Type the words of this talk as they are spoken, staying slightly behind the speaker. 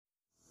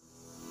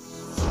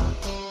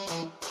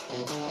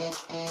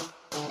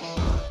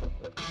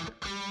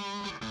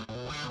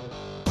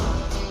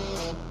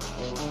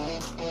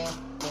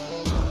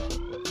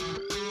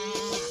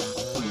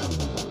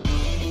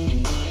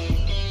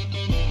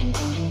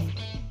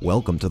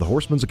Welcome to the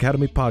Horseman's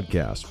Academy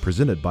podcast,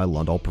 presented by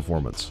Lundahl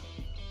Performance.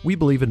 We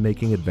believe in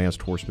making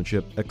advanced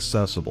horsemanship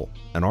accessible,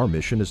 and our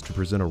mission is to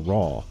present a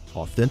raw,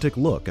 authentic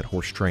look at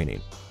horse training.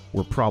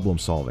 We're problem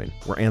solving,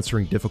 we're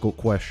answering difficult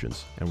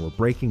questions, and we're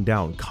breaking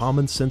down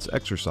common sense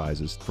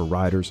exercises for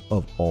riders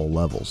of all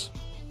levels.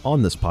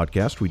 On this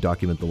podcast, we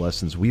document the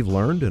lessons we've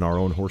learned in our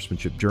own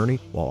horsemanship journey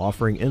while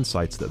offering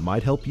insights that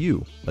might help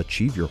you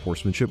achieve your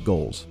horsemanship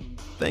goals.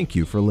 Thank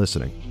you for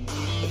listening.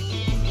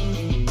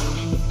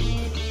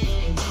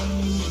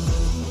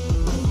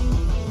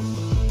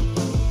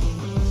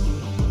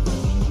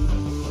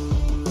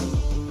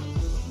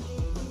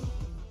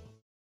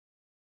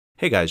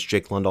 Hey guys,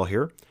 Jake Lundahl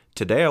here.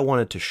 Today I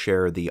wanted to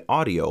share the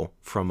audio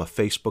from a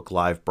Facebook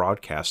Live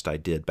broadcast I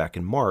did back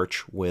in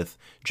March with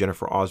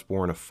Jennifer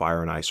Osborne of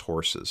Fire and Ice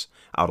Horses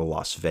out of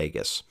Las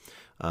Vegas.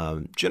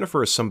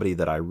 Jennifer is somebody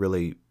that I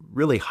really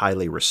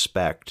highly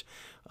respect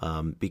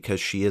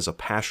because she is a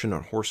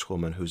passionate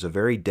horsewoman who's a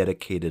very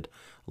dedicated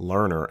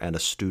learner and a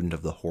student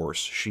of the horse.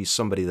 She's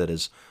somebody that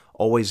is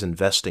always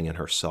investing in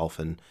herself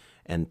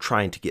and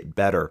trying to get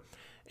better.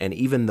 And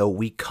even though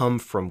we come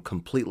from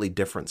completely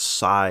different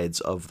sides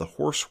of the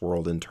horse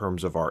world in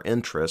terms of our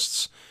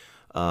interests,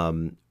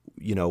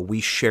 we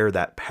share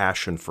that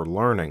passion for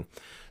learning.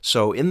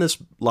 So in this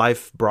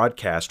live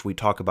broadcast, we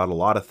talk about a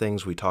lot of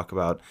things. We talk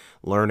about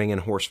learning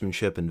and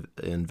horsemanship and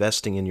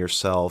investing in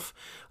yourself.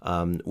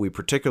 We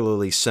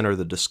particularly center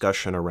the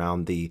discussion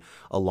around the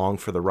Along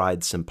for the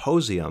Ride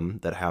symposium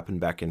that happened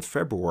back in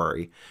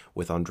February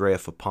with Andrea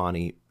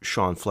Fappani,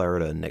 Sean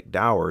Flaherty, and Nick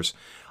Dowers.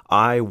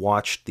 I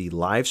watched the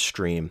live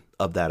stream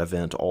of that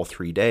event all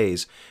 3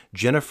 days.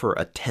 Jennifer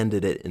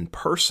attended it in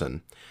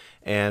person,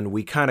 and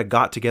we kind of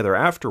got together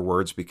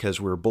afterwards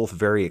because we were both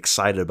very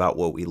excited about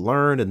what we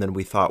learned, and then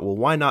we thought, well,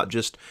 why not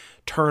just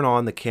turn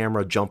on the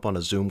camera, jump on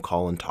a Zoom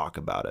call, and talk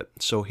about it?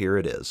 So here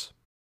it is.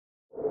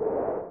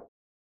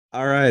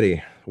 All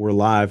righty, we're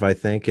live, I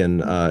think,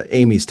 and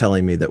Amy's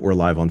telling me that we're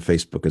live on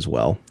Facebook as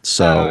well,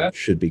 so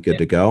should be good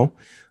to go.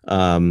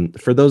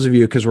 For those of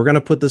you, because we're going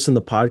to put this in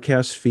the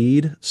podcast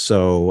feed,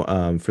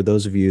 so for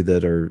those of you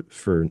that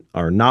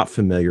are not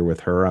familiar with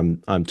her,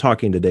 I'm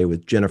talking today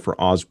with Jennifer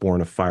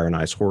Osborne of Fire and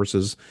Ice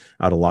Horses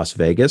out of Las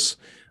Vegas.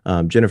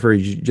 Jennifer,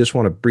 you just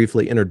want to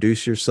briefly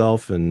introduce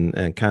yourself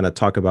and kind of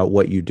talk about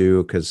what you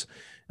do, because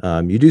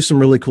you do some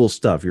really cool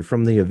stuff. You're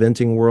from the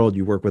eventing world.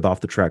 You work with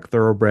off-the-track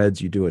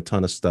thoroughbreds. You do a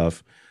ton of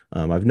stuff.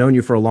 I've known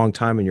you for a long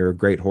time, and you're a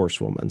great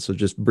horsewoman. So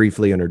just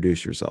briefly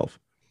introduce yourself.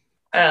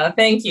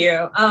 Thank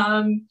you.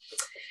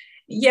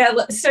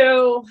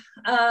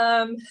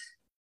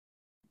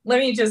 Let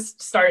me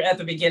just start at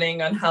the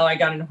beginning on how I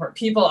got into horse.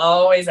 People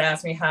always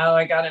ask me how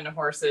I got into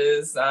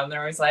horses. They're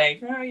always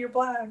like, "Oh, you're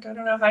black. I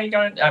don't know how you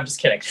got into." I'm just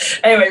kidding.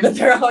 Anyway, but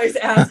they're always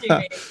asking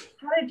me,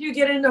 "How did you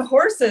get into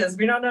horses?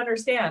 We don't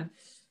understand."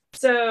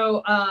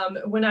 So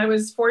when I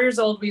was 4 years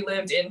old, we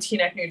lived in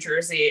Teaneck, New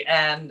Jersey,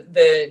 and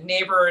the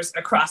neighbors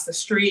across the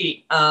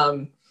street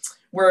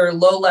were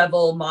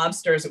low-level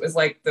mobsters. It was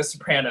like The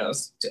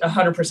Sopranos.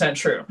 100%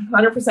 true.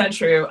 100%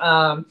 true.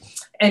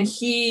 And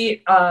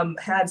he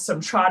had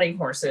some trotting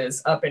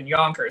horses up in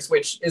Yonkers,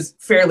 which is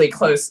fairly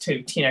close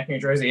to Teaneck, New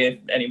Jersey, if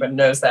anybody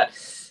knows that.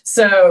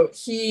 So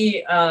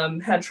he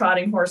had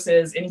trotting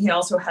horses, and he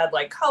also had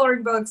like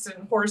coloring books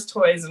and horse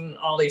toys and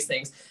all these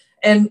things.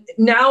 And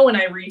now when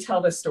I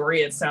retell the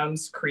story, it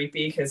sounds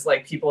creepy because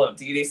like people don't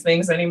do these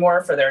things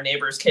anymore for their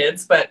neighbors'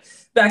 kids. But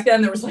back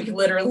then there was like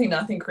literally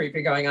nothing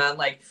creepy going on.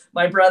 Like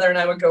my brother and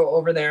I would go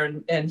over there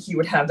and he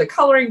would have the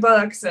coloring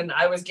books, and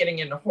I was getting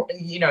into,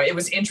 it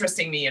was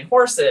interesting me in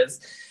horses.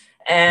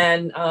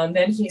 And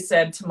then he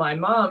said to my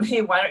mom,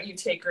 "Hey, why don't you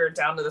take her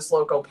down to this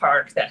local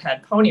park that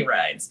had pony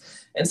rides?"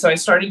 And so I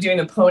started doing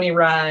the pony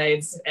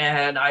rides,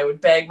 and I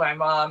would beg my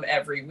mom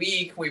every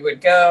week. We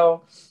would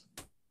go.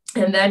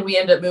 And then we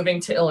ended up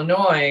moving to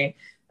Illinois.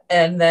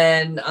 And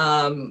then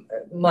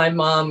my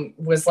mom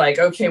was like,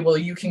 "Okay, well,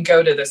 you can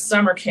go to the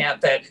summer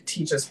camp that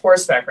teaches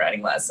horseback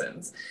riding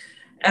lessons."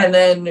 And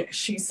then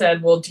she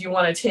said, "Well, do you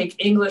want to take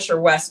English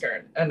or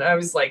Western?" And I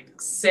was like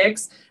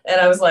 6.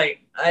 And I was like,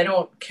 "I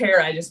don't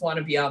care. I just want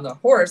to be on the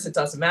horse. It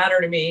doesn't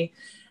matter to me."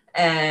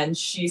 And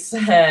she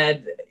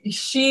said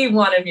she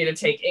wanted me to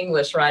take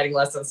English riding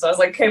lessons. So I was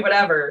like, "Okay,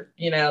 whatever,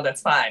 that's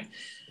fine."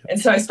 And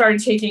so I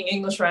started taking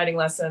English riding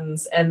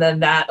lessons, and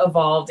then that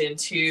evolved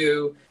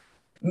into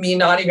me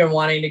not even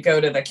wanting to go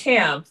to the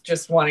camp,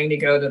 just wanting to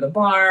go to the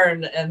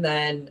barn. And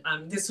then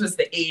this was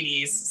the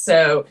 80s.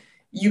 So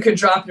you could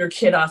drop your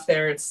kid off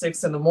there at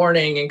 6 a.m.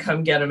 and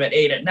come get him at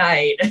 8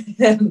 p.m.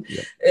 and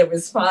it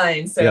was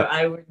fine. So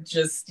I would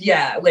just,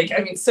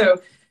 so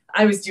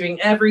I was doing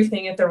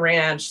everything at the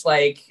ranch.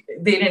 Like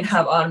they didn't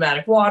have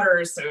automatic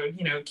water. So,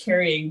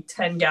 carrying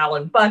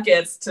 10-gallon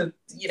buckets to,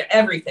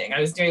 everything. I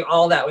was doing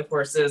all that with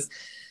horses.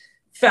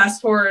 Fast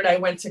forward, I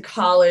went to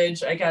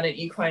college. I got an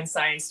equine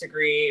science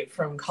degree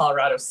from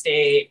Colorado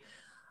State.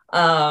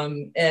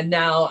 And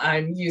now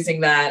I'm using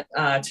that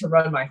to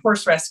run my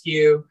horse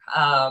rescue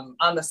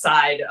on the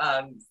side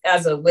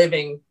as a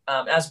living,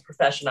 as a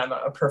profession. I'm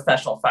a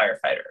professional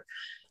firefighter.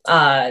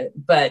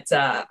 But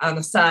on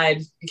the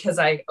side, because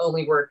I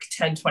only work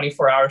 10,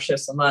 24-hour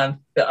shifts a month,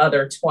 the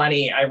other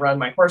 20, I run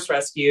my horse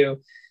rescue.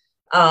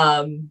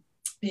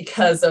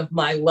 Because of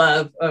my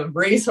love of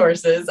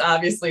racehorses,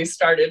 obviously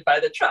started by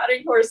the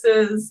trotting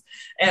horses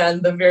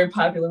and the very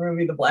popular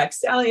movie, The Black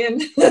Stallion.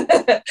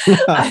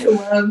 I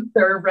love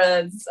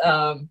thoroughbreds.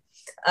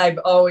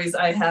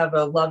 I have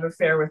a love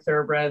affair with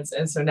thoroughbreds.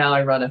 And so now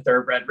I run a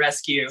thoroughbred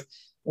rescue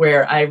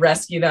where I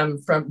rescue them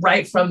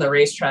right from the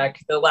racetrack.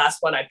 The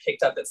last one I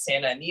picked up at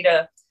Santa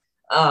Anita.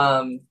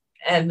 And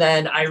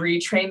then I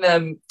retrain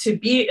them to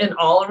be an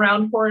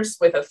all-around horse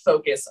with a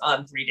focus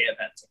on 3-day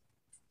eventing.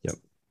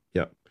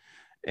 Yep.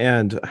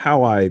 And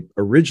how I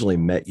originally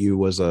met you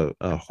was a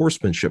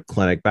horsemanship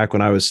clinic back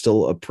when I was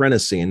still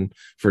apprenticing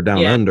for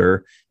Down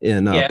Under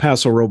in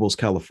Paso Robles,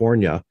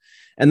 California.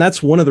 And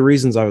that's one of the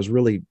reasons I was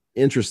really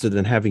interested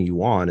in having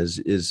you on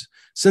is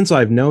since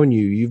I've known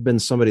you, you've been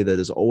somebody that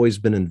has always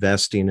been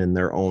investing in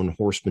their own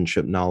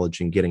horsemanship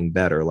knowledge and getting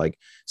better. Like,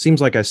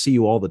 seems like I see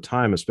you all the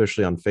time,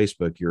 especially on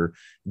Facebook. You're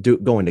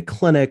going to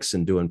clinics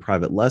and doing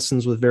private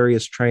lessons with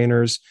various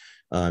trainers.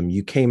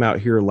 You came out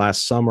here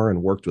last summer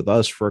and worked with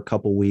us for a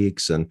couple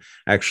weeks and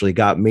actually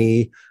got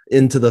me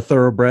into the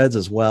thoroughbreds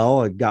as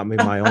well. It got me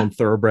my own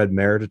thoroughbred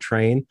mare to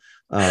train.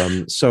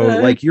 So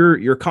like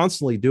you're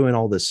constantly doing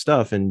all this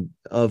stuff. And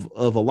of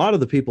a lot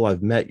of the people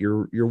I've met,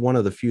 you're one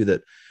of the few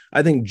that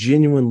I think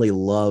genuinely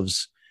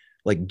loves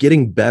like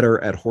getting better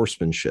at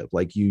horsemanship.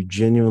 Like you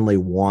genuinely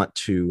want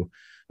to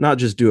not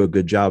just do a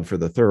good job for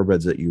the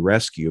thoroughbreds that you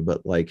rescue,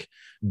 but like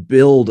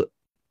build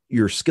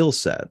your skill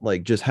set,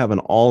 like just have an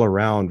all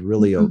around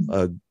really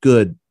a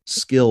good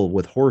skill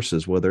with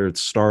horses, whether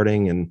it's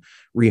starting and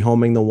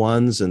rehoming the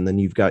ones. And then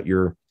you've got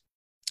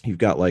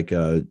like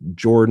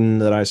Jordan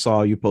that I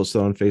saw you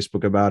posted on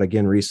Facebook about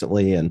again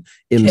recently, and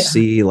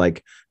MC.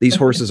 Like these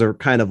horses are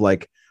kind of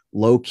like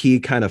low key,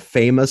 kind of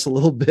famous a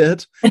little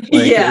bit, like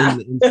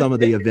in some of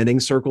the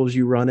eventing circles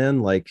you run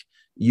in. Like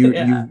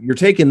you're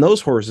taking those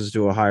horses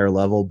to a higher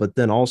level, but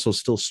then also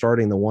still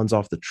starting the ones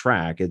off the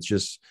track.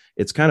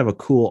 It's kind of a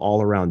cool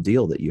all around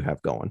deal that you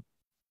have going.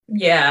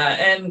 Yeah,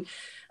 and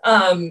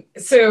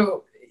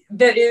so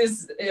that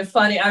is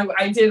funny.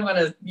 I did want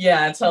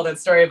to, tell that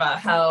story about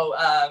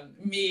how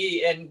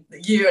me and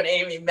you and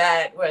Amy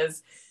met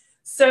was,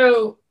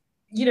 so,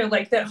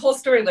 like that whole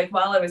story, like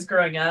while I was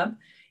growing up,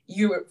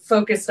 you were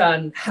focused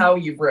on how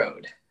you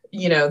rode,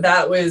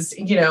 that was,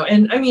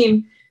 and I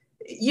mean,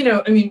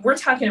 we're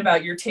talking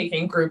about you're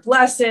taking group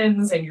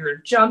lessons and you're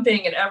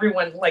jumping and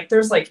everyone, like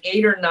there's like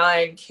 8 or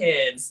 9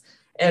 kids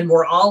and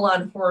we're all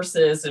on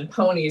horses and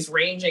ponies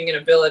ranging in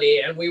ability.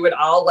 And we would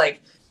all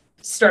like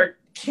start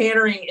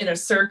cantering in a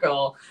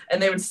circle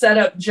and they would set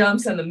up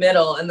jumps in the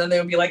middle. And then they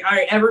would be like, all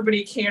right,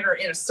 everybody canter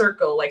in a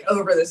circle, like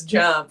over this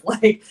jump,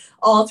 like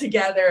all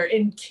together.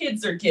 And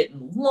kids are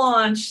getting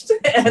launched.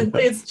 And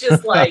it's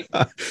just like,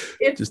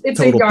 it's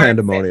total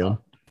pandemonium.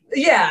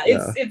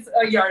 It's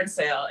a yard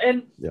sale.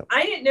 And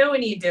I didn't know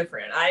any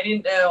different. I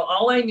didn't know.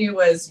 All I knew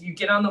was you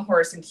get on the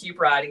horse and keep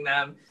riding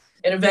them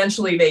and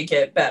eventually they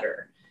get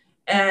better.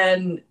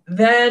 And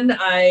then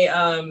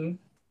I,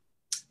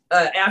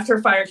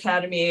 after Fire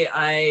Academy,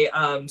 I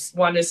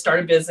wanted to start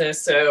a business.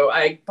 So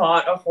I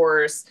bought a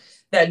horse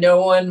that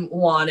no one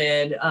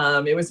wanted.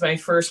 It was my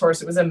first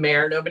horse. It was a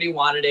mare. Nobody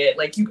wanted it.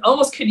 Like you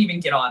almost couldn't even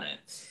get on it.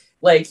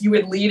 Like you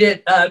would lead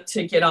it up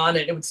to get on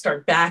it. It would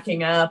start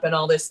backing up and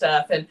all this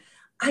stuff. And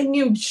I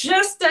knew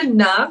just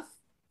enough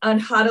on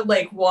how to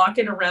like walk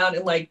it around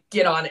and like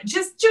get on it.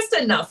 Just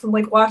enough from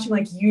like watching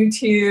like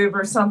YouTube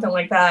or something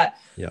like that.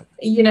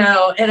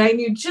 And I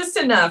knew just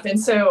enough. And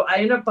so I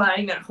ended up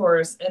buying that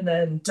horse and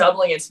then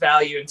doubling its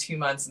value in 2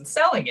 months and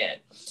selling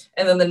it.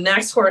 And then the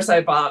next horse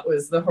I bought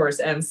was the horse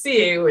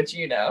MC, which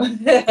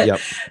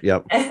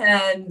Yep.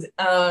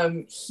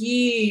 And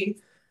he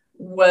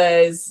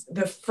was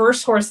the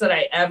first horse that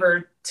I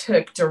ever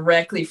took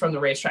directly from the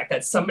racetrack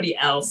that somebody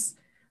else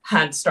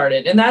had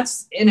started. And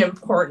that's an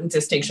important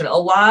distinction. A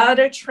lot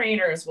of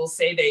trainers will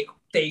say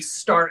they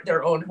start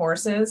their own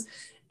horses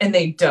and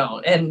they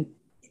don't. And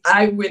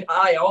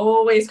I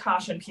always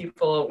caution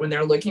people when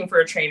they're looking for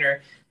a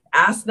trainer,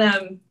 ask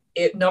them,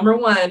 number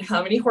one,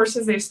 how many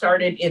horses they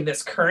started in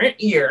this current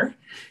year,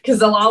 because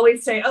they'll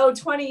always say,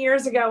 20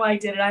 years ago I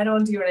did it, I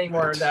don't do it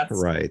anymore. Right. That's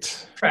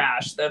right.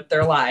 Trash, that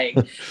they're lying.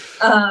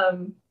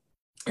 And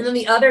then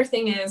the other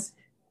thing is,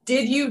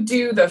 did you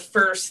do the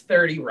first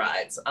 30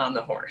 rides on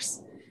the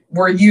horse?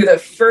 Were you the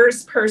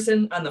first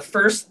person on the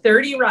first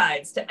 30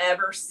 rides to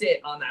ever sit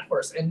on that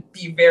horse? And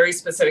be very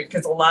specific,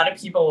 because a lot of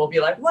people will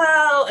be like,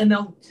 well, and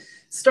they'll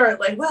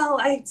start like, well,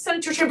 I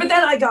sent it to her, but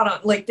then I got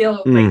on, like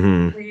they'll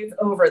like breathe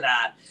over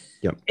that.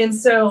 Yep. And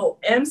so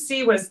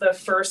MC was the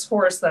first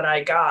horse that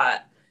I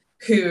got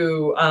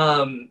who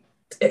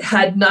it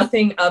had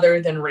nothing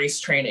other than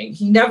race training.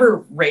 He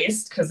never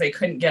raced because they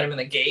couldn't get him in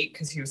the gate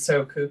because he was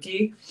so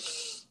kooky.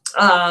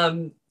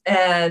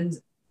 And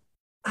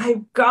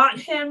I got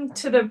him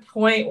to the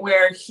point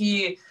where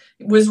he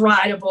was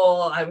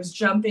rideable. I was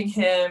jumping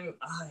him.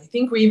 I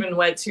think we even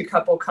went to a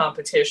couple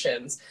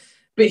competitions,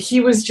 but he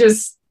was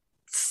just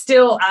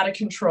still out of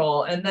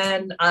control. And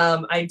then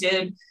I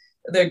did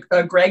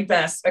Greg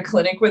Best, a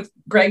clinic with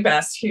Greg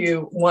Best,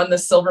 who won the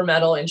silver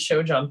medal in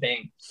show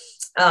jumping.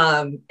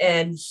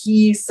 And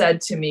he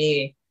said to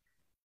me,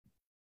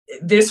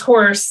 this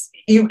horse,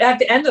 you at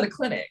the end of the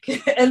clinic,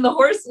 and the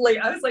horse, like,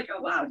 I was like,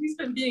 oh, wow, he's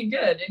been being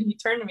good. And he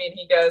turned to me and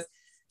he goes,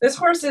 this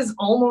horse is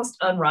almost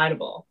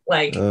unrideable.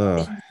 Like,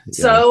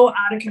 so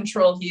out of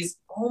control. He's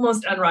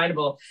almost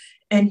unrideable.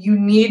 And you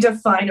need to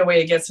find a way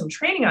to get some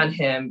training on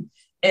him.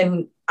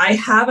 And I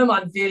have him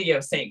on video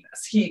saying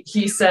this.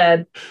 He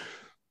said,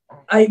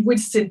 I would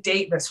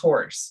sedate this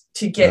horse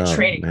to get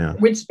training,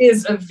 which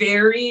is a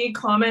very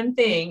common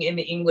thing in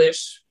the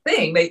English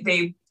thing.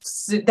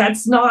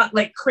 That's not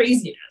like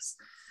craziness.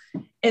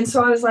 And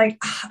so I was like,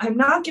 I'm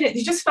not gonna,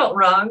 it just felt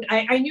wrong.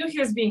 I knew he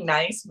was being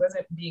nice, he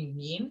wasn't being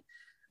mean,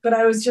 but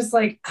I was just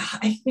like,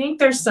 I think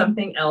there's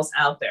something else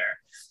out there.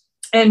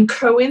 And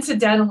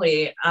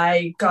coincidentally,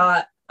 I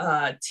got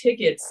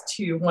tickets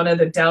to one of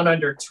the Down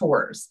Under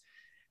tours.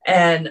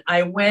 And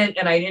I went,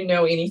 and I didn't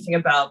know anything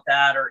about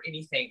that or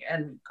anything.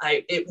 And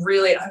I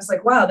was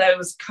like, wow, that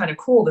was kind of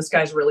cool. This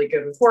guy's really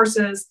good with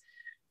horses.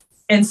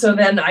 And so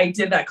then I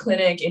did that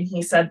clinic and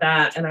he said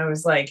that, and I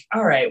was like,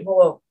 all right,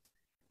 well,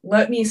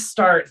 let me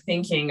start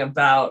thinking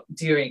about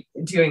doing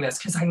this,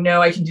 because I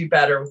know I can do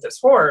better with this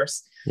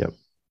horse. Yep.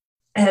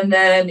 And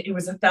then it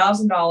was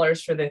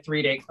 $1,000 for the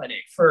 3-day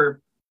clinic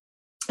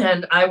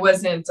and I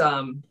wasn't,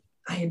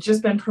 I had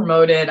just been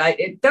promoted.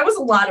 That was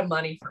a lot of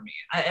money for me.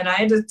 And I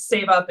had to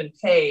save up and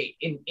pay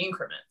in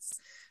increments.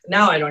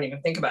 Now I don't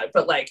even think about it,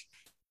 but like,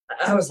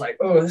 I was like,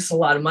 oh, this is a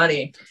lot of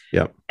money.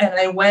 Yep. And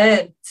I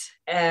went,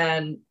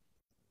 and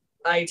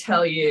I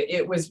tell you,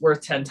 it was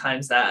worth 10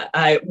 times that.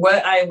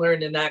 What I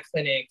learned in that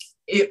clinic,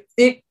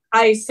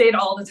 I say it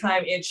all the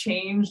time, it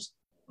changed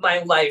my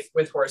life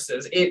with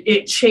horses.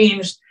 It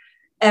changed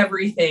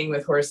everything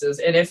with horses.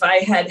 And if I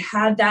had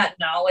had that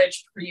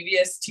knowledge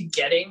previous to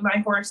getting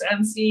my horse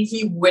MC,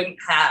 he wouldn't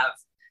have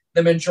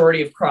the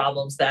majority of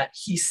problems that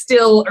he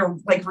still, or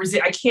like,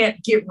 I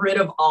can't get rid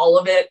of all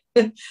of it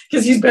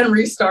because he's been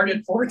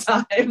restarted 4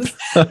 times.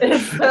 And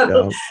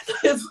so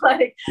it's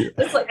like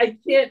I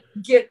can't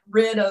get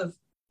rid of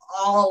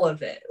all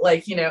of it,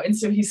 like, you know. And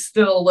so he's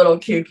still a little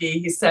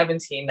kooky. He's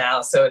 17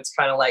 now, so it's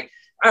kind of like,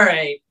 all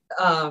right,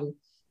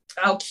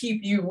 I'll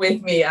keep you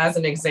with me as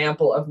an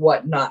example of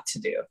what not to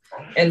do.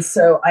 And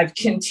so I've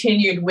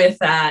continued with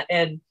that.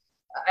 And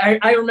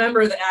I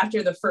remember that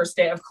after the first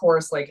day, of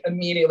course, like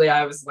immediately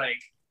I was like,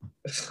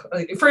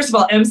 first of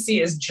all,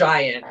 MC is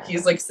giant.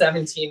 He's like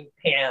 17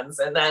 hands.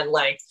 And then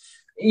like,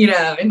 you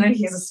know, and then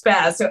he's a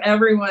spaz. So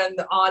everyone,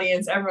 the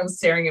audience, everyone's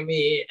staring at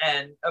me.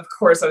 And of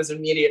course I was an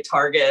immediate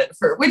target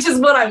which is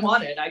what I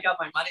wanted. I got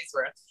my money's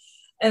worth.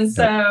 And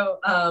so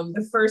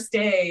the first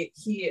day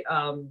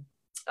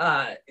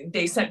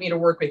they sent me to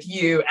work with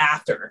you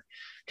after,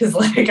 because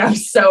like I'm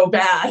so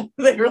bad.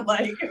 They were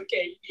like,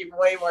 okay, you need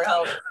way more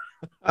help.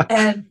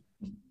 And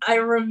I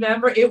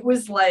remember it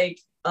was like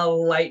a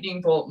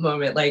lightning bolt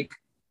moment, like,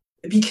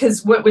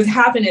 because what would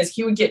happen is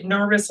he would get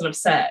nervous and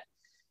upset,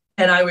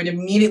 and I would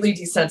immediately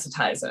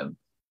desensitize him.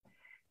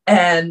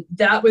 And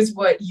that was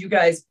what you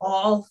guys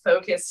all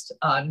focused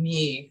on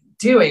me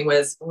doing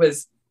was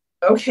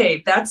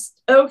okay, that's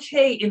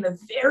okay in the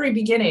very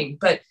beginning,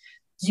 but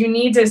you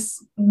need to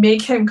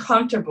make him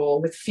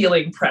comfortable with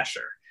feeling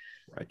pressure.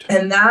 Right.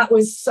 And that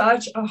was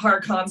such a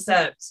hard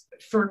concept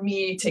for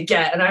me to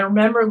get. And I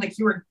remember like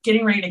you were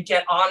getting ready to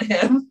get on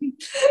him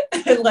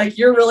and like,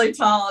 you're really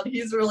tall and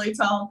he's really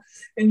tall.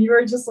 And you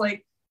were just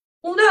like,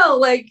 well, no,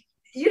 like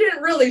you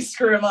didn't really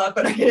screw him up.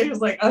 But I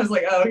was like,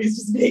 oh, he's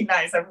just being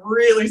nice. I've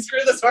really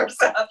screwed this horse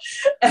up.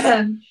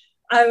 And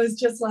I was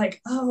just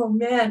like, oh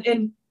man.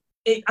 And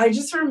I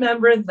just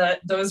remember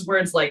those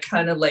words, like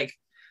kind of like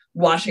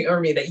washing over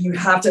me, that you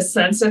have to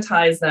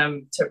sensitize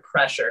them to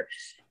pressure.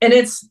 And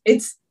it's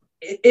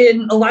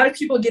in a lot of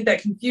people get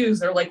that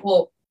confused. They're like,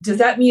 well, does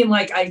that mean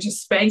like I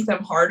just spank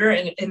them harder?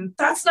 And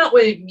that's not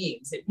what it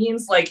means. It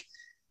means like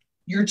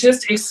you're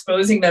just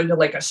exposing them to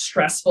like a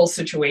stressful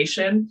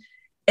situation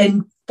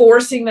and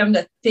forcing them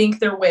to think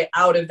their way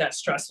out of that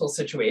stressful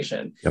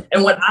situation. Yep.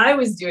 And what I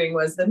was doing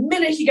was the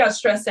minute he got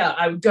stressed out,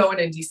 I would go in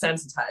and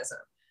desensitize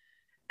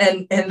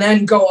him and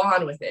then go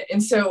on with it.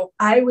 And so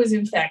I was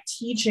in fact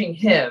teaching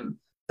him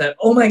that,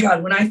 oh my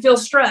God, when I feel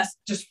stressed,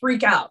 just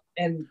freak out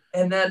and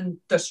then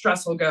the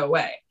stress will go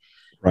away.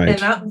 Right. And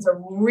that was a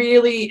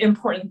really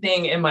important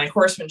thing in my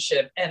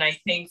horsemanship. And I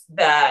think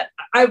that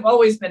I've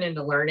always been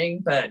into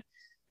learning, but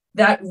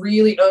that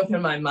really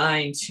opened my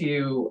mind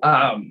to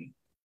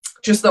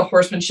just the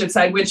horsemanship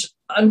side, which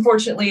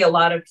unfortunately a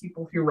lot of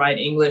people who ride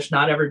English,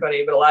 not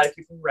everybody, but a lot of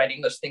people who ride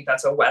English think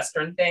that's a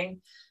Western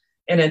thing.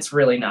 And it's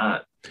really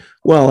not.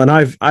 Well, and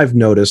I've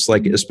noticed,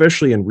 like,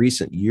 especially in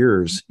recent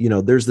years, you know,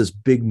 there's this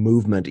big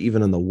movement,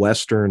 even in the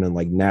Western and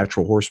like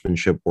natural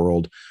horsemanship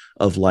world,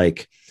 of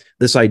like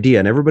this idea,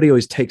 and everybody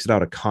always takes it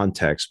out of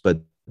context, but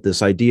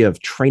this idea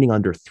of training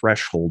under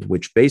threshold,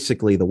 which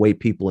basically the way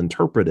people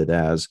interpret it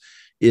as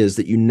is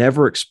that you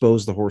never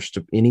expose the horse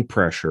to any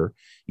pressure.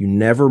 You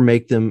never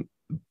make them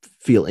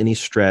feel any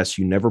stress.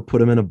 You never put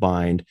them in a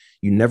bind.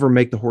 You never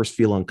make the horse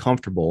feel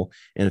uncomfortable.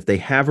 And if they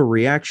have a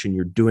reaction,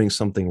 you're doing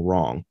something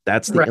wrong.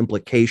 That's the Right.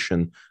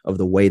 implication of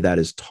the way that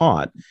is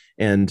taught.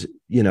 And,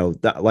 you know,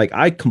 that, like,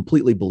 I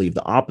completely believe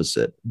the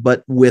opposite,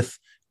 but with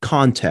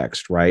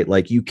context, right?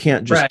 Like, you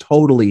can't just Right.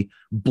 totally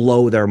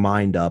blow their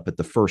mind up at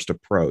the first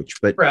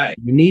approach, but Right.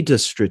 you need to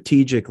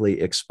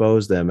strategically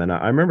expose them. And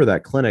I remember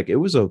that clinic, it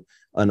was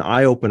an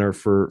eye opener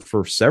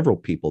for several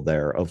people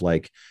there, of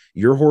like,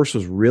 your horse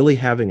was really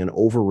having an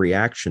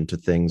overreaction to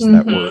things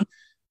that were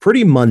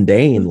pretty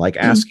mundane, like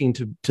asking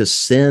to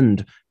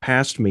send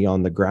past me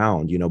on the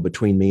ground, you know,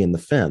 between me and the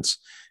fence.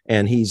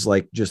 And he's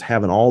like just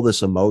having all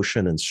this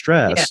emotion and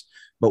stress. Yeah.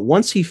 But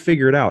once he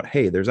figured out,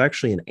 hey, there's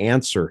actually an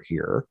answer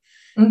here,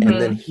 and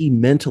then Mm-hmm. he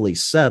mentally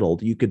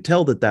settled, you could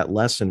tell that that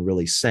lesson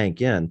really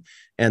sank in,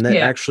 and that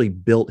Yeah. actually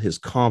built his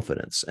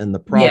confidence. And the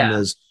problem Yeah.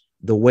 is,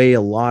 the way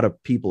a lot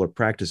of people are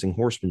practicing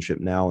horsemanship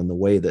now, and the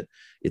way that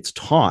it's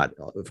taught,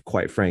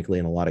 quite frankly,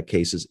 in a lot of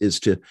cases, is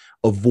to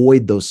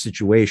avoid those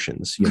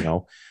situations, you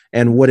know.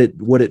 And what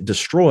it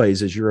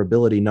destroys is your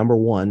ability, number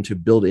one, to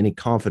build any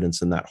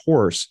confidence in that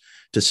horse,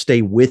 to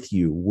stay with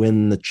you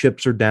when the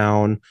chips are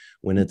down,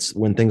 when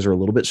things are a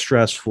little bit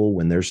stressful,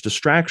 when there's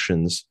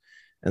distractions.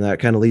 And that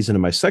kind of leads into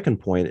my second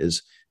point,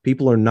 is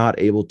people are not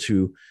able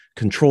to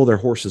control their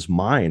horse's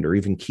mind, or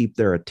even keep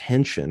their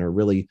attention, or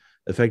really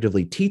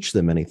effectively teach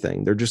them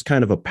anything. They're just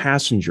kind of a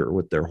passenger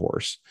with their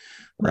horse.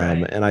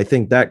 Right. And I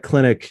think that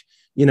clinic,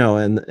 you know,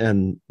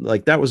 and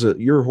like, that was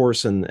your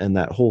horse, and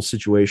that whole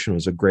situation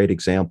was a great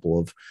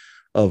example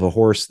of a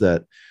horse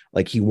that,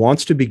 like, he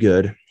wants to be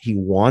good. He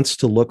wants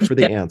to look for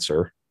the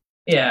answer,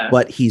 Yeah.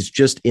 but he's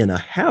just in a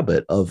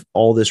habit of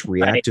all this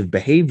Right. reactive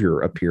behavior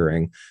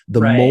appearing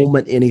the Right.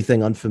 moment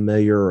anything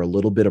unfamiliar or a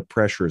little bit of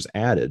pressure is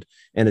added.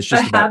 And it's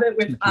just A about habit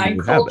with teaching I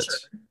new culture.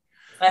 habits.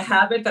 A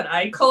habit that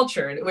I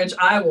cultured, which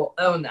I will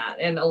own that.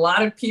 And a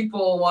lot of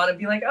people want to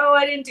be like, oh,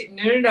 I didn't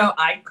do, no,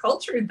 I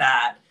cultured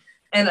that.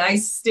 And I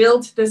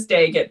still to this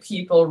day get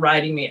people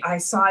writing me, I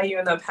saw you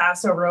in the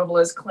Paso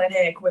Robles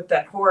clinic with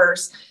that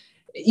horse,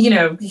 you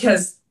know,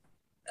 because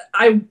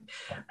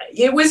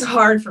it was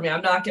hard for me.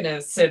 I'm not going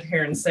to sit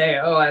here and say,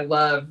 oh, I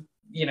love,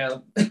 you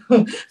know,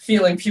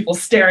 feeling people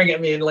staring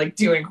at me and like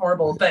doing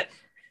horrible, but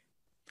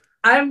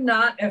I'm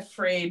not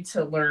afraid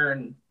to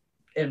learn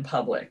in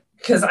public,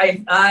 because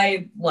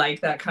I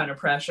like that kind of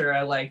pressure.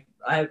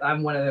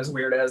 I'm one of those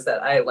weirdos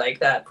that I like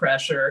that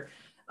pressure.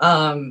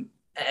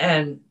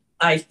 And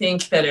I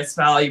think that it's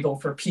valuable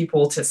for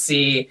people to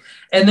see.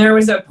 And there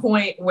was a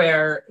point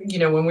where, you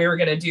know, when we were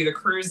going to do the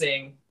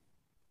cruising,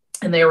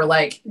 and they were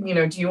like, you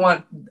know, do you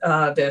want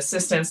the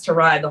assistants to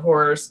ride the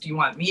horse? Do you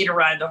want me to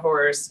ride the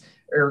horse?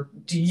 Or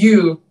do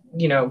you,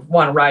 you know,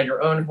 want to ride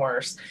your own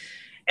horse?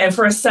 And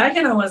for a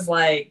second I was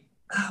like,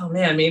 oh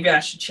man, maybe I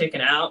should chicken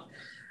out.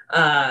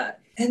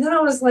 And then I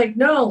was like,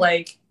 no,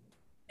 like,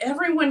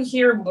 everyone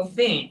here will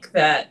think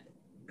that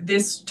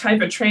this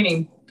type of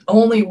training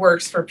only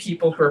works for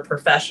people who are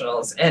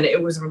professionals. And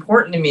it was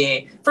important to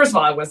me. First of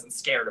all, I wasn't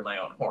scared of my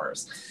own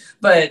horse,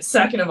 but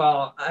second of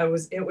all,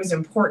 it was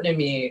important to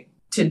me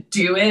to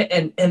do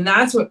it. And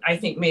that's what I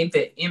think made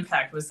the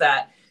impact, was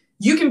that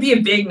you can be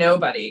a big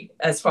nobody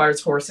as far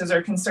as horses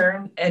are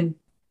concerned. And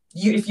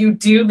if you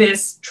do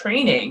this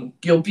training,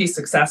 you'll be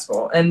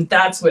successful. And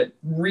that's what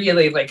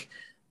really like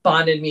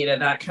bonded me to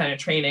that kind of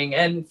training.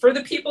 And for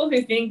the people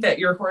who think that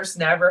your horse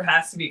never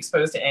has to be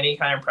exposed to any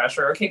kind of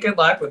pressure, okay, good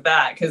luck with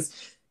that. Because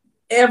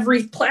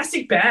every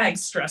plastic bag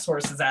stress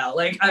horses out.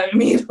 Like, I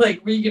mean,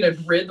 like, we're going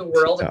to rid the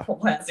world of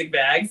plastic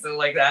bags. And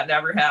like, that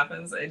never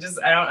happens. I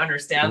don't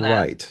understand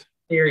that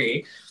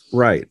theory.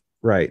 Right.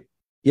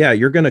 Yeah.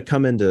 You're going to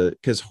come into,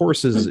 because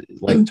horses,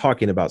 like,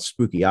 talking about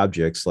spooky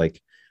objects,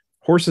 like,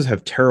 horses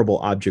have terrible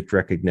object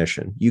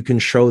recognition. You can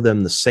show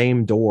them the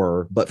same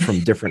door, but from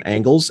different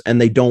angles,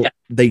 and they don't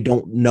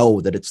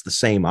know that it's the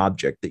same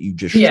object that you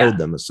just showed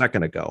them a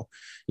second ago,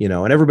 you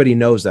know. And everybody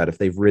knows that if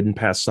they've ridden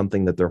past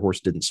something that their horse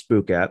didn't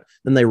spook at,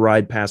 then they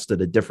ride past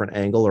at a different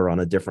angle or on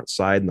a different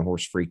side, and the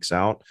horse freaks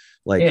out.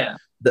 Like,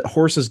 the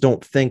horses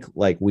don't think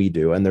like we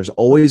do. And there's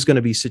always going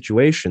to be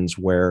situations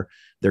where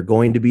they're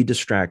going to be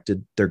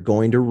distracted. They're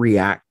going to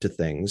react to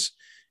things.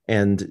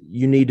 And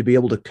you need to be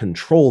able to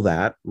control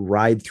that,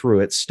 ride through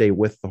it, stay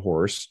with the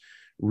horse,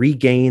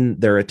 regain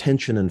their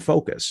attention and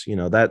focus. You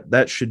know,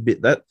 that should be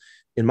that,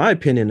 in my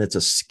opinion, it's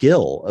a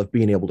skill of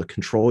being able to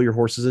control your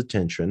horse's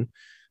attention.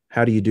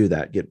 How do you do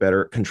that? Get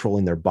better at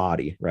controlling their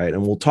body, right?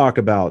 And we'll talk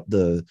about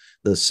the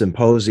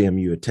symposium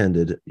you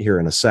attended here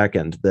in a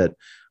second, that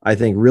I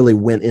think really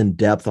went in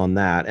depth on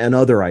that and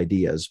other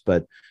ideas.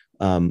 But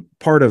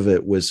part of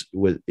it was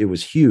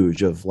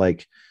huge, of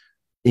like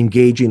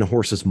engaging a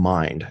horse's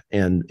mind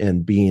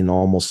and being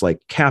almost like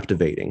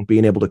captivating,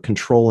 being able to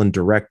control and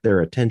direct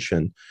their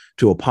attention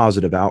to a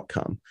positive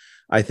outcome.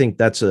 I think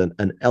that's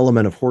an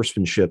element of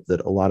horsemanship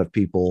that a lot of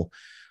people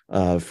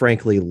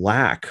frankly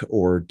lack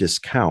or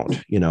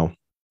discount, you know,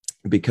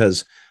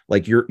 because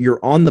like you're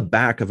on the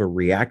back of a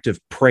reactive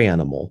prey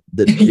animal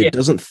that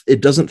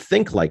it doesn't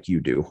think like you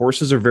do.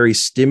 Horses are very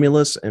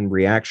stimulus and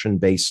reaction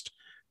based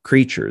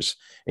creatures.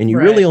 And you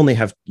Right. really only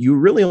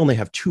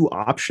have two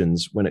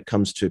options when it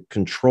comes to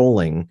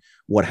controlling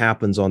what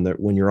happens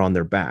when you're on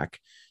their back.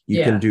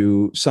 You can Yeah.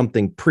 do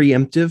something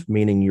preemptive,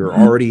 meaning you're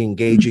already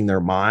engaging their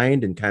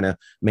mind and kind of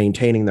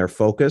maintaining their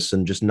focus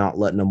and just not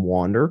letting them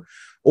wander.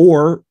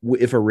 Or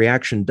if a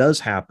reaction does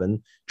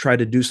happen, try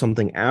to do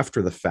something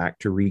after the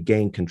fact to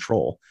regain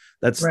control.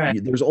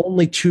 Right. There's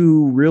only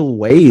two real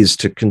ways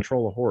to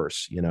control a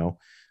horse,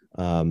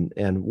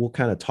 and we'll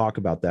kind of talk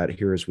about that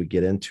here as we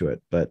get into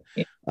it. But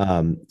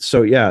Yeah.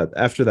 so yeah,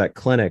 after that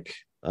clinic,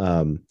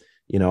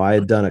 I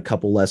had done a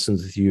couple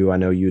lessons with you. I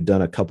know you had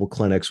done a couple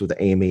clinics with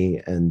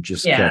Amy, and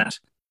just Yeah.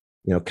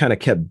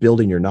 kept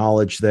building your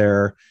knowledge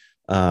there.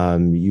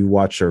 You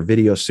watched our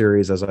video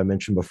series, as I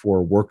mentioned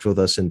before, worked with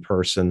us in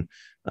person.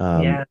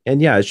 Yeah. And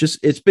yeah,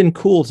 it's been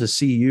cool to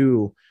see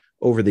you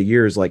over the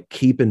years, like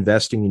keep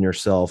investing in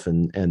yourself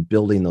and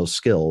building those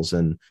skills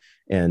and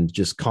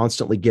just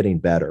constantly getting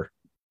better.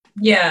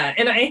 Yeah.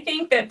 And I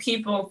think that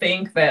people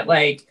think that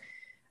like,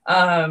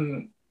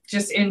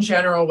 just in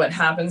general, what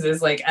happens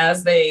is like,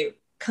 as they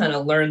kind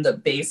of learn the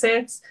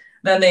basics,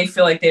 then they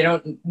feel like they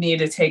don't need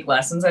to take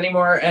lessons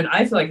anymore. And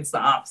I feel like it's the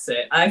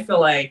opposite. I feel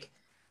like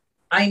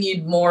I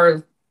need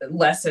more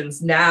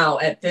lessons now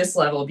at this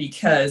level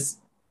because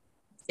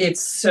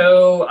it's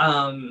so,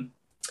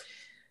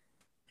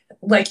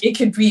 like it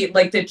could be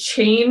like the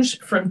change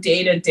from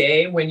day to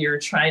day when you're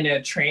trying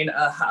to train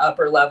a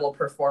upper level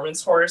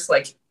performance horse,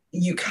 like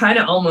you kind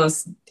of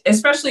almost,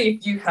 especially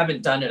if you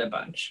haven't done it a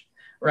bunch,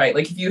 right?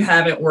 Like if you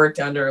haven't worked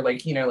under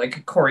like,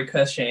 like Corey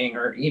Cushing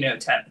or,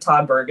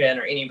 Todd Bergen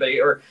or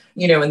anybody, or,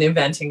 in the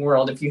eventing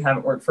world, if you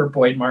haven't worked for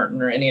Boyd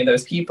Martin or any of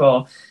those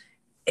people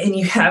and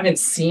you haven't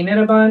seen it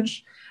a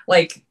bunch,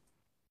 like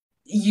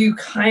you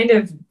kind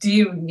of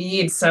do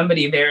need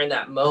somebody there in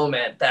that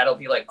moment that'll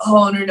be like,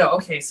 oh, no.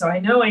 Okay. So I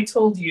know I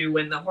told you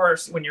when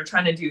you're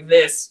trying to do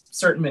this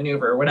certain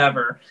maneuver or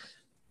whatever,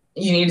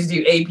 you need to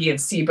do A, B, and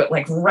C. But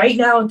like right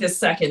now at this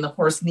second, the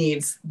horse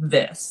needs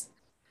this.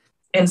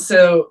 And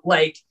so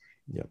like,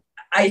 yep.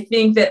 I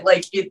think that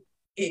like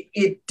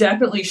it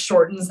definitely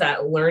shortens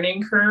that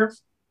learning curve.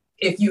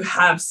 If you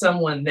have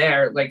someone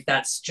there, like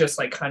that's just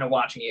like kind of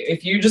watching you.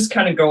 If you just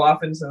kind of go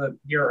off into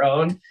your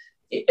own,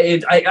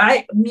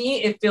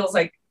 it feels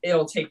like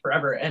it'll take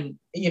forever. And,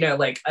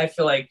 like, I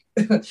feel like,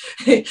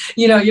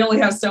 you only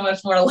have so much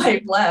more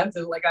life left.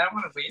 And like, I don't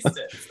want to waste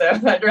it.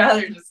 So I'd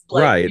rather just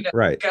like,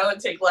 right. Go and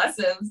take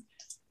lessons.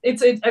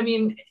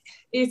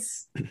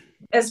 It's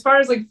as far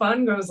as like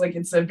fun goes, like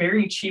it's a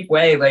very cheap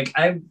way. Like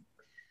I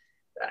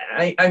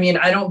mean,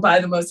 I don't buy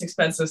the most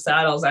expensive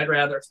saddles. I'd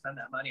rather spend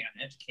that money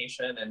on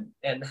education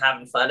and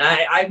having fun.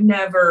 I've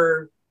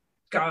never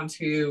gone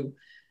to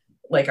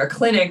like a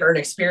clinic or an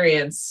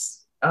experience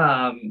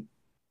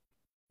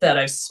that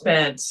I've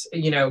spent,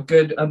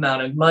 good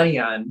amount of money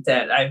on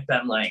that I've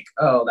been like,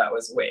 oh, that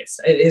was a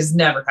waste. It has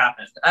never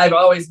happened. I've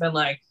always been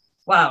like,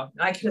 wow,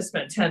 I could have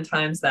spent 10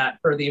 times that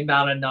for the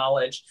amount of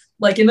knowledge.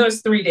 Like in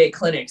those 3-day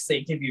clinics,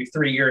 they give you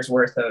 3 years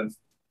worth of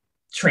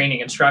training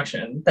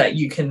instruction that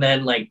you can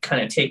then like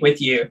kind of take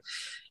with you.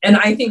 And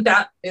I think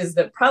that is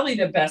probably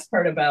the best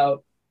part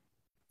about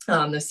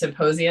the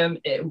symposium.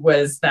 It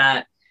was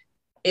that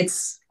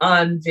it's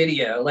on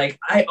video. Like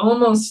I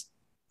almost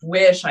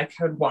wish I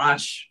could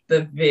watch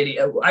the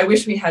video. I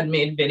wish we had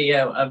made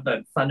video of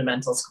the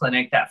fundamentals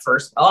clinic, that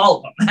first, all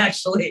of them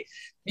actually,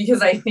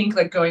 because I think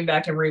like going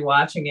back and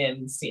rewatching it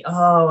and see,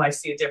 oh, I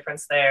see a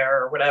difference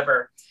there or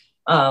whatever.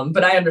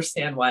 But I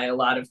understand why a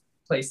lot of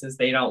places,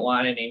 they don't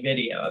want any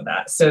video of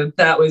that. So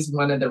that was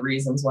one of the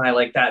reasons why I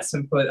like that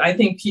symposium. I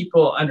think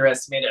people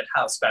underestimated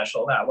how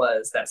special that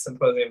was, that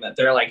symposium, that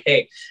they're like,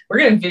 hey, we're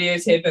going to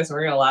videotape this and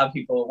we're going to allow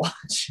people to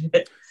watch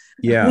it.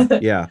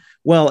 Yeah.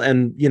 Well,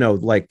 and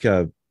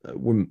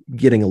we're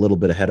getting a little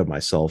bit ahead of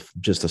myself,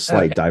 just a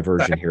slight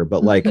diversion here,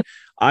 but like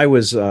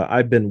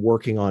I've been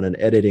working on and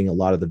editing a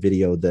lot of the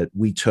video that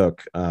we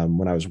took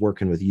when I was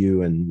working with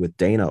you and with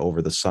Dana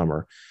over the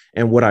summer.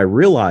 And what I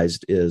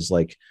realized is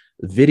like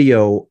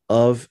video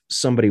of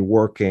somebody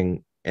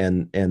working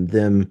and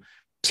them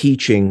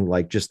teaching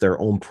like just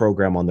their own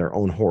program on their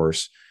own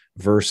horse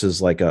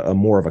versus like a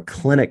more of a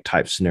clinic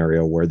type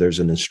scenario where there's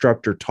an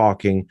instructor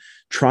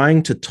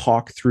trying to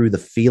talk through the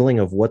feeling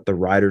of what the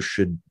rider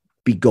should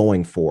be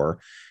going for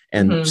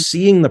and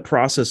seeing the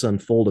process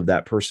unfold of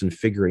that person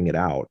figuring it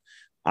out,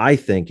 I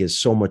think is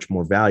so much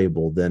more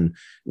valuable than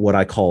what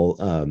I call,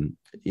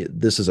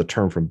 this is a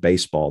term from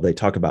baseball. They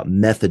talk about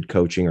method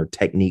coaching or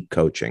technique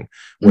coaching,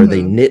 where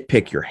they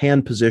nitpick your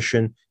hand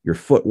position, your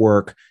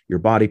footwork, your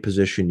body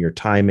position, your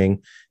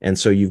timing. And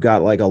so you've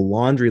got like a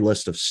laundry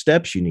list of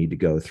steps you need to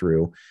go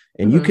through,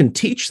 and you can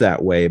teach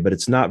that way, but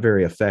it's not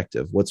very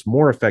effective. What's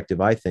more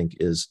effective, I think,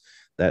 is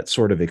that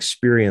sort of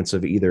experience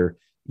of either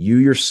you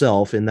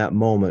yourself in that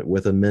moment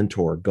with a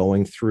mentor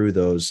going through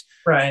those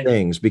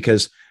things,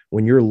 because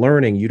when you're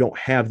learning, you don't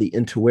have the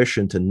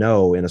intuition to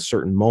know in a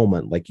certain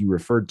moment, like you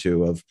referred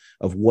to,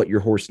 of what your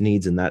horse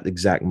needs in that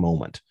exact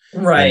moment.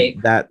 Right.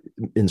 And that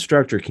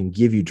instructor can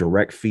give you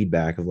direct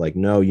feedback of like,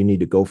 no, you need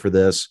to go for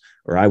this,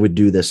 or I would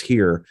do this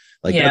here.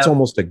 Like that's Yeah.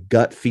 almost a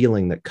gut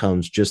feeling that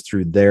comes just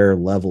through their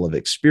level of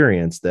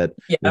experience, that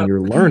when Yeah.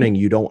 you're learning,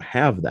 you don't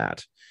have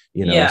that,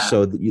 Yeah.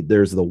 so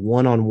there's the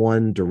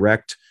one-on-one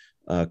direct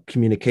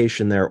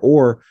communication there,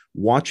 or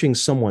watching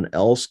someone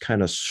else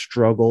kind of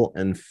struggle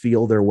and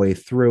feel their way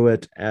through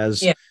it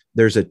as Yeah.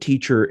 there's a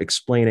teacher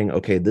explaining,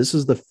 okay, this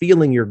is the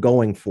feeling you're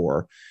going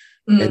for.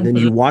 And then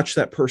Hmm. you watch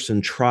that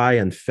person try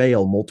and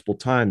fail multiple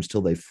times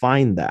till they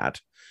find that.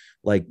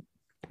 Like,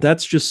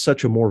 that's just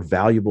such a more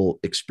valuable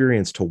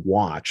experience to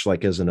watch.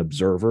 Like, as an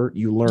observer,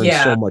 you learn so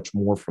Yeah. much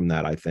more from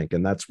that, I think.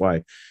 And that's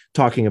why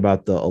talking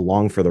about the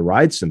Along for the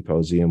Ride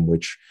symposium,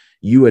 which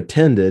you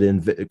attended in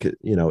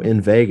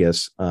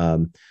Vegas,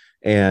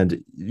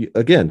 and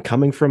again,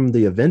 coming from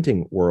the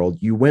eventing world,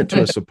 you went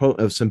to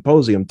a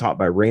symposium taught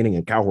by reining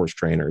and cow horse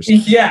trainers,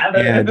 and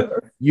Yeah.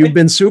 you've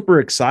been super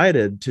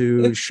excited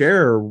to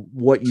share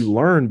what you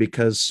learned,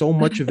 because so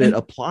much of it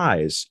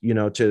applies,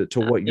 to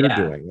what you're Yeah.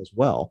 doing as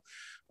well.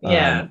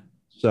 Yeah.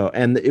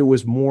 And it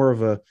was more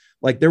of a,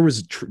 like, there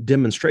was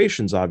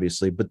demonstrations,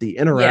 obviously, but the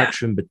Yeah.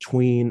 interaction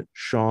between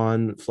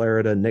Sean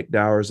Flarida, Nick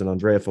Dowers, and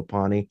Andrea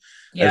Fapani,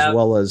 as Yeah.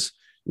 well as,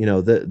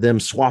 them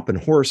swapping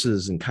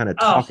horses and kind of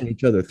Oh, talking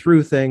each other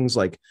through things,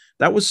 like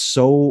that was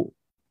so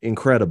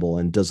incredible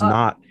and does uh,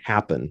 not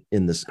happen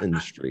in this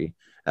industry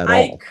at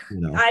I all.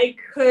 I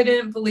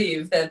couldn't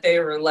believe that they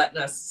were letting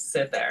us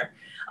sit there.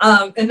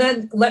 And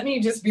then let me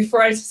just,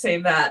 before I say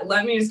that,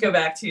 let me just go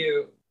back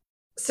to,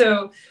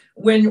 so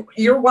when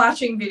you're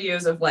watching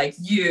videos of like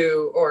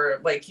you or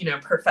like,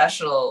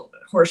 professional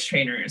horse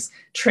trainers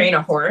train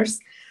a horse,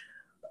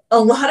 a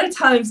lot of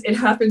times it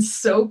happens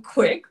so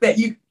quick that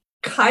you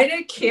kind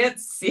of can't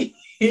see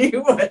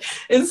what,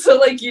 and so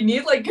like you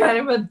need like kind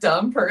of a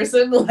dumb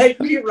person like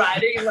be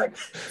riding and like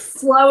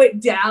slow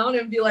it down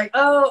and be like,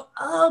 oh,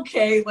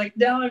 okay, like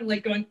now I'm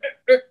like going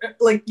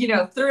like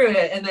through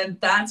it, and then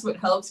that's what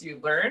helps you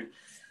learn.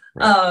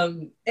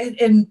 Right.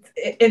 And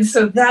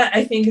so that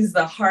I think is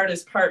the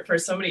hardest part for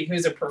somebody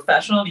who's a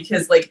professional,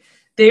 because like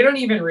they don't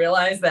even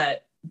realize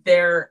that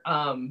they're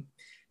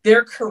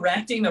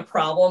correcting the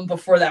problem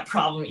before that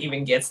problem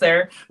even gets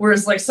there.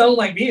 Whereas like someone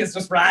like me is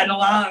just riding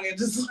along and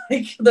just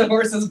like the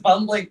horse is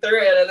bumbling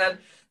through it. And then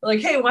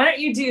like, hey, why don't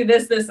you do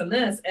this, this, and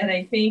this? And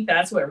I think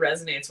that's what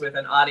resonates with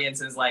an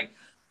audience is like,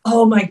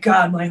 oh my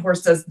God, my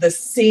horse does the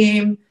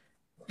same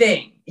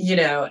thing,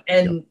 Yep.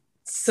 And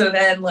so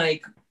then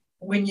like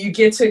when you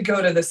get to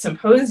go to the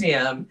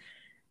symposium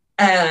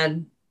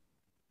and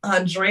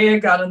Andrea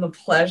got on the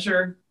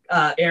pleasure,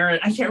 Aaron,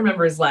 I can't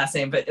remember his last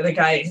name, but the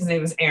guy, his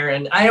name is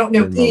Aaron. I don't know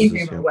Aaron anything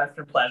Moses. about Yep.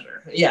 Western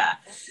Pleasure. Yeah.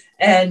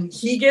 And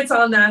he gets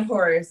on that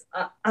horse.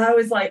 I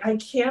was like, I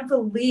can't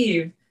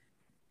believe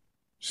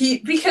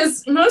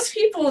because most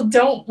people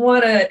don't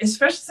want to,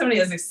 especially somebody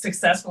as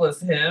successful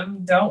as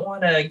him, don't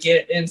want to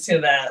get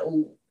into that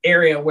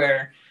area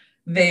where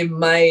they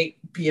might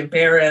be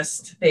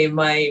embarrassed.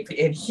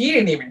 And he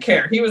didn't even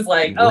care. He was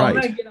like, oh, I'm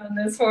Right. going to get on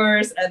this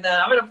horse and then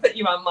I'm going to put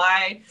you on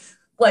my,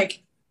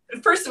 like,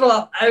 first of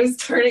all, I was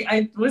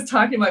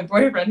talking to my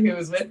boyfriend who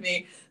was with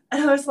me,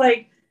 and I was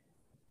like,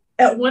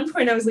 at one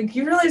point I was like,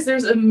 you realize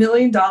there's $1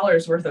 million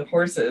worth of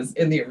horses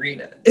in the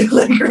arena,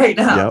 like right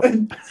now.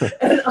 Yep.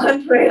 And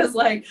Andrea's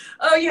like,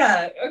 oh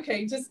yeah,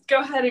 okay, just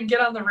go ahead and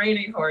get on the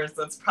reining horse.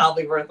 That's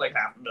probably worth like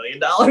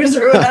 $500,000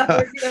 or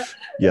whatever. Yep.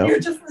 And you're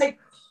just like,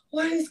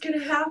 what is going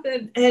to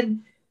happen?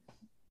 And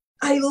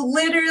I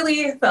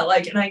literally felt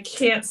like, and I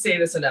can't say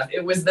this enough,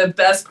 it was the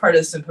best part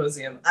of the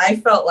symposium. I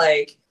felt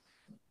like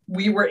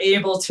we were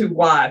able to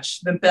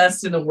watch the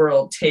best in the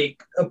world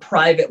take a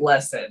private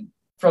lesson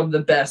from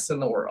the best in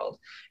the world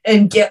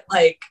and get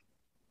like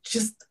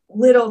just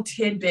little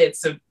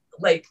tidbits of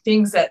like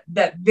things that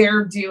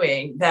they're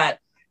doing that,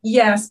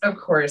 yes, of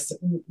course,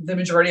 the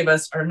majority of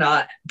us are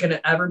not going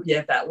to ever be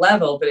at that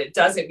level, but it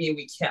doesn't mean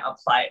we can't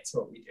apply it to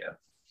what we do.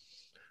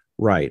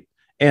 Right.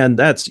 And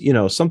that's,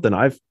 something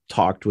I've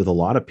talked with a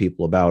lot of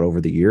people about over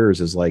the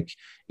years is like,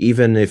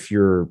 even if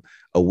you're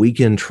a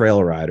weekend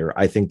trail rider,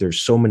 I think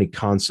there's so many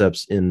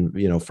concepts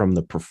in, from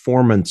the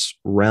performance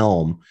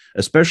realm,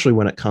 especially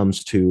when it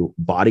comes to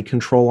body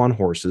control on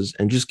horses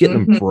and just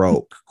getting them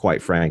broke,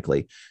 quite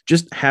frankly.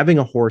 Just having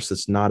a horse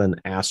that's not an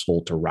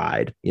asshole to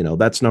ride,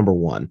 that's number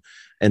one.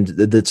 And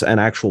that's an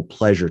actual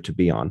pleasure to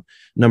be on.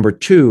 Number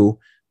two,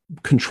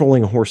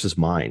 controlling a horse's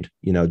mind,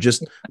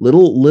 just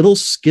little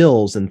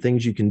skills and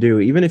things you can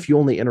do, even if you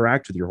only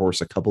interact with your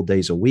horse a couple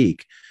days a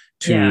week,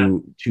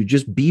 to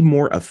just be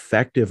more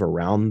effective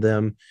around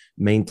them,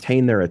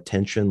 maintain their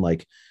attention.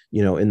 Like,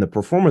 in the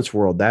performance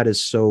world, that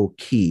is so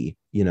key,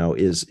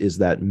 is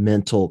that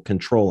mental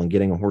control and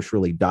getting a horse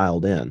really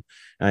dialed in.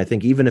 And I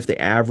think even if the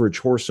average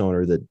horse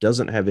owner that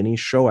doesn't have any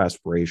show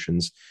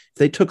aspirations, if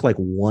they took like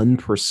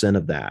 1%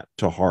 of that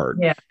to heart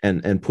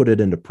and put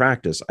it into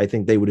practice, I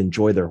think they would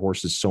enjoy their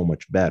horses so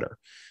much better.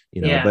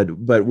 Yeah.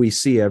 but we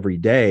see every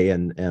day,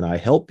 and I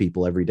help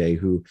people every day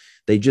who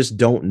they just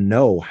don't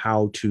know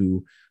how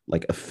to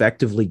like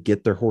effectively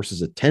get their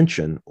horse's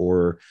attention,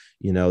 or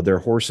their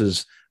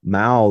horses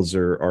mouths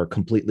are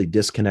completely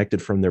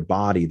disconnected from their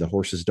body. The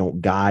horses don't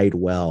guide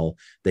well,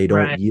 they don't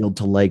Right. yield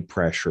to leg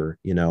pressure.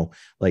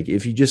 Like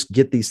if you just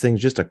get these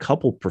things just a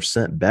couple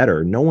percent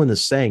better, no one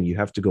is saying you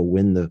have to go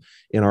win the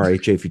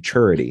NRHA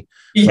Futurity,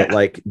 but Yeah.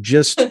 like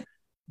just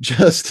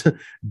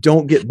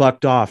don't get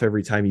bucked off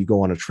every time you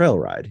go on a trail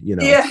ride.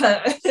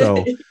 Yeah.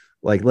 So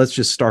like let's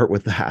just start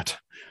with that.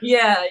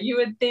 Yeah, you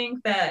would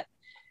think that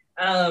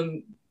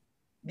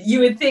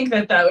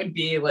that would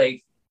be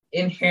like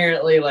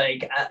inherently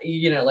like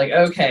like,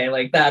 okay,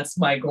 like that's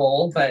my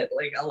goal, but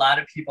like a lot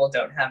of people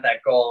don't have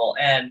that goal.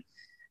 And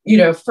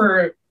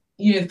for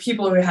the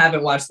people who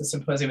haven't watched the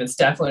symposium, it's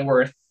definitely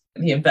worth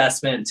the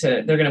investment.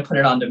 They're going to put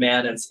it on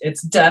demand.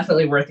 It's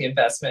definitely worth the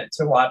investment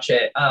to watch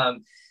it,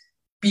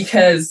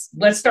 because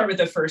let's start with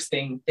the first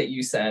thing that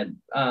you said,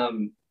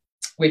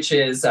 which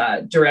is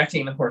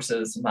directing the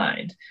horse's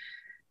mind.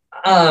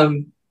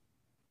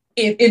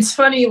 It's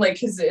funny, like,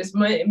 because as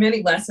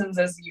many lessons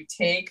as you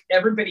take,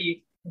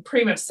 everybody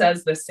pretty much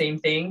says the same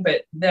thing,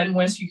 but then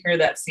once you hear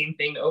that same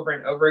thing over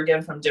and over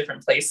again from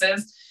different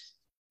places,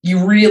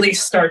 you really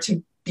start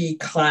to be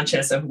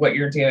conscious of what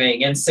you're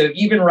doing. And so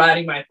even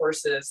riding my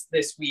horses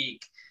this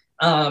week,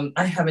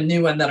 I have a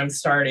new one that I'm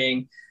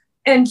starting,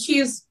 and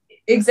he's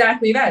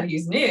exactly that.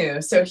 He's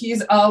new. So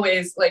he's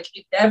always like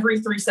every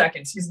 3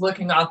 seconds, he's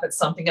looking off at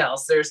something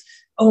else.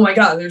 Oh my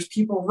God, there's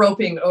people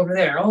roping over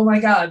there. Oh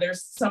my God,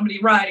 there's somebody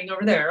riding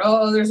over there.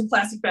 Oh, there's a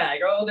plastic bag.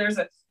 Oh,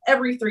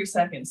 every 3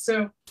 seconds.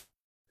 So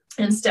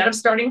instead of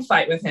starting a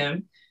fight with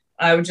him,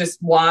 I would just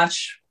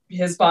watch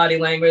his body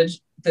language.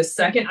 The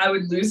second I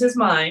would lose his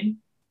mind,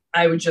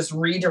 I would just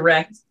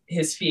redirect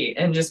his feet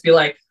and just be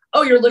like,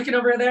 oh, you're looking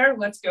over there?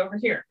 Let's go over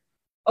here.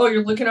 Oh,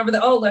 you're looking over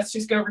there? Oh, let's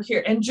just go over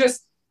here. And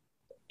just,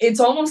 it's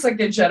almost like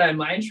the Jedi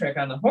mind trick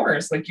on the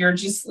horse. Like you're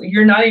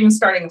not even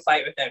starting a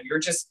fight with them. You're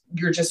just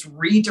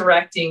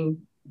redirecting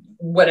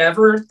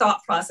whatever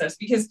thought process,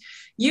 because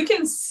you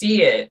can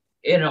see it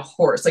in a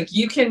horse. Like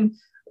you can,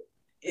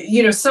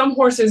 some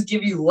horses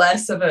give you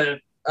less of a,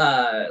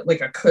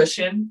 like a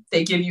cushion.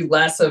 They give you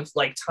less of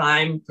like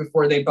time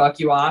before they buck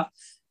you off.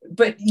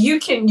 But they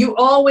will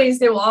always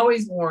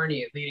warn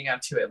you leading up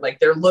to it. Like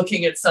they're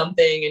looking at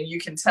something and you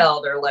can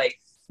tell they're like,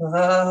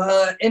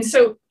 and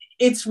so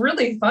it's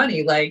really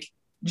funny. Like,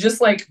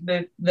 just like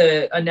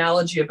the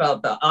analogy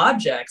about the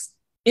objects,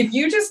 if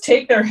you just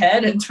take their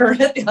head and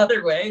turn it the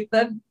other way,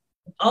 then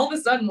all of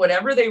a sudden,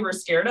 whatever they were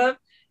scared of,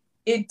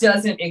 it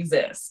doesn't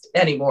exist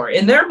anymore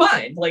in their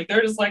mind. Like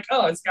they're just like,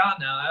 oh, it's gone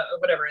now,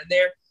 whatever. And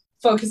they're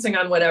focusing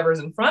on whatever's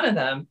in front of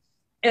them.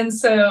 And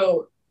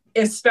so,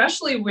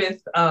 especially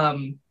with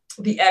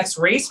the X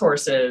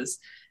racehorses,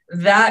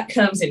 that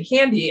comes in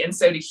handy. And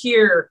so to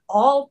hear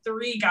all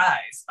 3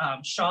 guys,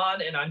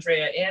 Sean and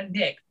Andrea and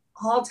Nick,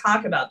 all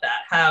talk about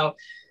that, how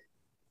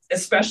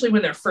especially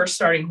when they're first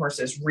starting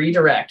horses,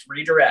 redirect.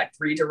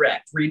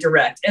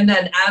 And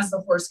then as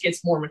the horse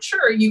gets more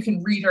mature, you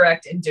can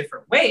redirect in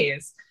different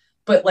ways,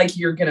 but like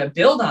you're going to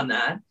build on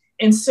that.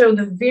 And so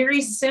the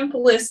very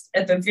simplest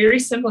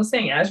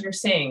thing, as you're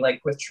saying,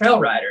 like with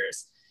trail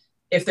riders,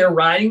 if they're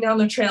riding down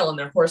the trail and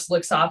their horse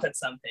looks off at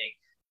something,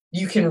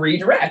 you can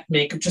redirect,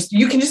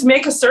 you can just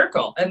make a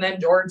circle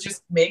or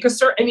just make a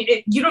circle. I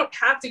mean, you don't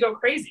have to go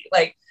crazy.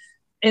 Like,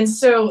 and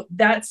so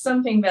that's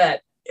something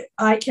that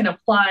I can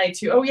apply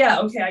to, oh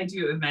yeah, okay, I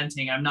do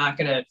eventing. I'm not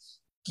going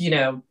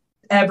to,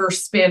 ever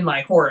spin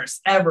my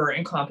horse ever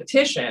in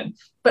competition,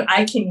 but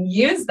I can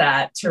use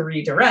that to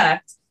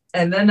redirect.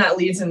 And then that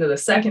leads into the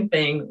second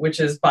thing, which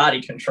is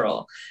body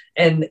control.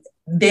 And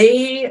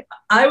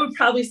I would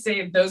probably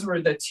say those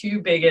were the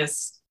 2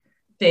 biggest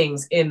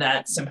things in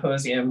that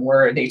symposium,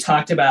 where they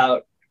talked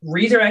about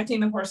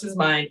redirecting the horse's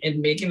mind and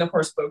making the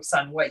horse focus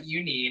on what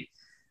you need.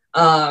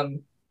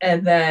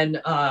 And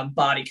then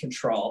body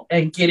control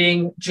and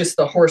getting just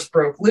the horse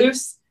broke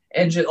loose.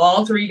 And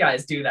all 3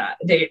 guys do that.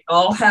 They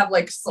all have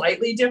like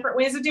slightly different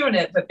ways of doing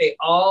it, but they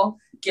all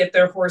get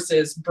their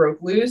horses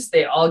broke loose.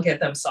 They all get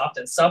them soft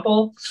and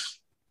supple.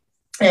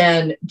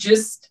 And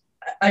just,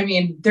 I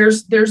mean,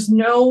 there's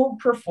no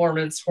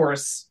performance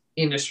horse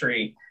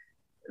industry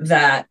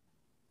that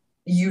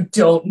you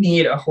don't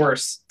need a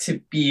horse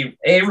to be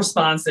A,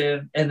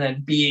 responsive, and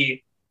then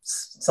B,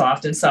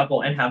 soft and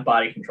supple and have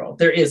body control.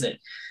 There isn't.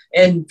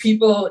 And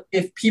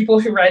if people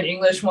who ride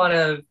English want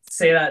to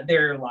say that,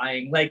 they're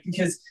lying. Like,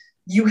 because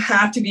you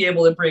have to be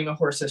able to bring a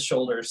horse's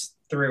shoulders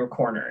through a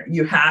corner.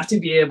 You have to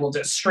be able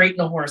to straighten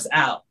a horse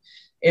out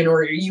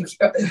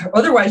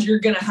otherwise you're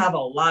going to have a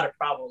lot of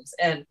problems.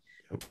 And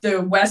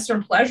the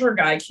Western Pleasure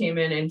guy came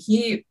in and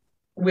he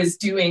was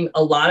doing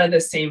a lot of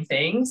the same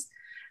things.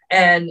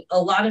 And a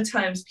lot of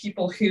times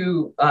people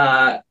who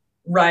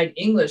ride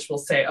English will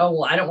say, oh,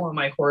 well, I don't want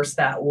my horse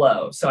that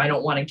low, so I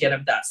don't want to get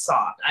him that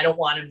soft. I don't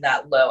want him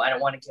that low. I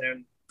don't want to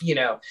get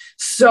him,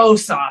 so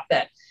soft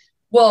that,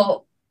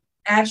 well,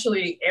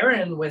 actually,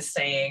 Aaron was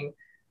saying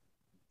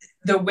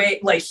the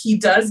way, like, he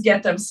does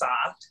get them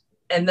soft,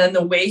 And then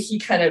the way he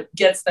kind of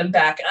gets them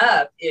back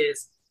up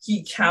is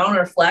he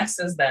counter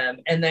flexes them,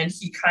 and then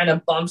he kind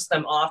of bumps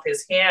them off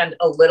his hand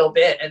a little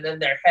bit, and then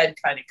their head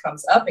kind of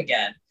comes up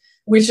again,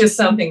 which is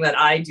something that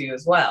I do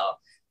as well.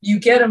 You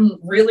get them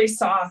really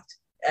soft,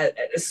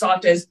 as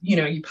soft as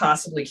you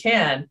possibly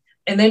can,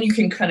 and then you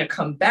can kind of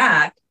come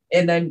back,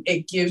 and then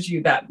it gives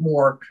you that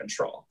more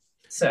control.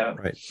 So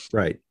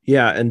right,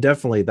 yeah, and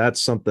definitely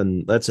that's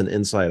an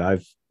insight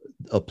I've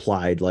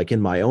applied, like in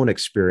my own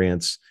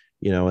experience,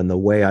 and the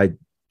way I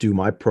do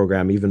my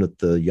program, even with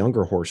the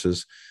younger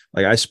horses.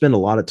 Like I spend a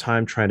lot of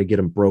time trying to get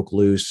them broke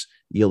loose,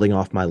 yielding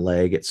off my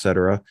leg,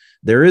 etc.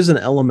 There is an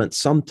element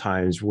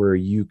sometimes where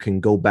you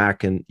can go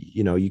back and,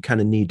 you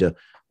kind of need to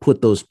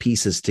put those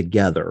pieces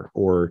together,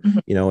 or,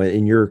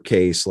 in your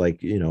case, like,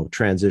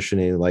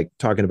 transitioning, like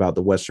talking about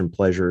the Western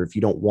pleasure, if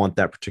you don't want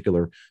that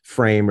particular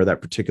frame or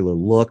that particular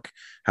look,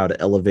 how to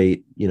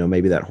elevate,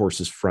 maybe that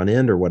horse's front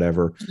end or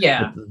whatever.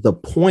 Yeah. But the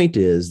point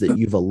is that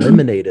you've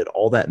eliminated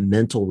all that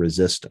mental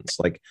resistance.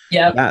 Like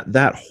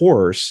that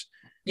horse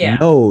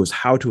knows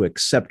how to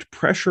accept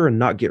pressure and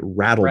not get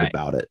rattled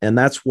about it. And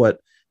that's what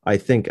I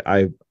think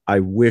I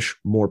wish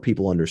more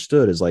people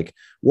understood, is like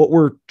what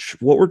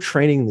we're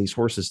training these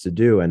horses to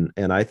do. And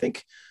I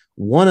think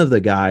one of the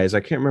guys,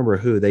 I can't remember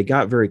who, they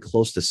got very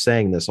close to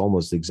saying this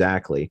almost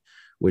exactly,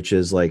 which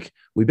is like,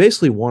 we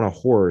basically want a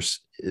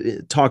horse,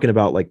 talking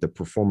about like the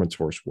performance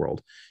horse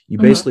world. You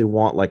basically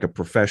want like a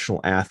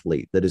professional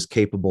athlete that is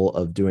capable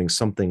of doing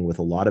something with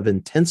a lot of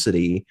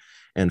intensity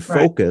and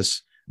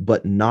focus,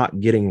 but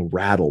not getting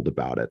rattled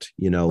about it,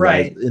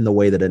 like in the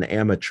way that an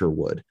amateur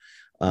would.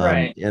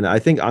 And I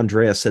think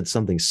Andrea said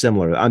something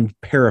similar. I'm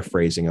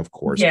paraphrasing, of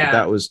course, but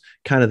that was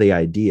kind of the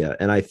idea.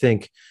 And I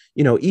think,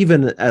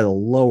 even at a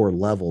lower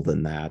level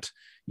than that,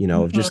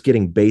 just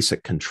getting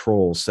basic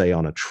control, say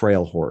on a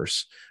trail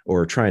horse,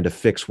 or trying to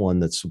fix one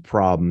that's a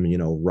problem,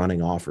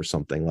 running off or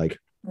something, like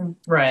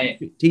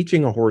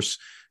teaching a horse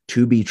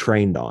to be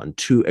trained on,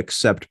 to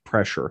accept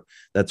pressure.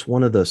 That's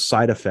one of the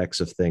side effects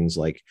of things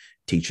like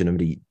teaching them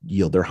to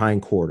yield their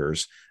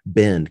hindquarters,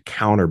 bend,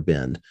 counter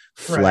bend,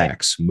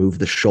 flex, move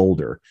the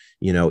shoulder,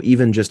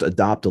 even just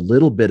adopt a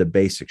little bit of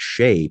basic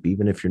shape,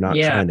 even if you're not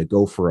trying to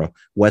go for a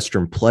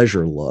Western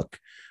pleasure look.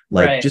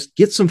 Like just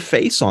get some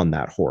face on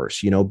that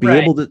horse, be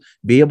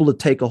able to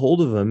take a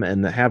hold of him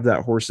and have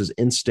that horse's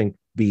instinct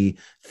be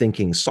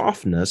thinking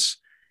softness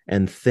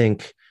and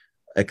think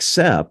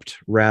accept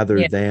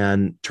rather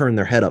than turn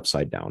their head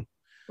upside down.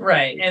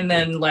 Right. And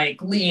then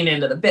like lean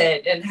into the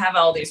bit and have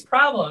all these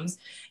problems.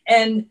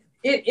 And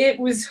it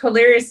was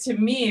hilarious to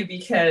me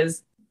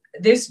because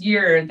this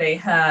year they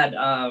had,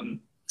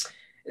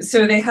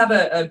 so they have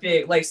a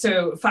big, like,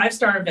 so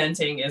 5-star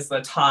eventing is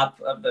the top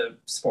of the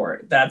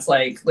sport. That's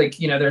like,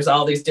 there's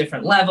all these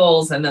different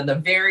levels. And then the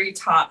very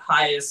top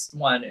highest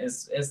one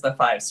is the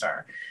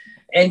 5-star.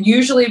 And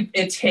usually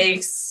it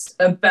takes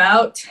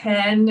about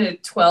 10 to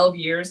 12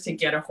 years to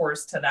get a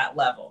horse to that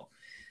level.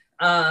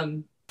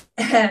 And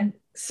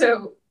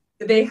so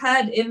they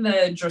had in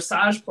the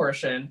dressage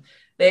portion,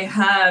 they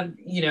have,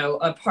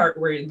 a part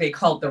where they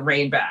call it the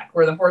rein back,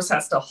 where the horse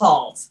has to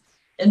halt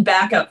and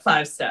back up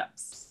 5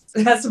 steps.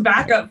 It has to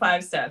back up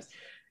 5 steps.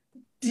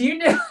 Do you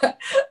know,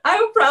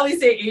 I would probably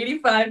say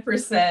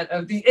 85%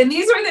 of and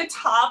these are the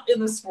top in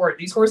the sport.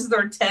 These horses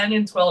are 10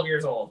 and 12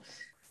 years old,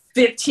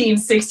 15,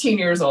 16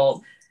 years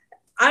old.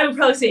 I would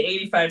probably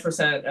say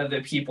 85% of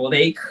the people,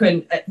 they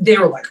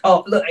were like,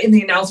 oh, look, and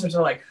the announcers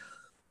are like,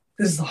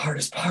 this is the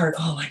hardest part.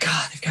 Oh my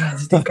God,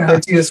 they've got to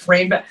do this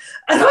rein back.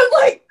 And I'm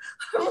like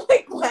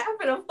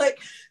laughing. I'm like,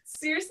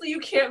 seriously, you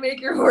can't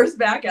make your horse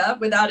back up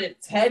without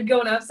its head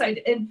going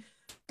upside down.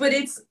 But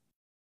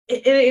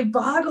it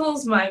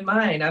boggles my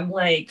mind. I'm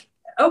like,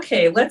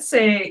 okay, let's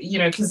say,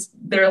 because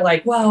they're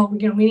like, well,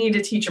 we need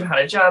to teach them how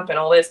to jump and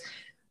all this.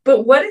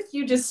 But what if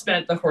you just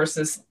spent the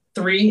horse's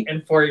 3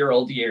 and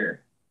 4-year-old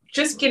year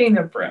just getting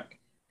them broke,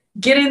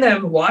 getting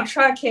them walk,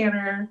 trot,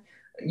 canter,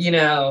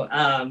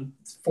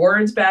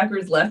 forwards,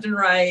 backwards, left and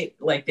right,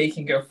 like they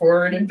can go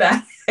forward and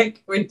back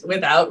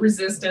without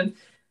resistance.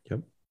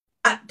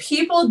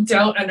 People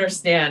don't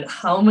understand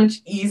how much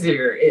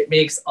easier it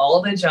makes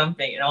all the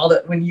jumping and all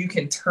that when you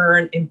can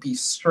turn and be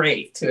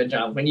straight to a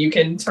jump, when you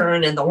can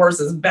turn and the horse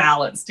is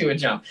balanced to a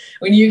jump,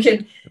 when you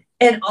can,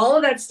 and all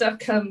of that stuff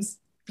comes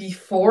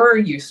before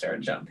you start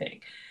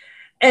jumping.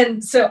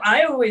 And so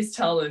I always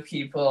tell the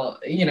people,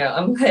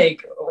 I'm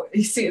like,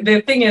 you see,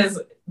 the thing is,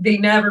 they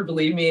never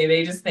believe me.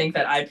 They just think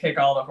that I pick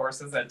all the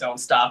horses that don't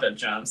stop at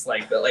jumps.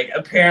 Like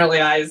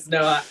apparently I just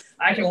know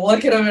I can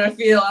look at them and I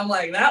feel, I'm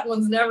like, that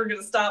one's never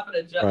going to stop at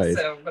a jump.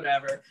 So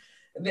whatever.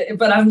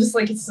 But I'm just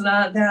like, it's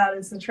not that,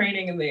 it's the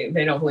training, and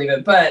they don't believe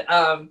it. But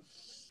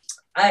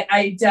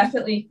I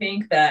definitely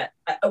think that,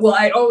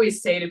 I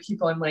always say to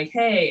people, I'm like,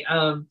 hey,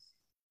 I'm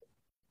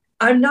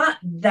not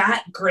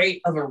that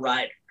great of a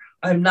rider.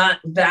 I'm not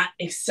that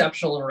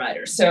exceptional a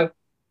rider. So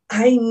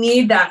I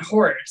need that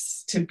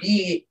horse to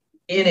be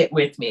in it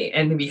with me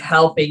and to be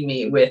helping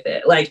me with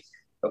it. Like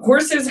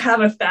horses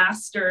have a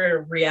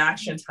faster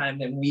reaction time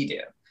than we do.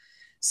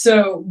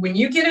 So when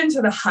you get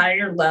into the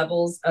higher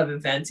levels of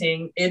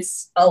eventing,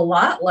 it's a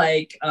lot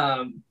like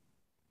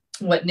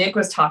what Nick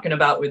was talking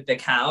about with the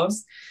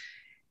cows.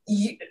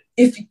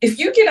 If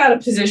you get out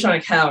of position on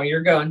a cow,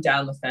 you're going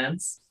down the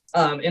fence.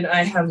 And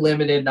I have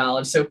limited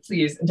knowledge, so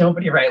please,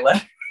 nobody write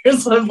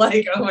letters. I'm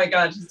like, oh my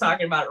God, she's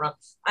talking about it wrong.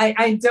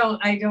 I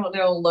don't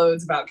know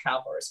loads about cow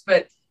horse,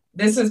 but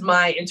this is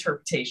my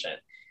interpretation.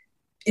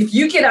 If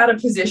you get out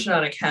of position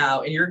on a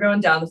cow and you're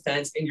going down the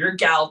fence and you're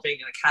galloping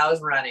and the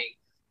cow's running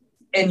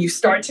and you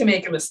start to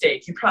make a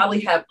mistake, you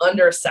probably have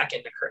under a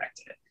second to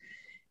correct it.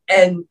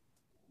 And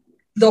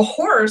the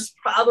horse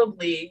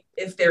probably,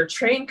 if they're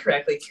trained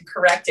correctly, can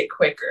correct it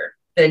quicker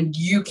than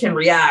you can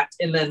react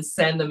and then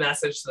send the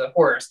message to the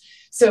horse.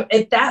 So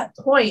at that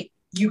point,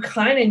 you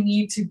kind of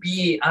need to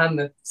be on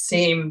the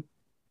same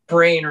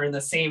brain or in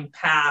the same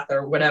path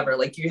or whatever.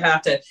 Like you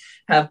have to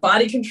have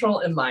body control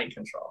and mind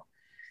control.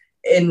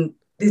 And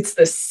it's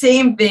the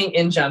same thing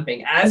in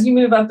jumping. As you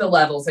move up the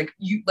levels, like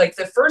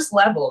the first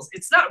levels,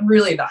 it's not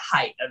really the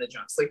height of the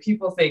jumps. Like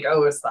people think,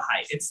 oh, it's the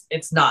height.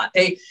 It's not.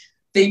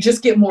 They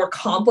just get more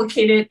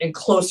complicated and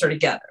closer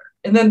together.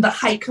 And then the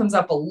height comes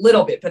up a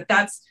little bit, but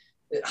that's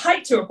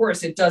height to a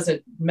horse. It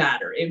doesn't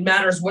matter. It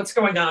matters what's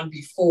going on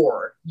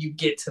before you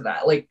get to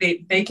that. Like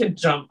they could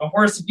jump a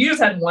horse. If you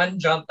just had one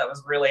jump that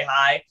was really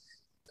high,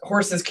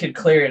 horses could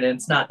clear it and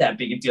it's not that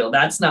big a deal.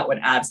 That's not what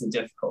adds the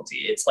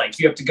difficulty. It's like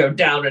you have to go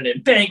down an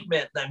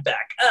embankment, then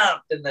back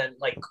up, and then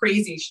like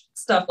crazy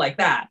stuff like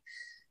that.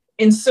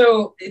 And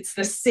so it's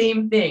the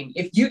same thing.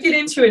 If you get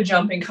into a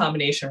jumping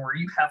combination where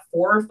you have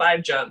 4 or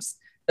 5 jumps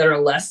that are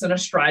less than a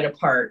stride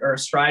apart or a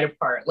stride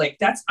apart, like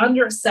that's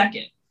under a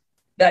second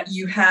that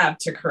you have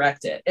to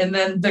correct it. And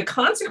then the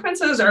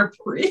consequences are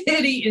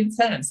pretty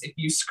intense if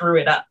you screw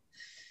it up.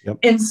 Yep.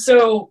 And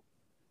so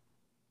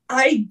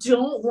I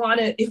don't want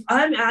to, if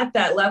I'm at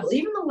that level,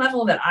 even the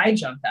level that I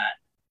jump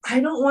at, I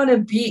don't want to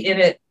be in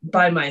it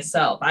by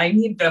myself. I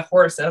need the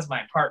horse as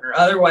my partner.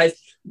 Otherwise,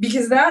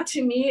 because that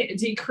to me, it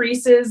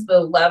decreases the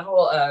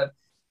level of,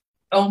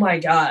 oh my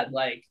God,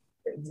 like,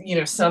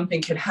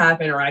 something could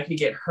happen or I could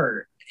get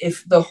hurt.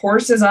 If the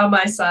horse is on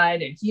my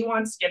side and he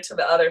wants to get to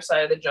the other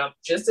side of the jump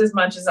just as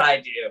much as I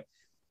do,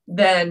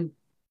 then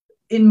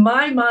in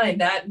my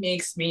mind, that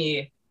makes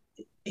me,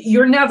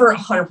 you're never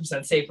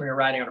 100% safe when you're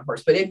riding on a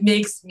horse, but it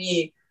makes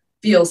me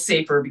feel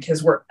safer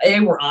because we're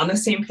on the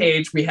same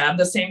page. We have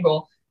the same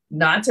goal.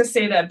 Not to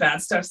say that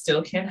bad stuff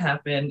still can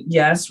happen.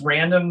 Yes,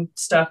 random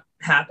stuff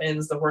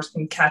happens. The horse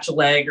can catch a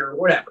leg or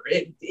whatever.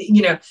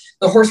 The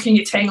horse can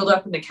get tangled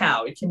up in the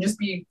cow. It can just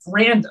be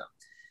random.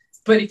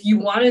 But if you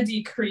want to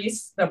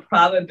decrease the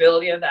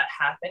probability of that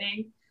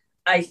happening,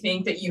 I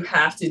think that you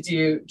have to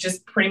do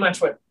just pretty much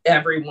what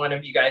every one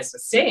of you guys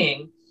is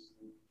saying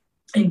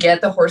and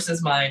get the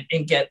horse's mind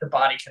and get the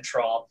body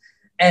control.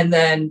 And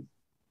then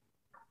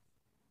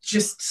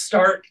just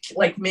start,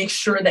 like, make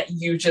sure that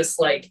you just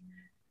like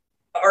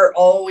are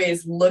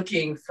always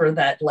looking for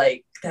that,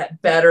 like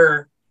that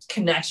better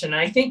connection. And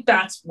I think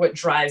that's what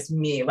drives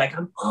me. Like,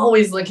 I'm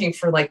always looking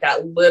for like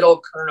that little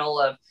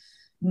kernel of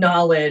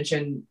knowledge.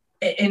 And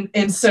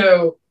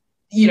so,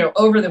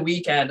 over the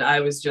weekend,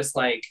 I was just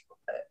like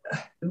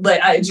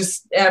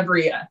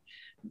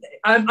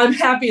I'm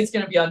happy it's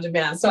going to be on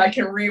demand so I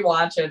can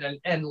rewatch it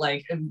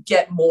and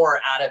get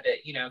more out of it,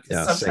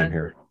 because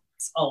sometimes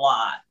it's a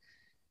lot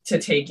to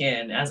take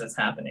in as it's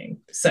happening.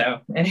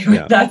 So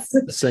anyway, that's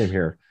the same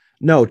here.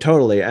 No,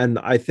 totally. And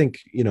I think,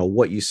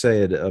 what you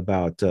said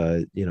about,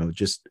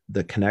 just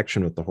the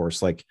connection with the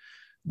horse, like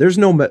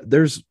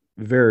there's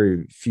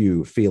very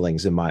few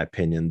feelings, in my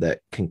opinion, that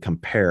can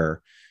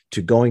compare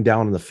to going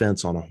down on the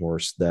fence on a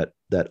horse that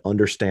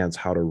understands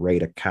how to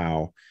rate a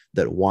cow,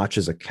 that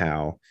watches a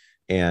cow.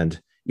 And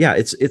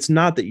it's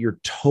not that you're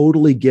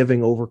totally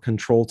giving over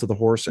control to the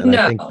horse. And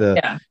I think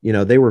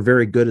they were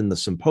very good in the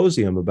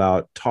symposium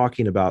about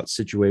talking about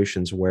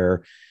situations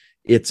where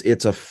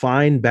it's a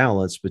fine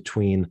balance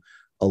between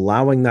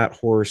allowing that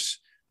horse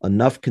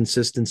enough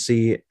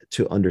consistency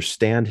to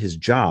understand his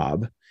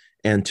job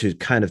and to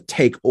kind of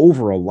take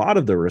over a lot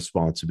of the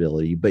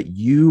responsibility, but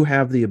you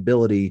have the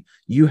ability,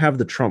 you have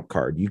the trump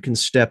card. You can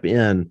step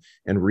in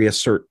and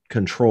reassert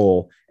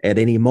control at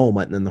any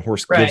moment, and then the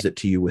horse gives it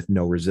to you with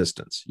no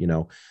resistance,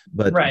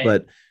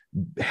 but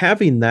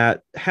having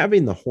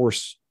the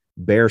horse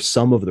bear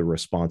some of the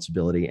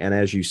responsibility, and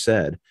as you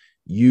said,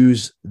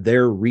 use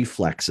their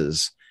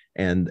reflexes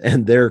and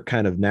their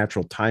kind of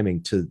natural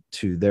timing to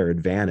their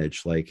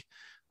advantage. Like,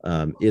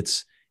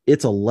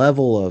 it's a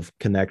level of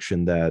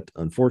connection that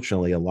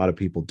unfortunately a lot of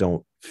people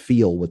don't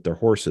feel with their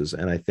horses.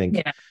 And I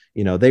think,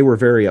 they were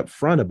very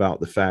upfront about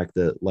the fact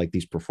that, like,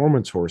 these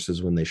performance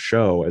horses, when they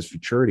show as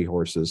futurity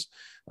horses,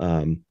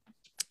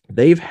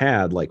 they've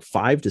had like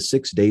 5 to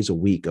 6 days a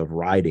week of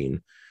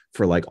riding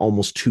for like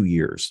almost 2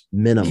 years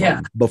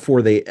minimum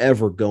before they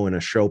ever go in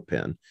a show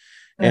pen.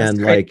 That's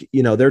great.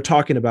 Like, they're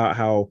talking about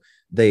how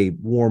they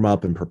warm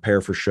up and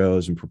prepare for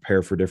shows and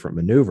prepare for different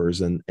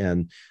maneuvers.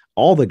 And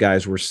all the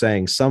guys were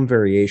saying some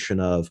variation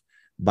of,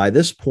 by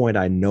this point,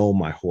 I know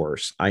my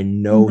horse. I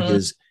know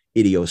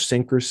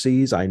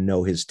idiosyncrasies. I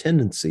know his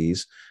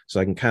tendencies, so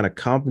I can kind of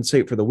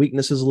compensate for the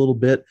weaknesses a little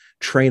bit,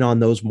 train on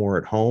those more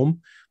at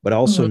home, but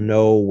also Mhm.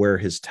 know where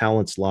his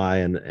talents lie,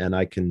 and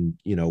I can,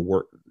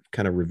 work,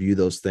 kind of review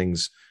those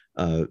things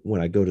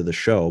when I go to the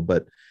show.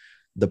 But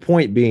the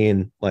point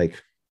being,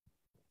 like,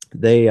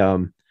 they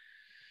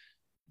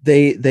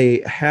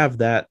they have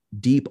that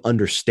deep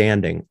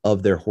understanding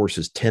of their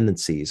horse's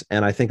tendencies,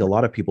 and I think a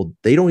lot of people,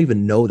 they don't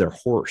even know their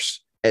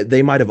horse.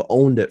 They might have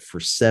owned it for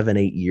 7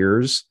 8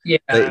 years.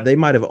 Yeah. They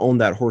might have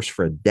owned that horse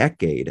for a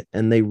decade,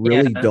 and they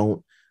really Yeah.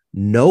 don't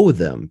know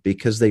them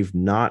because they've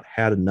not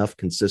had enough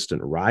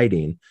consistent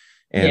riding.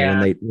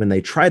 And when Yeah.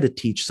 they try to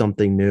teach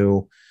something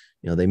new,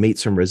 they meet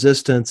some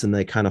resistance and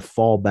they kind of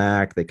fall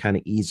back, they kind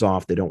of ease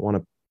off, they don't want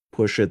to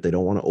push it, they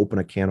don't want to open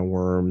a can of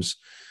worms.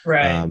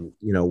 Right.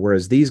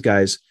 Whereas these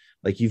guys,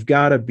 like, you've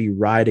got to be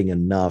riding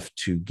enough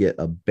to get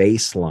a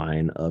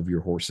baseline of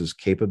your horse's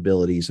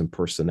capabilities and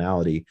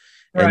personality,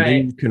 and then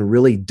Right. you can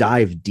really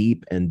dive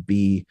deep and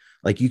be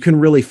like, you can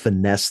really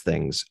finesse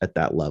things at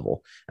that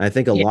level. And I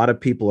think a Yeah. lot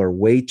of people are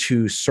way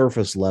too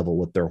surface level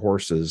with their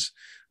horses,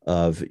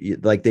 of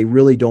like, they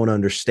really don't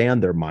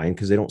understand their mind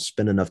because they don't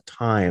spend enough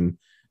time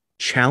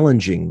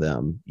challenging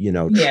them,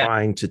 Yeah.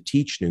 trying to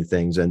teach new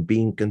things and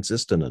being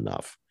consistent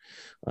enough.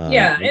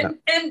 Yeah. Yeah.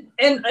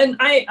 And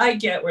I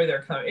get where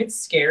they're coming. It's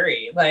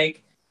scary.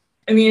 Like,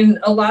 I mean,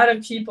 a lot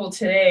of people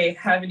today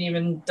haven't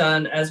even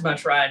done as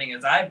much riding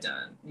as I've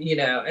done,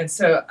 and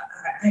so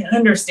I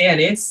understand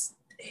it's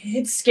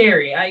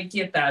scary. I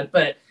get that,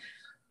 but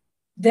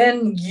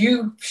then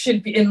you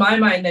should be, in my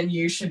mind, then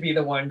you should be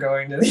the one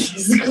going to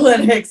these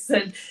clinics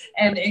like,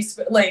 I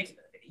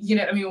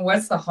mean,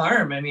 what's the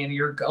harm? I mean,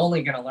 you're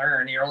only going to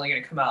learn, you're only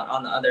going to come out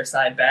on the other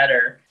side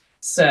better.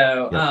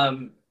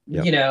 So,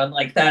 Yep. Yep.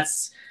 like I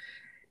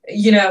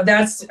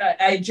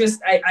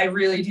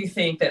really do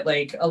think that,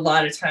 like, a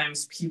lot of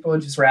times people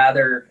would just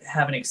rather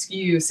have an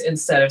excuse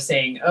instead of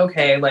saying,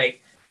 okay,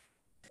 like,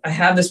 I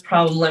have this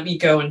problem, let me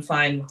go and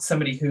find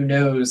somebody who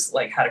knows,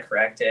 like, how to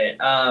correct it.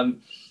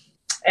 And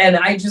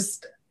I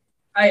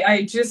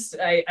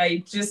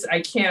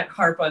can't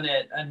harp on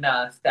it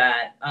enough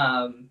that,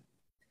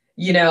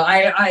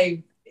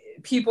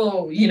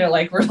 people,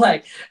 like, we're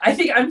like,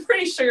 I'm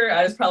pretty sure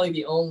I was probably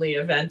the only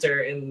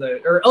eventer I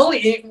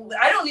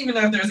don't even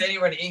know if there's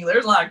anyone in England.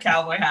 There's a lot of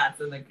cowboy hats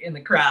in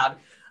the crowd,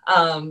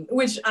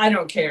 which I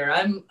don't care.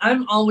 I'm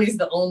always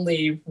the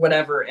only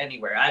whatever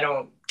anywhere. I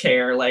don't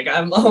care. Like,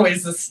 I'm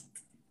always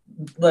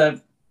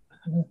the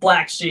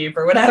black sheep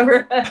or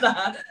whatever,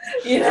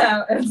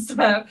 and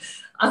so,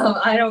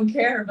 I don't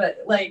care.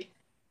 But, like,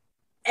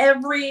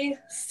 every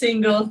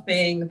single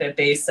thing that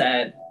they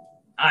said,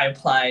 I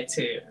apply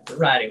to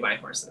riding my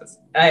horses.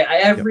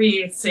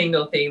 Every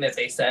single thing that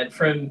they said,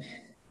 from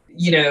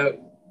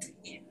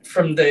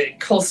the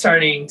cold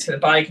starting to the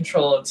body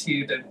control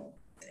to the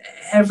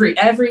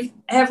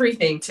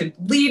everything, to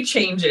lead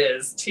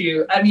changes,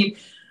 to, I mean,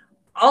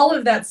 all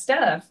of that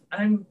stuff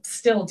I'm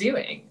still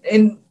doing.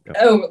 And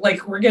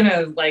like, we're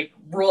gonna, like,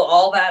 rule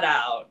all that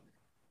out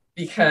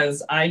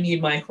because I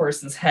need my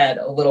horse's head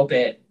a little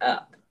bit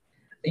up,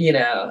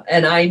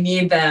 and I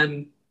need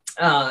them,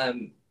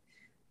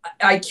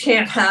 I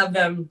can't have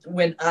them,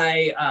 when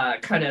I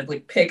kind of,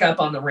 like, pick up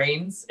on the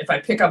reins. If I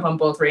pick up on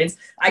both reins,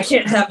 I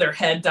can't have their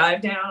head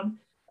dive down.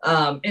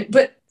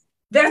 But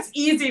that's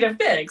easy to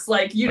fix.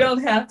 Like, you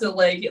don't have to,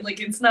 like,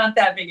 it's not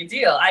that big a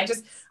deal. I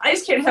just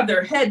can't have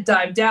their head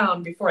dive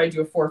down before I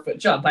do a 4-foot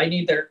jump. I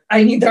need their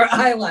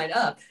eye line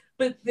up.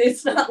 But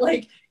it's not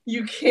like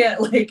you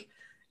can't, like,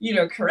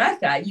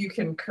 correct that. You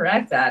can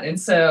correct that. And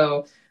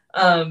so,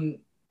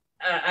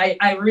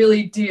 I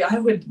really do. I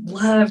would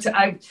love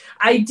to.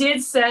 I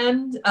did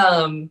send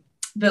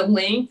the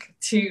link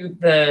to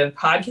the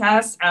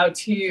podcast out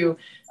to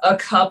a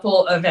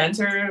couple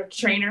eventer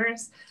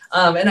trainers,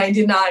 and I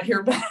did not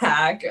hear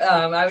back.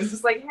 I was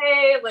just like,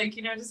 hey, like,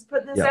 just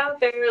putting this out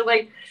there,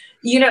 like,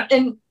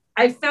 and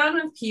I found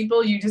with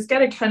people, you just got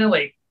to kind of,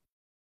 like,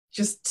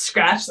 just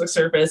scratch the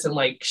surface and,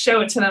 like,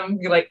 show it to them,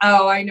 be like,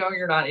 oh, I know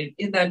you're not in,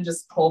 and then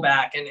just pull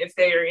back. And if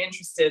they are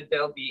interested,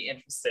 they'll be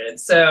interested.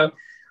 So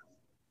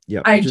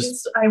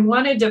I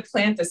wanted to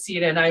plant the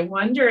seed, and I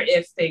wonder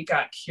if they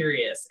got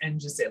curious and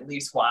just at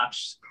least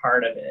watched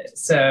part of it.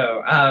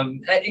 So,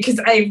 because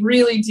I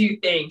really do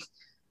think,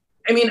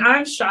 I mean,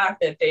 I'm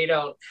shocked that they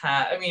don't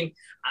have, I mean,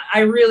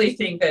 I really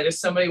think that if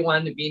somebody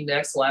wanted to be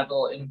next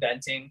level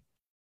inventing,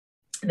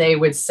 they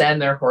would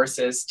send their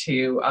horses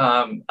to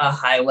a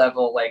high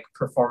level, like,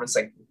 performance,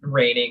 like,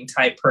 rating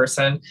type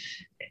person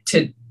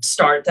to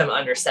start them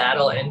under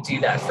saddle and do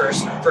that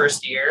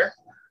first year.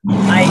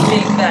 I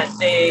think that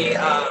they,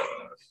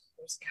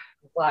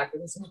 black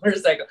with this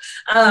motorcycle.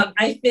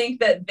 I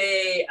think that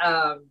they,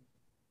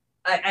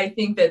 I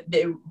think that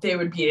they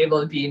would be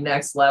able to be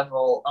next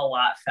level a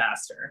lot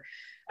faster.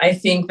 I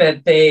think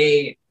that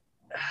they,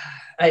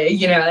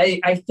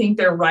 I think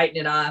they're writing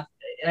it off.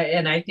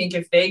 And I think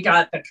if they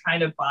got the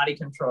kind of body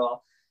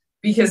control,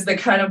 because the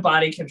kind of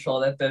body control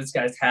that those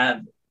guys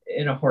have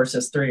in a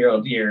horse's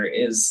 3-year-old year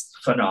is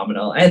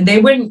phenomenal. And they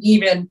wouldn't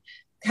even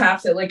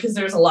have to, like, because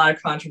there's a lot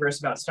of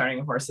controversy about starting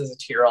a horse as a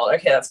 2-year-old.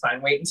 Okay, that's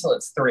fine. Wait until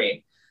it's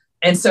 3.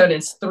 And so in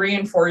its 3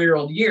 and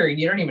 4-year-old year,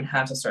 you don't even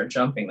have to start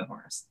jumping the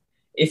horse.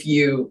 If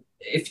you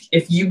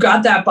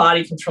got that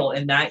body control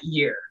in that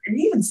year, or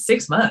even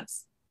 6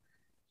 months,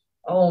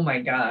 oh my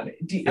God.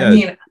 I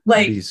mean,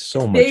 like, be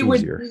so much they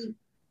would easier. beat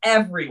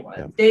everyone.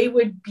 Yeah. They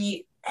would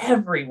beat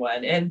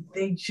everyone. And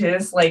they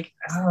just, like,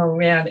 oh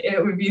man,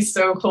 it would be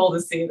so cool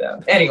to see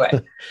them. Anyway.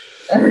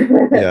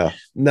 Yeah.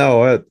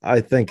 No,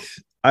 I think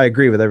I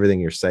agree with everything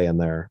you're saying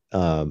there.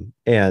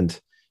 And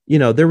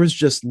there was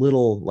just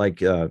little,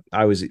 like,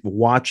 I was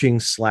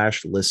watching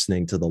 /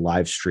 listening to the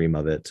live stream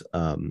of it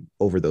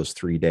over those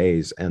 3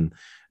 days. And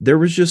there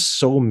was just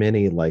so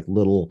many, like,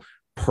 little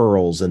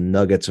pearls and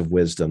nuggets of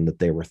wisdom that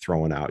they were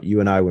throwing out. You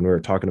and I, when we were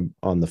talking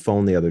on the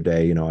phone the other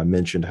day, I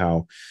mentioned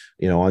how,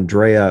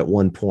 Andrea at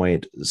one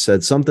point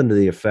said something to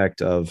the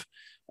effect of,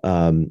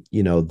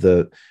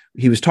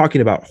 he was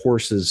talking about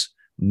horses'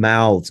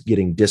 mouths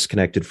getting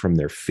disconnected from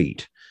their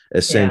feet.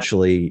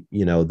 Essentially,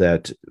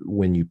 that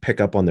when you pick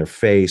up on their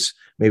face,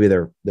 maybe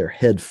their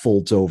head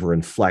folds over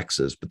and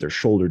flexes, but their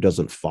shoulder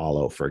doesn't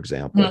follow, for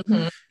example.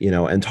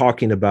 And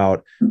talking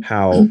about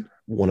how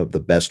one of the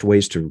best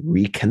ways to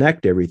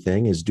reconnect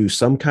everything is do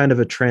some kind of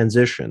a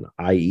transition,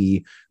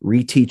 i.e.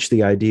 reteach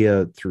the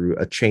idea through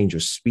a change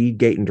of speed,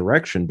 gait, and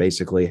direction.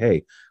 Basically,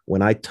 hey,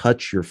 when I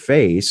touch your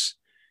face,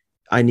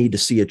 I need to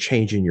see a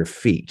change in your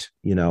feet,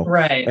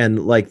 Right.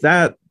 And like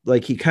that,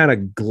 like he kind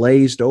of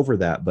glazed over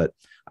that, but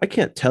I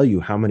can't tell you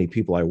how many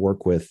people I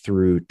work with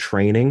through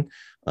training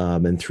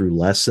and through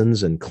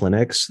lessons and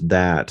clinics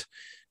that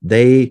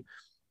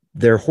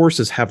their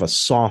horses have a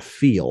soft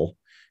feel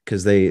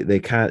because they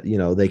kind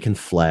of, they can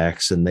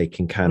flex and they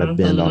can kind of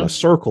bend on a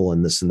circle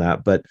and this and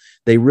that, but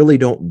they really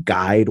don't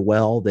guide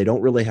well. They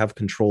don't really have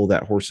control of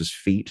that horse's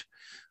feet.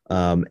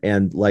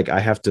 And like,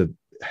 I have to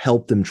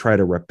help them try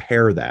to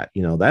repair that.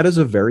 That is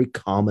a very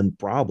common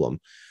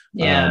problem.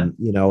 Yeah.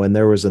 And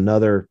there was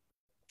another,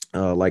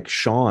 like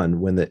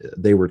Sean, when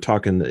they were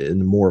talking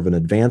in more of an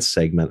advanced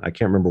segment, I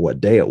can't remember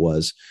what day it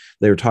was.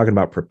 They were talking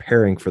about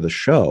preparing for the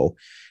show.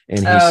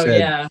 And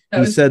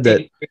he said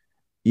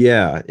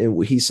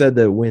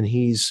that when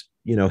he's,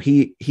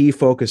 he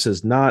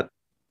focuses not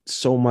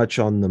so much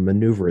on the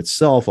maneuver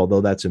itself,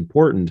 although that's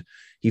important.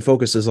 He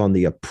focuses on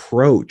the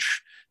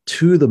approach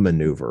to the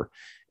maneuver.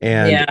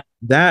 And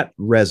that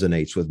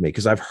resonates with me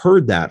because I've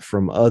heard that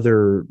from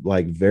other,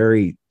 like,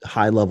 very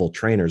high level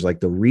trainers.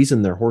 Like, the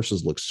reason their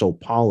horses look so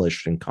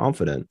polished and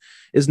confident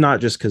is not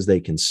just because they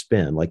can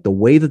spin. Like, the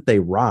way that they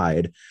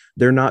ride,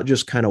 they're not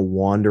just kind of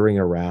wandering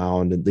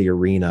around the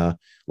arena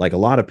like a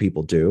lot of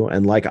people do,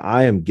 and like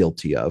I am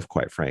guilty of,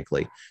 quite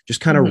frankly, just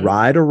kind of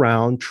ride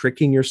around,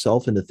 tricking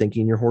yourself into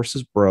thinking your horse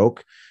is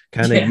broke,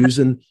 kind of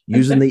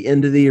using the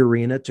end of the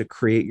arena to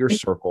create your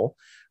circle.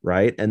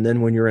 Right. And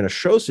then when you're in a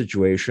show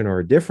situation or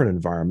a different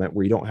environment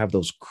where you don't have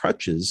those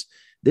crutches,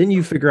 then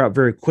you figure out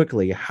very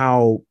quickly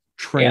how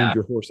trained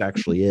your horse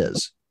actually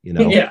is,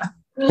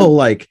 So,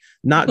 like,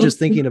 not just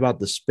thinking about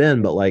the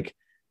spin, but like,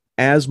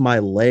 as my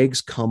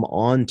legs come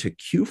on to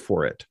cue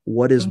for it,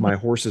 what is my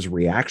horse's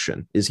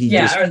reaction? Is he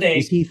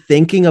is he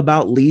thinking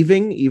about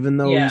leaving, even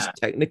though he's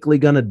technically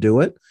going to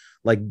do it?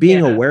 Like,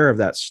 being aware of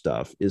that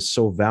stuff is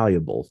so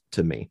valuable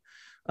to me.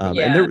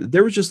 And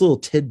there was just little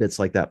tidbits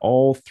like that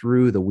all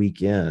through the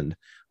weekend.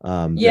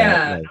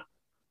 Andrea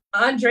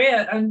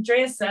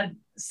said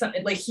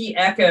something, like, he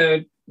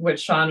echoed what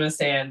Sean was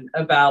saying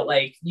about,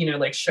 like,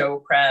 like show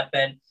prep,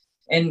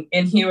 and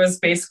he was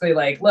basically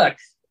like, look,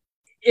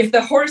 if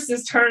the horse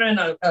is turning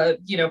a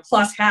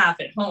 +1/2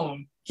 at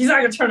home, he's not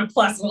gonna turn a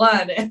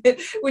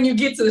 +1 when you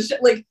get to the show.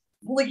 Like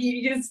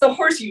it's the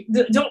horse. You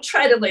don't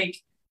try to, like.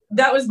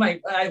 That was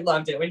I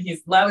loved it when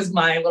that was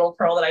my little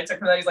pearl that I took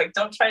from that. He's like,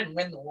 don't try and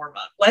win the warm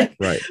up. Like,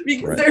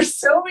 because there's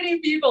so many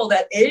people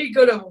that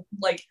go to,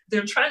 like,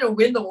 they're trying to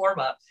win the warm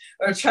up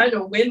or trying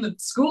to win the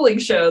schooling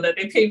show that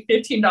they paid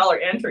 $15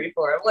 entry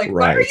for. I'm like,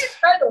 why are you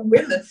trying to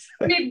win this?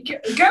 I mean,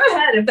 go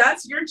ahead. If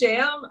that's your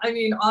jam, I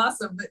mean,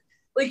 awesome. But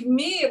like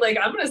me, like,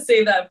 I'm going to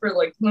save that for,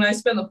 like, when I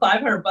spend the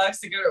 $500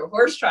 to go to a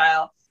horse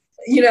trial,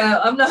 I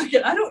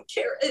don't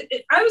care.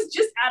 I was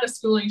just at a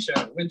schooling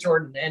show with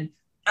Jordan, and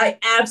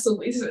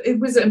it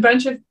was a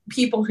bunch of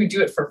people who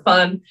do it for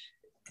fun.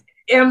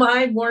 Am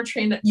I more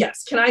trained?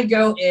 Yes. Can I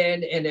go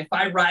in, and if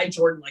I ride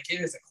Jordan like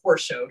it is a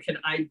horse show, can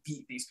I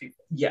beat these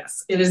people?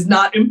 Yes. It is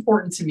not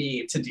important to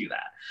me to do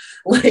that.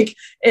 Like,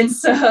 and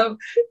so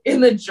in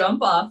the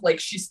jump off,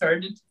 like, she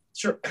started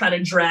to kind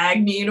of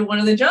drag me into one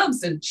of the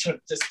jumps and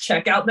just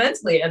check out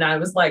mentally. And I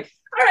was like,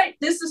 all right,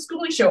 this is a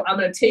schooling show. I'm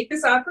going to take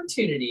this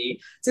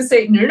opportunity to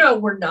say, no,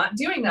 we're not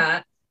doing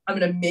that. I'm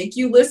going to make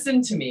you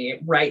listen to me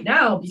right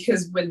now,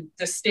 because when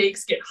the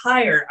stakes get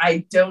higher,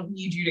 I don't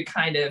need you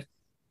to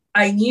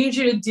I need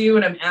you to do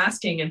what I'm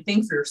asking and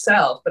think for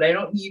yourself, but I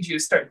don't need you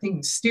to start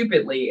thinking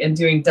stupidly and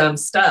doing dumb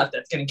stuff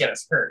that's going to get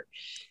us hurt.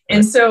 Right.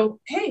 And so,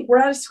 hey, we're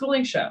at a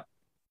schooling show.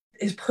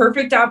 It's a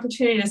perfect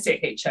opportunity to say,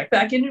 hey, check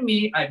back into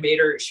me. I made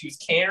her, she was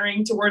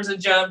cantering towards a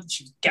jump.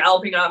 She was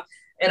galloping off.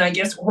 And I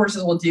guess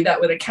horses will do that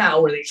with a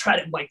cow where they try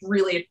to like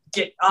really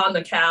get on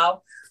the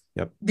cow.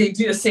 Yep. They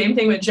do the same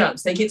thing with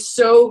jumps. They get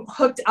so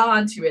hooked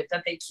onto it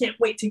that they can't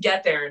wait to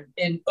get there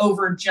and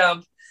over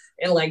jump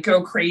and like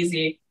go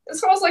crazy. And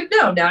so I was like,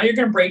 no, now you're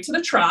going to break to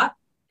the trot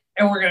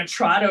and we're going to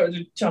trot over.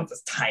 The jump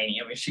is tiny.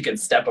 I mean, she could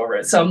step over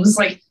it. So I'm just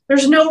like,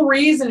 there's no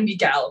reason to be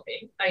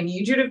galloping. I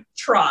need you to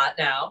trot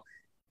now.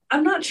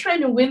 I'm not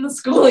trying to win the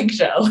schooling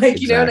show. Like,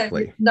 you know what I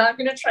mean? I'm not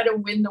going to try to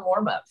win the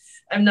warm up.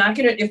 I'm not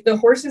going to, if the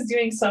horse is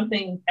doing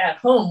something at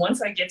home,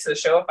 once I get to the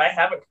show, if I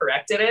haven't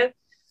corrected it,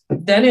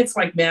 then it's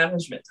like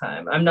management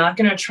time. I'm not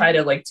going to try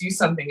to like do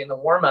something in the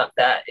warm up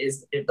that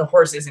is the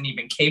horse isn't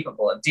even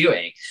capable of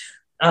doing.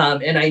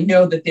 And I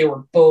know that they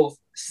were both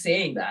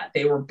saying that.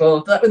 They were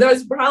both, that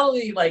was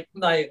probably like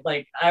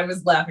I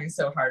was laughing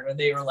so hard when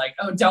they were like,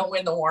 oh, don't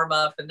win the warm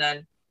up. And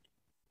then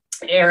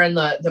Aaron,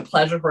 the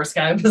pleasure horse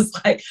guy, was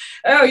like,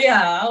 oh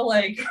yeah, I'll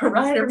like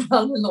ride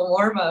around in the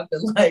warm up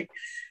and like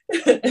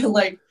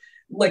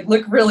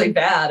look really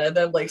bad and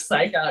then like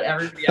psych out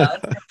everybody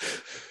else.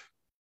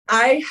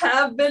 I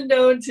have been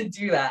known to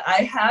do that.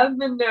 I have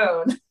been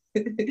known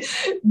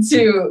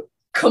to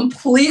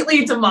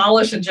completely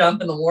demolish a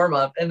jump in the warm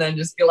up and then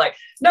just be like,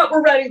 no,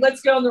 we're ready.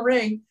 Let's go in the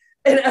ring.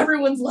 And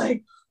everyone's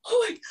like,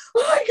 oh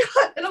my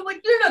God. And I'm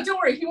like, no, don't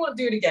worry. He won't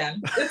do it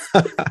again. It's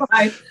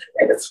fine.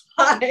 It's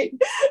fine.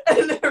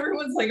 And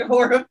everyone's like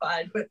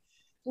horrified, but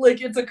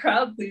like, it's a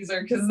crowd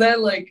pleaser. Cause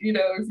then like, you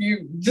know, if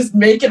you just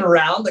make it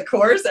around the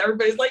course,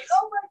 everybody's like,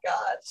 oh my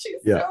God,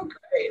 she's so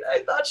great. I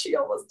thought she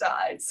almost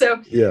died.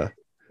 So yeah,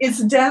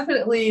 it's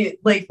definitely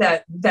like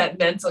that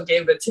mental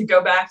game. But to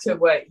go back to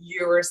what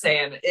you were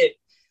saying, it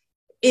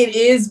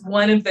is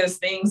one of those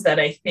things that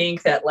I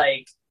think that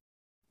like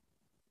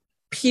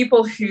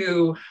people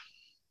who,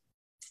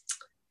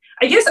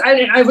 I guess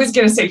I was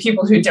going to say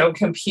people who don't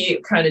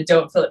compete kind of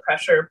don't feel the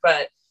pressure,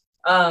 but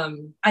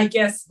I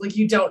guess like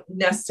you don't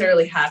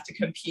necessarily have to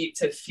compete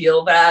to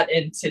feel that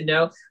and to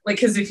know, like,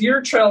 because if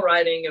you're trail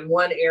riding in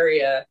one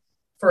area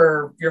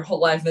for your whole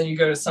life, then you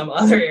go to some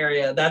other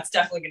area, that's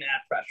definitely going to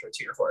add pressure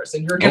to your horse,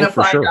 and you're going to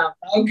find out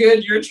how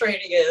good your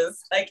training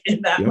is like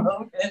in that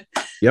moment.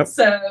 Yep.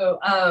 So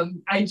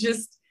I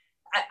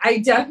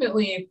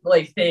definitely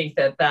like think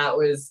that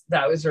was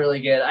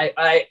really good.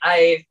 I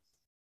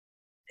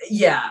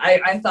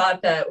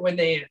thought that when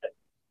they,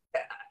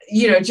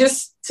 you know,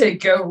 just to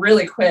go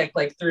really quick,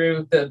 like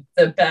through the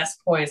best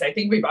points, I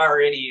think we've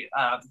already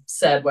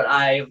said what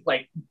I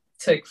like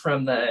took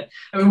from I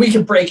mean, we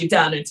could break it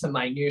down into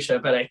minutia,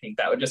 but I think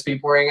that would just be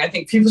boring. I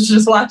think people should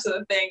just watch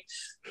the thing.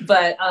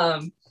 But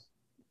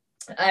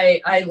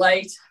I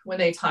liked when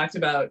they talked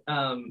about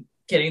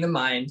getting the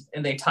mind,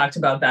 and they talked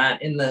about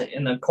that in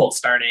the colt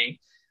starting.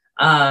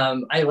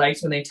 I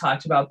liked when they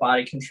talked about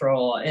body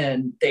control,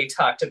 and they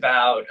talked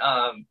about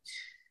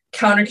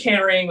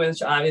counter-cantering,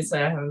 which obviously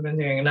I haven't been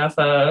doing enough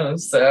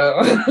of, so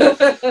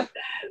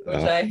which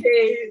I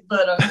hate,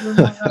 but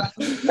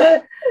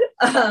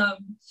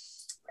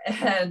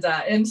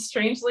and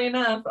strangely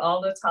enough,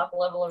 all the top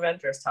level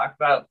eventers talk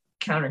about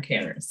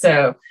counter-canter.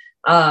 So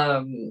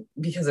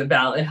because it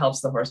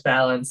helps the horse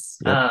balance.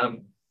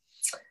 Yep.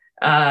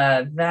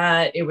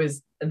 That it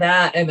was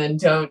that, and then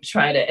don't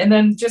try to, and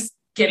then just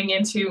getting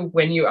into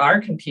when you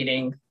are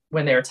competing,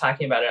 when they were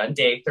talking about it on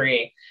day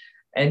 3,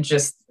 and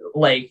just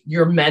like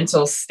your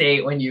mental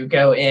state when you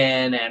go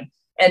in,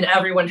 and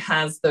everyone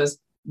has those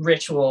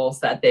rituals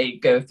that they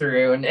go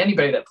through, and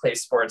anybody that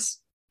plays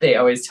sports, they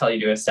always tell you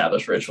to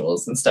establish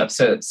rituals and stuff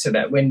so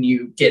that when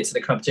you get to the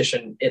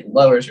competition, it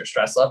lowers your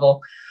stress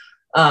level.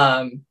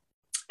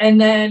 And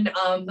then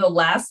the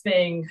last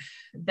thing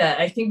that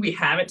I think we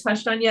haven't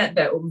touched on yet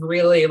that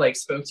really like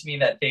spoke to me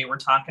that they were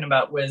talking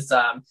about was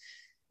a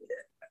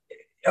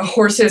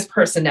horse's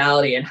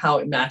personality and how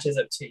it matches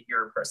up to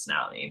your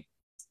personality.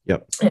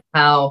 Yep. And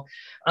how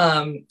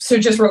so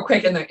just real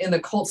quick, in the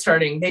colt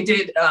starting, they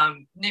did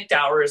Nick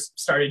Dowers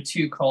started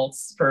 2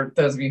 colts, for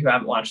those of you who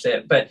haven't watched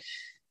it, but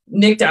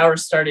Nick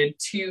Dowers started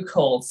 2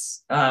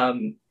 colts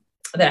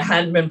that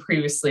hadn't been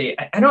previously.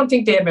 I don't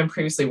think they had been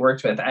previously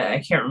worked with. I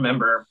can't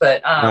remember,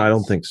 but no, I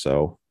don't think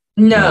so.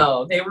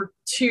 No, they were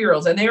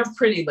 2-year-olds, and they were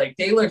pretty, like,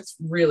 they looked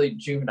really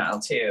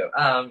juvenile too.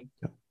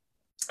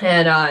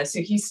 And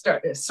so he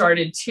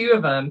started 2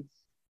 of them.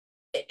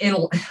 And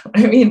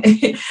I mean,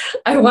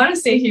 I want to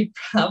say he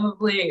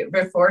probably,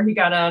 before he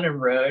got on a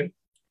road,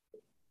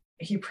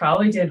 he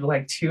probably did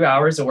like 2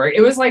 hours of work.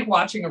 It was like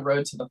watching a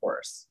road to the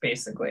horse,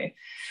 basically.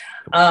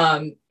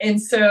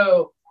 And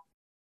so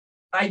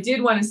I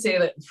did want to say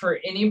that for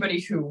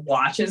anybody who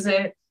watches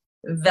it,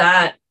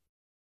 that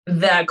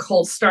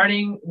colt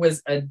starting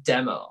was a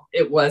demo.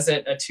 It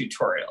wasn't a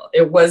tutorial.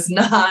 It was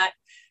not,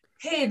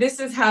 hey, this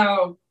is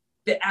how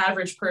the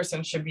average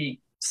person should be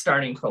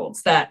starting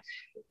colts. That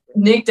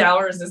Nick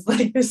Dowers is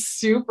like this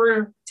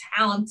super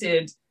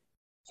talented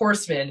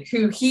horseman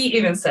who he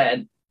even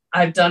said,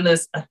 I've done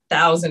this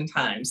 1,000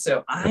 times,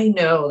 so I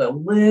know the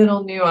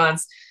little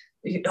nuance.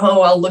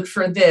 Oh, I'll look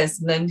for this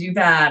and then do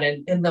that.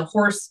 And the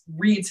horse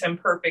reads him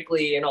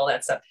perfectly and all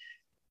that stuff.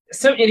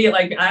 some idiot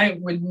like I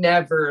would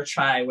never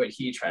try what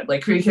he tried,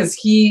 like, because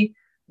he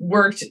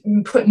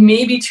put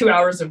maybe 2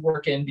 hours of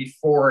work in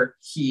before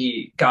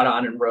he got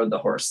on and rode the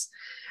horse.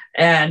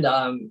 And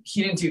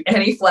he didn't do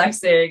any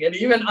flexing. And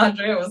even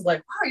Andrea was like,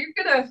 wow,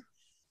 you're going to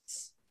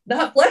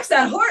not flex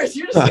that horse.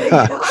 You're just going to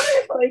get on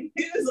it. Like,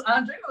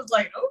 Andrea was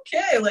like,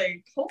 okay,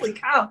 like, holy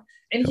cow.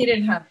 And he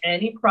didn't have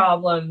any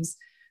problems.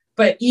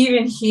 But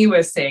even he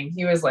was saying,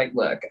 he was like,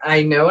 look,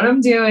 I know what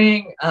I'm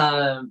doing.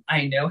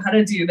 I know how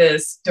to do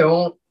this.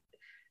 Don't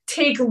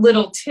take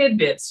little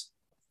tidbits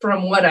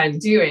from what I'm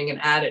doing and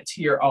add it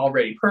to your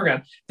already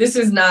program. This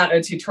is not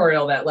a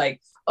tutorial that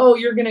like, oh,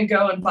 you're going to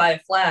go and buy a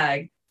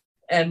flag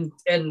and,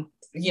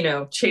 you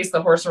know, chase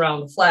the horse around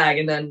the flag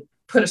and then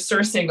put a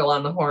surcingle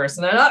on the horse.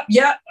 And then,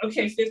 yeah,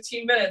 okay,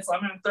 15 minutes.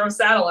 I'm going to throw a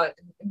saddle on.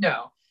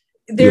 No,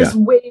 there's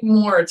way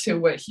more to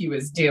what he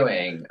was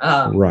doing.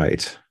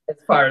 Right. As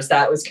far as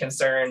that was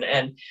concerned.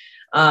 And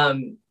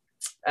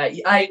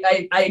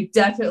I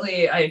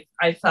definitely,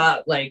 I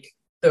thought like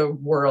the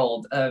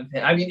world of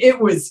him. I mean, it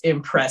was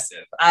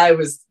impressive.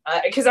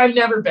 Because I've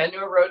never been to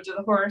a Road to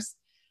the Horse,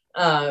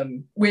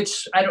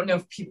 which I don't know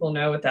if people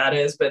know what that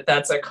is, but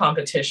that's a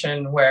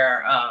competition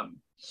where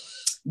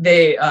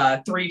they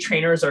 3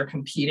 trainers are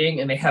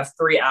competing and they have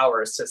 3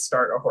 hours to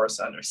start a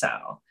horse on their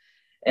saddle.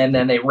 And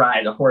then they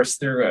ride a horse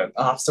through an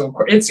obstacle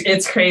course.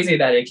 It's crazy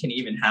that it can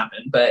even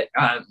happen, but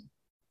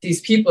these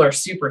people are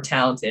super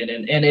talented,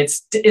 and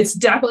it's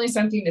definitely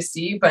something to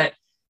see. But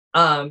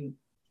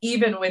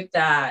even with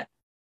that,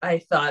 I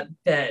thought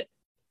that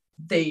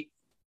they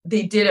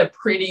did a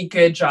pretty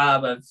good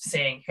job of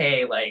saying,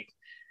 hey, like,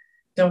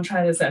 don't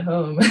try this at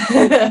home.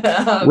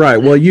 Right.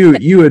 Well,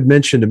 you had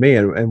mentioned to me,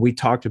 and we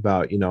talked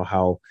about, you know,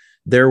 how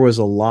there was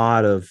a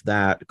lot of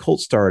that colt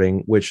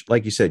starting, which,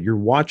 like you said, you're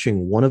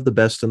watching one of the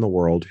best in the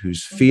world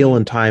who's feel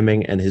and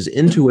timing and his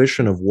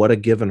intuition of what a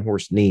given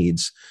horse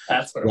needs.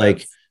 That's what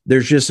like,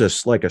 there's just a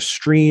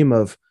stream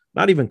of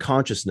not even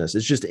consciousness.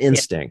 It's just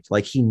instinct.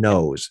 Like he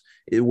knows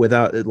it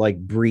without like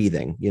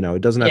breathing, you know,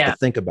 it doesn't have to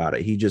think about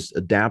it. He just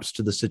adapts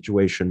to the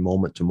situation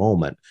moment to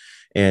moment.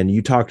 And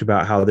you talked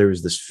about how there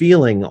was this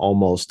feeling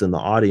almost in the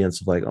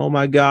audience of like, oh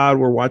my God,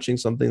 we're watching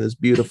something that's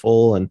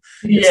beautiful. And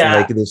it's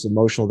like this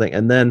emotional thing.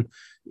 And then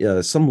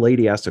some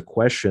lady asked a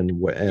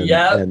question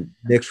and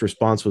Nick's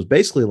response was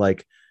basically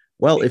like,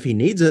 well, if he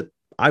needs it,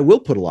 I will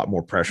put a lot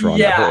more pressure on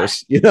the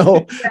horse, you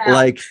know,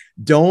 like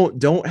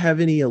don't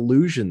have any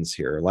illusions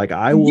here. Like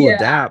I will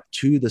adapt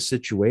to the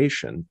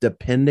situation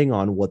depending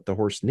on what the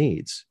horse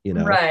needs, you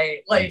know?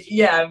 Right. Like,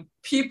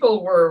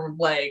 people were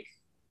like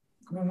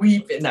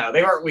weeping. No,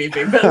 they weren't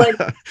weeping, but like,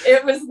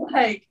 it was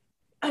like,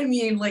 I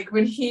mean, like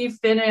when he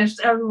finished,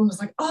 everyone was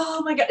like,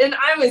 oh my God. And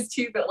I was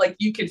too, but like,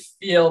 you could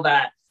feel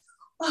that,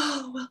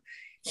 oh, well,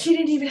 he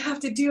didn't even have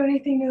to do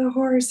anything to the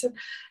horse. And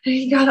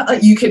he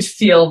got, you could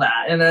feel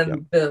that. And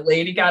then the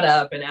lady got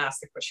up and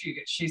asked the question.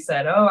 She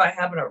said, oh, I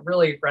have a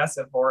really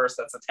aggressive horse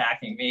that's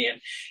attacking me.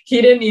 And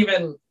he didn't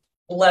even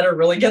let her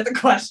really get the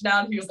question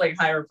out. He was like,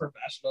 hire a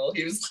professional.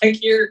 He was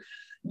like, you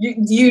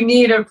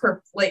need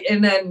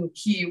and then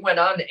he went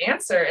on to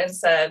answer and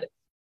said,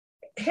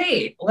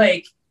 hey,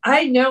 like,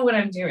 I know what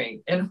I'm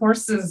doing. And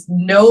horses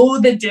know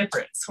the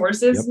difference.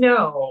 Horses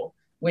know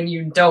when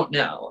you don't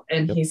know.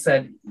 And he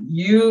said,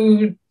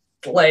 you,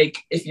 like,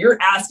 if you're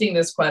asking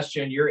this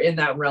question, you're in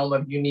that realm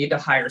of you need to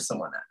hire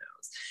someone that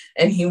knows.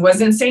 And he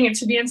wasn't saying it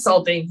to be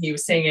insulting. He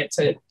was saying it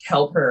to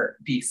help her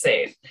be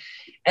safe.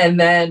 And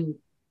then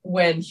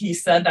when he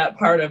said that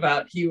part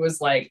about, he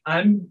was like,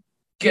 I'm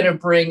going to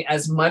bring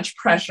as much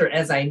pressure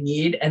as I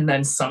need. And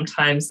then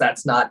sometimes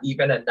that's not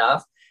even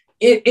enough.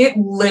 It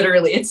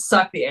literally, it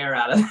sucked the air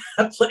out of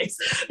that place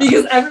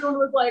because everyone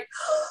was like,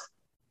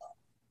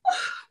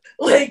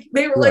 like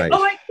they were like,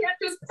 oh, I can't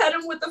just pet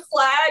him with the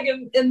flag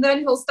and then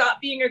he'll stop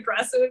being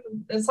aggressive.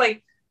 And it's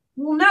like,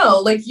 well, no,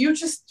 like you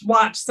just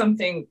watched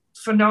something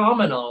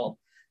phenomenal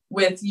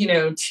with, you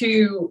know,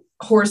 2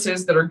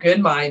 horses that are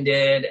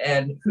good-minded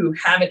and who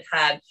haven't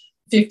had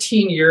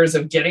 15 years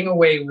of getting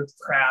away with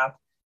crap.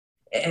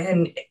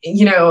 And,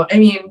 you know, I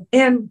mean,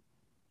 and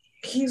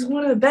he's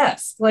one of the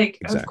best. Like,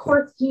 of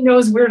course he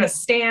knows where to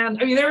stand.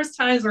 I mean, there was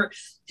times where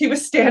he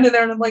was standing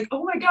there and I'm like,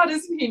 oh my God,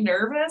 isn't he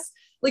nervous?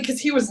 Like, cause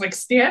he was like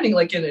standing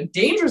like in a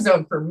danger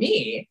zone for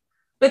me.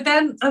 But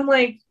then I'm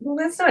like, well,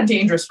 that's not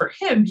dangerous for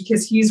him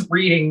because he's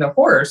reading the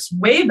horse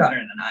way better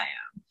than I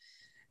am,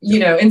 you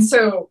know? And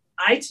so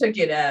I took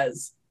it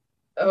as,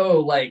 oh,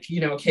 like, you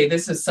know, okay,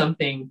 this is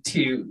something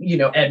to, you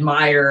know,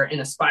 admire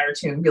and aspire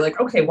to and be like,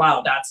 okay,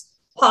 wow, that's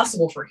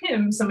possible for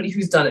him. Somebody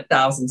who's done it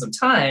thousands of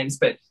times,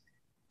 but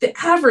the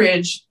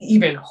average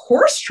even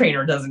horse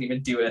trainer doesn't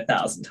even do it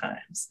 1,000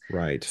 times.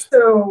 Right.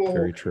 So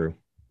very true.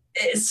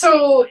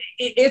 So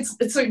it's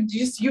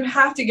just, you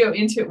have to go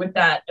into it with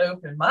that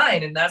open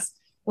mind. And that's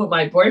what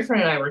my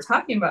boyfriend and I were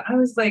talking about. I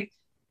was like,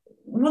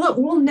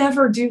 we'll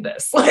never do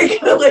this.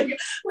 Like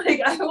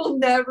I will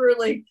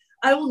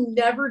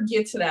never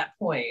get to that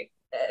point.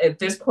 At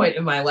this point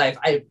in my life,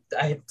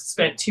 I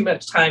spent too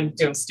much time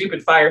doing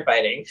stupid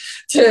firefighting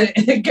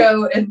to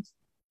go and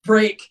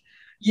break,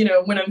 you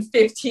know, when I'm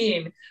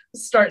 15,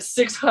 start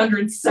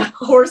 600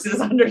 horses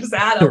under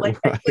saddle. Like,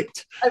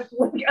 Right.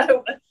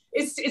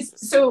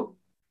 it's so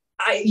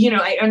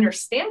I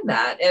understand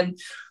that. And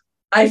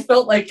I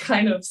felt like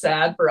kind of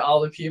sad for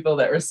all the people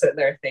that were sitting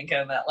there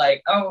thinking that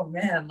like, oh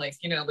man, like,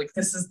 like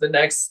this is the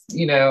next,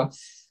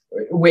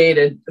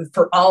 way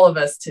for all of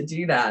us to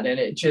do that. And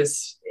it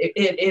just,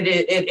 it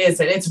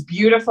isn't. It's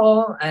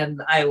beautiful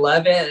and I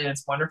love it and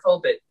it's wonderful.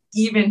 But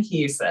even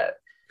he said,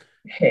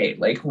 hey,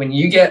 like when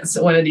you get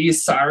one of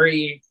these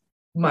sorry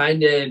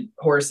minded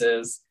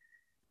horses,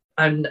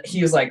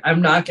 he was like,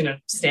 I'm not going to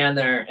stand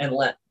there and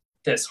let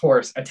this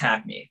horse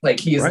attack me. Like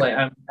he's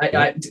Right. like,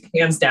 I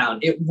hands down,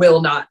 it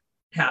will not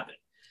happen.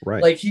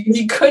 Right. Like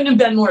he couldn't have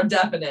been more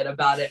definite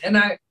about it. And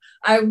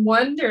I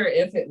wonder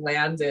if it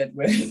landed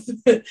with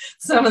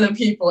some of the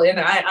people in.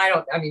 I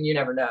mean, you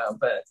never know,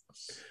 but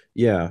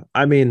yeah.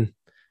 I mean,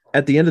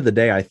 at the end of the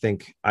day, I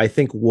think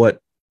what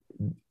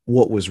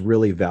was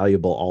really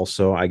valuable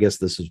also, I guess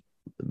this is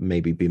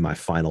maybe be my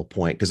final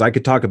point, because I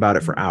could talk about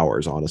it for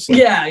hours, honestly.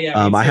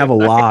 Yeah. I have a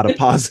lot of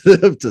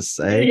positive to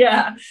say.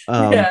 Yeah.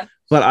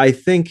 But I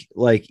think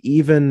like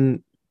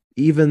even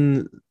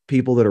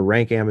people that are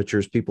rank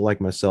amateurs, people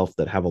like myself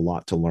that have a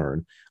lot to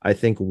learn, I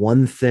think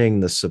one thing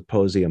the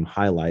symposium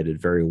highlighted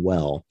very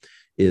well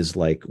is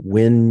like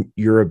when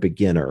you're a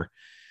beginner,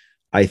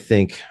 I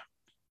think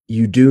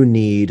you do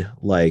need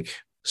like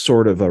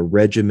sort of a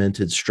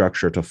regimented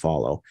structure to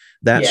follow.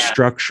 That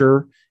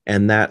structure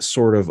and that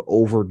sort of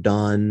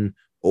overdone,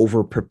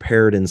 over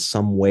prepared in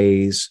some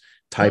ways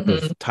type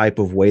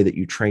of way that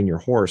you train your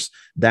horse,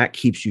 that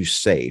keeps you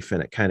safe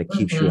and it kind of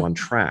keeps you on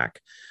track.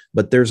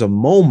 But there's a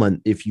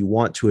moment if you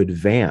want to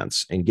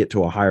advance and get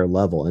to a higher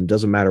level, and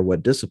doesn't matter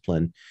what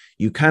discipline,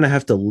 you kind of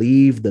have to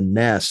leave the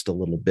nest a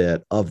little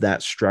bit of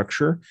that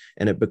structure.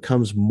 And it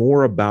becomes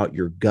more about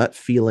your gut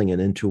feeling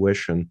and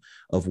intuition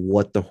of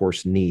what the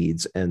horse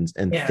needs and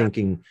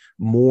thinking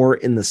more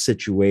in the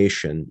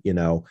situation,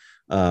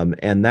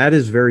 and that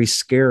is very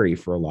scary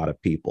for a lot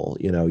of people.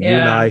 You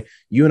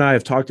and I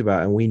have talked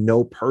about, and we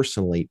know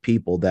personally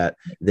people that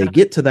they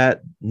get to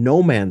that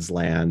no man's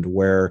land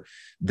where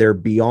they're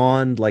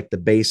beyond like the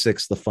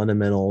basics, the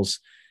fundamentals.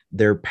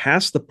 They're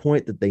past the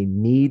point that they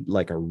need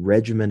like a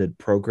regimented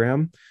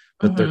program,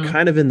 but they're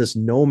kind of in this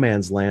no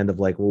man's land of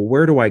like, well,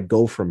 where do I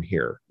go from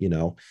here?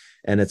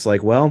 And it's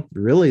like, well,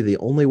 really the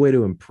only way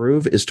to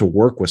improve is to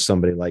work with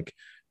somebody like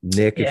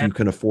Nick, if you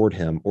can afford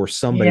him, or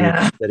somebody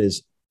that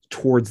is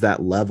towards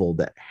that level,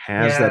 that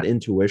has that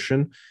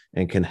intuition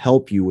and can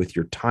help you with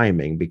your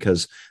timing,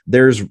 because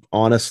there's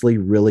honestly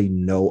really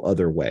no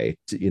other way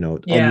to,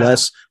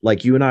 unless,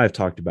 like you and I have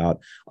talked about,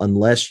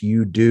 unless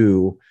you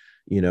do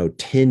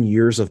 10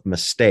 years of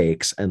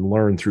mistakes and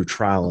learn through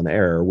trial and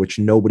error, which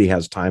nobody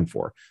has time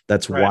for.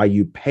 That's why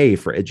you pay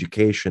for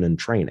education and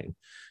training,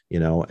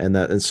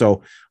 and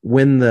so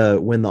when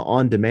the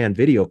on-demand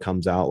video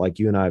comes out, like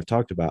you and I have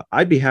talked about,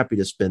 I'd be happy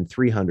to spend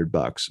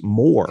 $300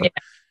 more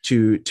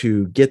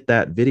to get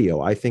that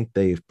video. I think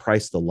they've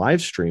priced the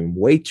live stream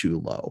way too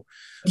low.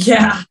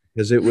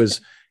 Because it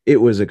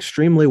was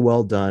extremely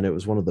well done. It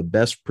was one of the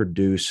best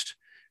produced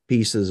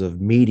pieces of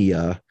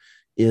media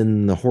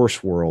in the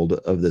horse world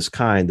of this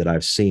kind that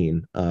I've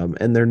seen.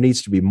 And there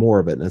needs to be more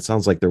of it. And it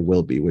sounds like there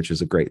will be, which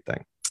is a great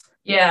thing.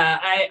 Yeah,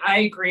 I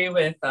agree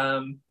with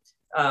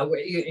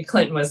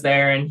Clinton was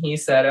there and he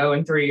said, oh,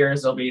 in 3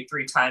 years it'll be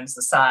 3 times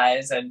the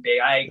size and big.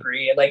 I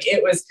agree. Like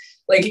it was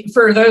like,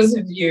 for those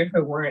of you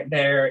who weren't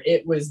there,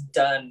 it was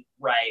done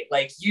right.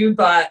 Like you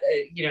bought,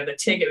 the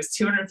ticket was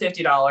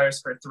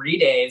 $250 for 3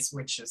 days,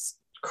 which is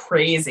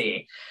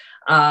crazy.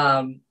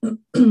 I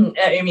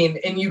mean,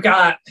 and you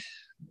got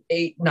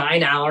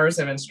 8-9 hours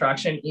of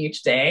instruction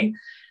each day.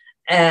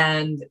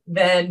 And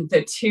then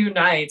the 2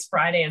 nights,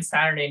 Friday and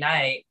Saturday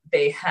night,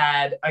 they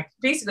had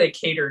basically a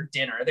catered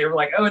dinner. They were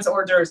like, oh, it's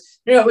hors d'oeuvres.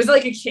 No, it was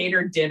like a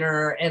catered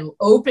dinner and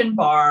open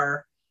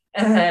bar.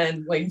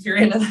 And like, if you're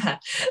into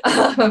that.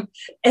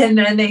 And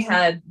then they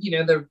had,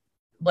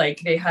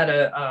 they had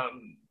a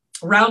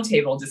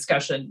roundtable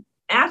discussion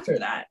after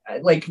that,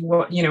 like,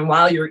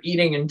 while you're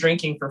eating and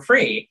drinking for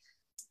free.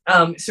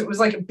 So it was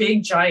like a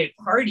big giant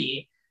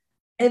party.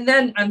 And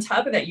then on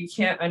top of that, you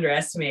can't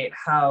underestimate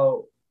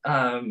how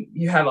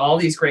you have all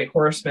these great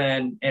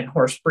horsemen and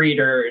horse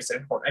breeders.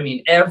 And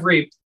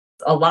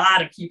a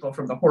lot of people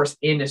from the horse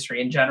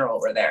industry in general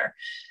were there.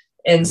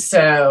 And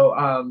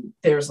so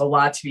there's a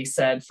lot to be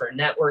said for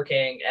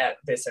networking at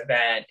this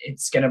event.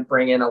 It's going to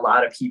bring in a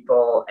lot of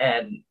people.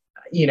 And,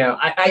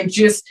 I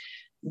just,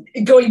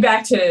 going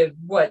back to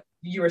what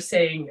you were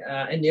saying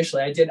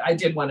initially, I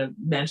did want to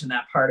mention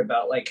that part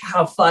about like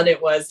how fun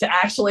it was to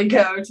actually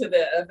go to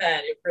the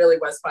event. It really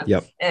was fun.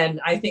 Yep. And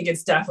I think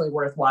it's definitely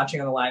worth watching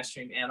on the live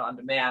stream and on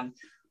demand.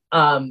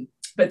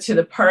 But to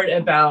the part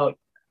about,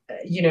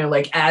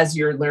 like as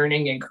your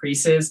learning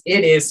increases,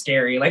 it is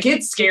scary. Like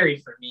it's scary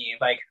for me.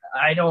 Like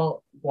I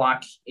don't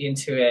walk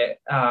into it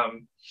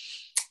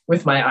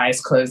with my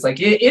eyes closed. Like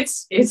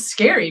it's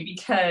scary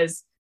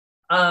because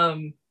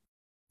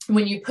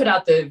when you put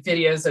out the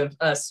videos of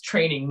us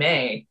training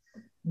May,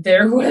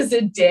 there was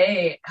a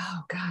day,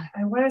 oh God,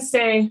 I want to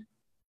say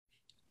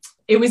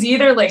it was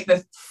either like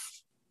the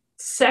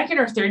second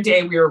or third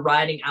day we were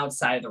riding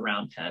outside the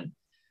round pen.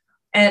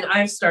 And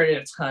I've started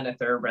a ton of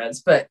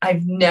thoroughbreds, but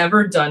I've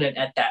never done it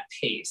at that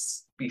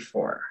pace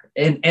before.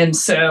 And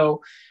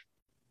so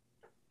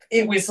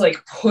it was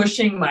like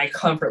pushing my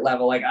comfort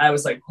level. Like I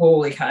was like,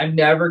 holy cow, I've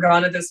never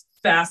gone at this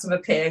fast of a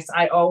pace.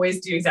 I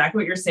always do exactly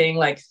what you're saying,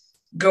 like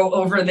go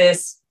over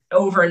this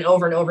over and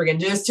over and over again,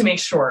 just to make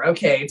sure,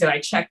 okay, did I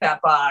check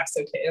that box?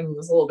 Okay. And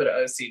there's a little bit of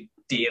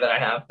OCD that I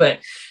have, but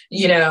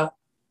you know,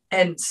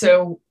 and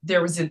so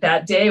there was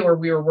that day where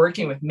we were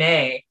working with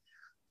May,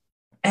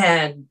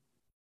 and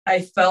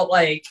I felt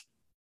like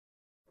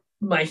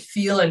my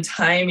feel and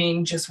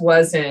timing just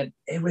wasn't,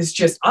 it was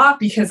just off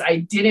because I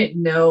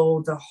didn't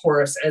know the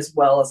horse as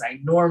well as I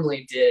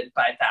normally did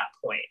by that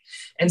point.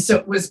 And so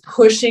it was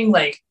pushing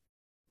like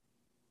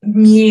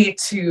me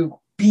to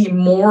be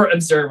more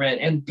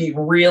observant and be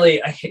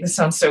really, I hate this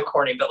sounds so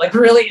corny, but like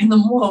really in the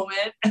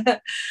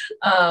moment.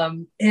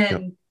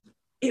 And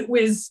it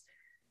was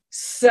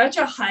such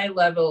a high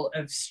level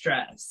of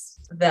stress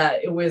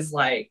that it was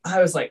like, I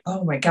was like,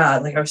 oh my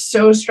God, like I was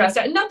so stressed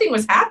out. Nothing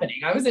was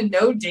happening. I was in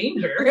no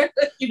danger,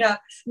 you know,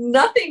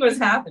 nothing was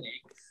happening,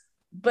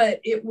 but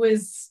it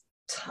was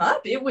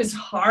tough. It was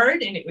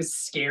hard and it was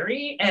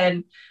scary.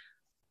 And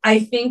I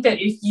think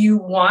that if you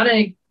want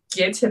to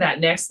get to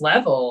that next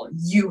level,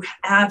 you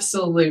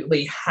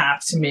absolutely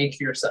have to make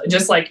yourself,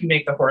 just like you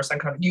make the horse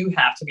uncomfortable, you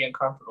have to be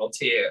uncomfortable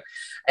too.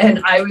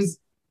 And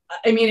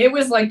it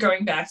was like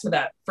going back to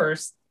that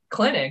first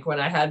clinic when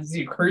I had to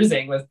do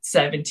cruising with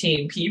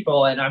 17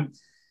 people and I'm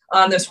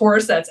on this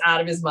horse that's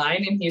out of his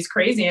mind and he's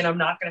crazy and I'm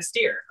not going to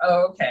steer.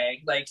 Oh,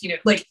 okay. Like, you know,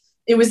 like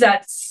it was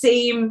that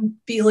same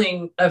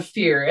feeling of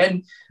fear.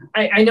 And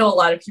I know a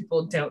lot of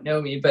people don't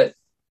know me, but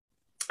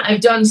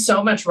I've done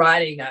so much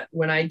riding that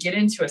when I get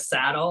into a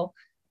saddle,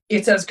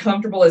 it's as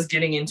comfortable as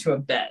getting into a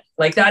bed.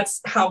 Like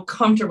that's how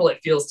comfortable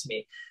it feels to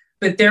me.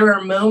 But there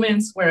are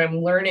moments where I'm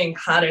learning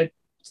how to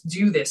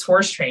do this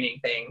horse training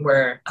thing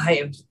where I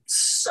am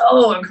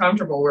so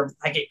uncomfortable, where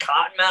I get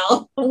cotton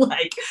mouth,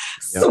 like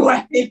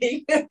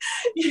sweating,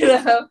 you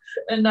know,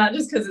 and not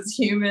just because it's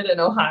humid in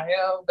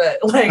Ohio, but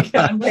like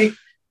I'm like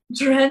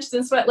drenched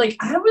in sweat. Like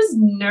I was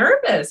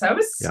nervous, I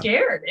was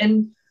scared.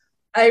 And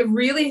I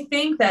really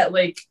think that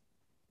like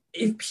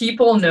if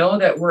people know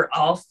that we're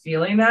all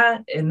feeling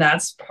that, and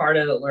that's part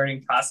of the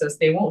learning process,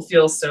 they won't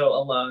feel so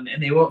alone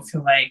and they won't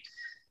feel like,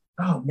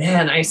 oh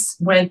man, I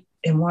went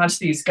and watch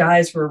these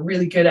guys who are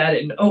really good at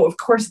it. And oh, of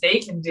course they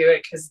can do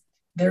it because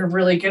they're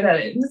really good at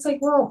it. And it's like,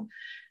 well,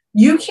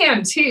 you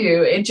can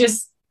too. It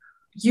just,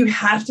 you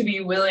have to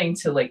be willing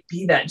to like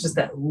be that, just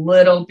that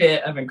little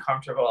bit of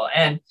uncomfortable.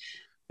 And,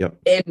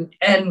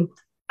 and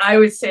I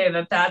would say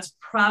that that's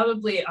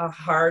probably a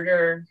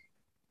harder,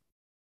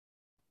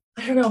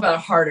 I don't know about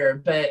harder,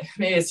 but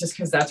maybe it's just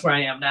because that's where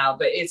I am now,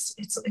 but it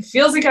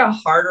feels like a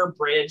harder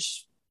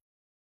bridge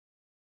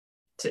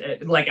to,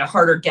 like a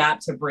harder gap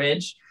to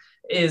bridge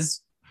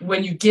is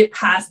when you get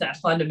past that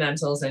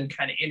fundamentals and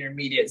kind of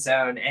intermediate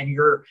zone and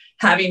you're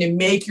having to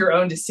make your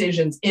own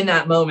decisions in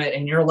that moment.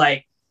 And you're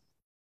like,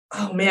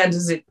 oh man,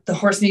 does the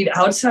horse need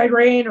outside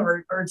rein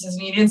or does it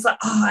need inside?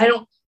 I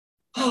don't.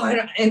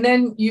 And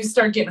then you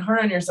start getting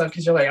hard on yourself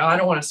because you're like, oh, I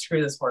don't want to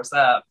screw this horse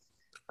up.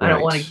 I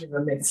don't want to give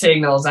him mixed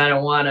signals. I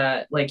don't want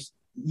to, like,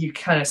 you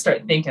kind of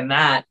start thinking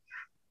that.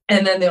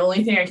 And then the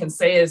only thing I can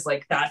say is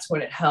like, that's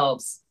when it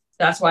helps.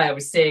 That's why I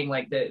was saying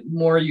like the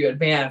more you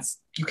advance,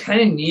 you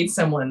kind of need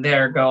someone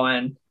there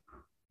going,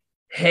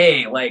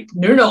 hey, like,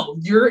 no,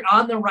 you're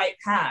on the right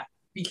path.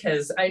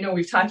 Because I know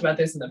we've talked about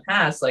this in the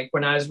past. Like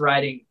when I was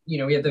riding, you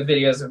know, we had the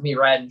videos of me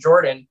riding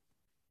Jordan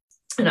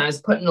and I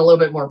was putting a little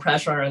bit more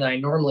pressure on her than I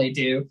normally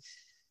do.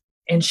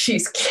 And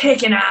she's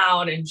kicking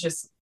out and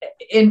just,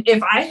 and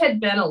if I had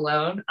been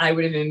alone, I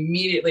would have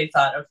immediately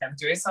thought, okay, I'm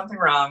doing something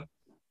wrong.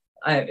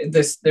 I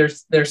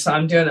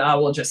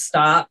will just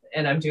stop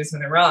and I'm doing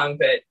something wrong.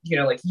 But you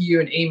know, like you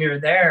and Amy are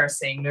there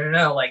saying,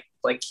 no,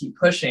 like keep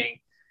pushing.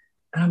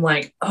 And I'm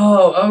like,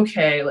 oh,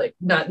 okay. Like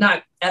not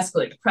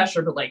escalate the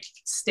pressure, but like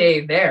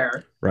stay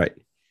there. Right.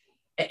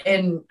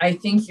 And I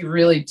think you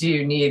really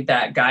do need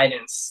that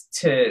guidance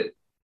to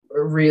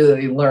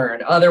really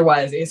learn.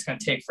 Otherwise it's going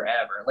to take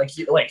forever.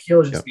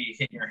 You'll just be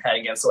hitting your head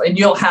against it. And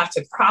you'll have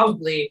to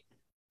probably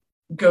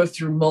go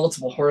through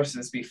multiple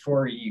horses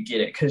before you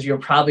get it, because you'll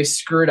probably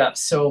screw it up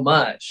so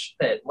much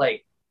that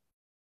like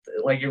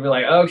you'll be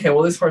like, okay,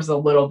 well this horse is a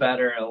little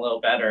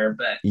better,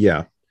 but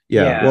yeah.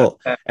 Well,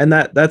 and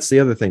that's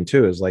the other thing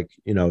too, is like,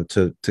 you know,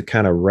 to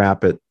kind of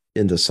wrap it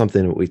into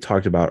something that we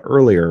talked about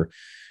earlier.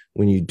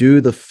 When you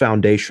do the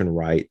foundation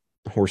right,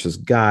 horse's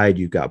guide,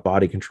 you've got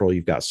body control,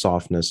 you've got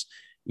softness.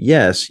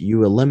 Yes,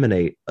 you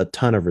eliminate a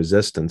ton of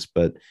resistance,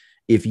 but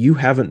if you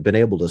haven't been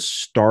able to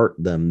start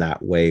them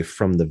that way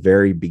from the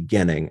very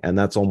beginning, and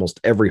that's almost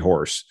every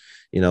horse,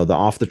 the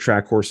off the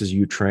track horses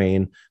you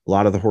train, a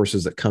lot of the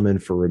horses that come in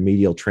for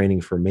remedial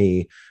training for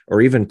me, or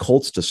even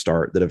colts to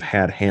start that have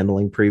had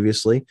handling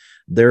previously,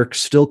 they're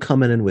still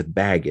coming in with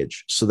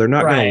baggage. So they're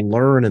not going to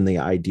learn in the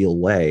ideal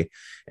way.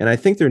 And I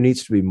think there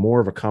needs to be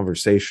more of a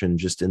conversation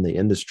just in the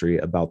industry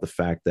about the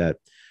fact that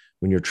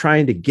when you're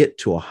trying to get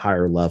to a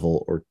higher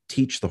level or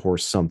teach the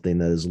horse something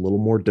that is a little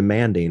more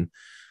demanding,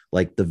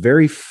 like the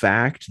very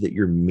fact that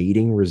you're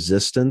meeting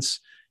resistance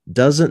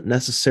doesn't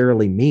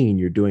necessarily mean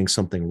you're doing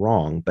something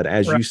wrong. But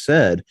as you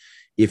said,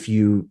 if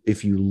you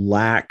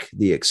lack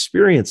the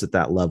experience at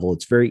that level,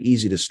 it's very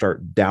easy to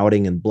start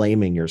doubting and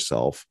blaming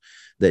yourself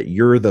that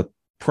you're the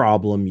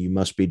problem. You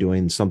must be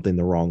doing something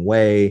the wrong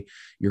way.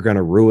 You're going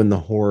to ruin the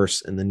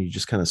horse. And then you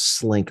just kind of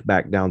slink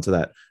back down to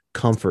that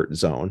comfort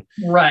zone.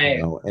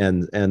 Right.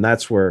 And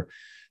that's where,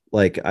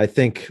 like, I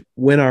think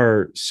when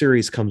our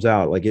series comes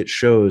out, like it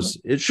shows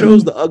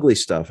the ugly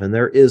stuff, and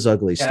there is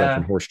ugly stuff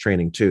in horse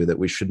training too, that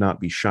we should not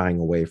be shying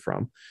away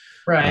from.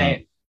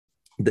 Right.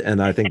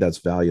 And I think that's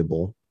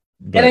valuable.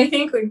 And I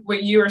think like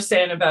what you were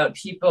saying about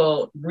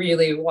people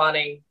really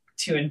wanting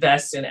to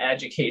invest in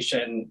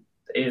education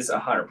is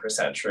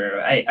 100%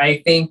 true.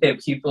 I think that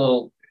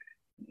people,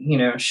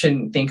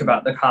 shouldn't think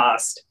about the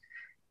cost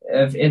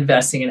of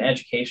investing in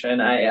education.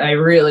 I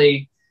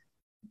really,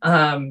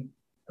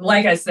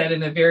 like I said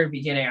in the very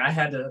beginning, I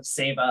had to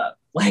save up.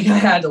 Like I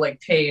had to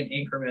pay in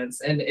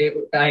increments, and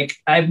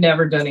I've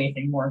never done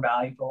anything more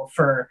valuable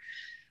for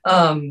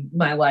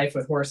my life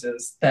with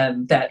horses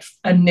than that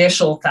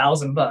initial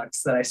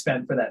 $1,000 that I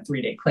spent for that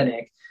 3-day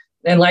clinic.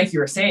 And like you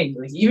were saying,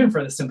 even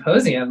for the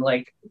symposium,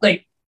 like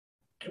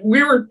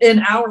we were an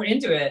hour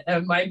into it,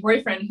 and my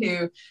boyfriend,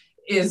 who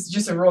is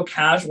just a real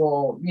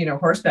casual,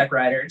 horseback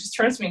rider, just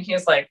turns to me and he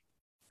was like,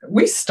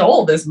 "We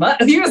stole this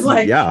money." He was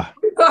like, "Yeah,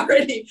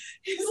 already."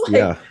 He's like,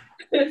 yeah.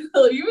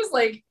 He was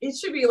like, "It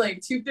should be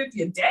like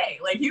 $250 a day."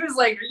 Like he was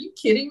like, "Are you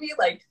kidding me?"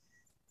 Like,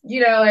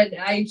 and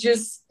I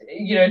just,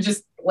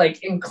 just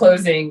like in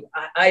closing,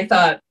 I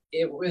thought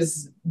it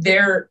was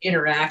their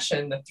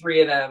interaction, the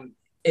three of them,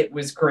 it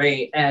was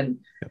great. And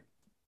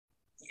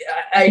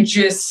I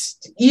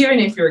just, even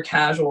if you're a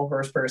casual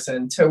horse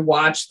person, to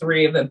watch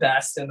three of the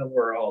best in the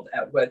world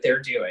at what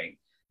they're doing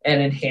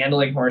and in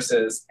handling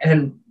horses,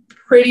 and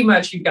pretty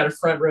much you've got a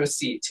front row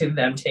seat to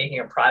them taking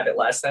a private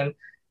lesson.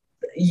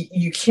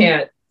 You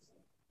can't,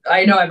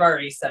 I know I've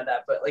already said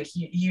that, but like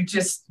you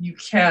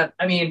can't,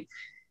 I mean,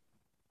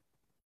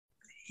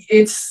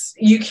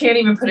 you can't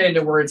even put it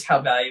into words how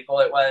valuable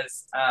it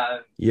was.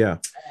 Yeah.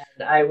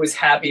 And I was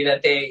happy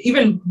that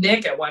even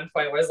Nick at one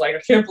point was like, "I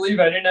can't believe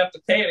I didn't have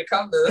to pay to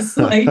come to this."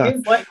 Like,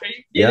 he's like, "Are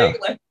you kidding?" Yeah.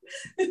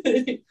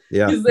 Like,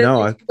 yeah.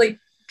 No, like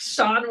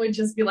Sean would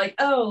just be like,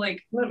 "Oh,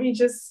 like, let me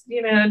just,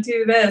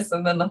 do this."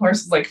 And then the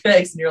horse is like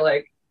fixed, and you're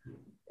like,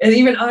 and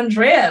even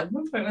Andrea at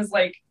one point was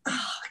like, "Oh,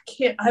 I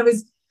can't."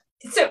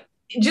 So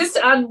just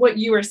on what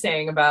you were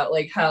saying about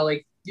like how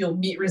like you'll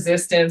meet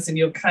resistance and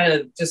you'll kind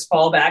of just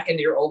fall back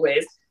into your old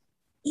ways.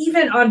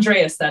 Even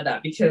Andrea said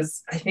that,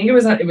 because I think it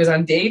was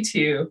on day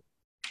 2,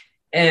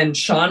 and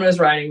Sean was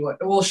riding.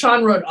 Well,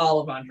 Sean rode all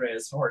of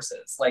Andrea's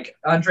horses. Like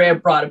Andrea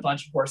brought a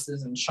bunch of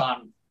horses, and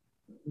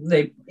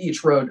they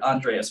each rode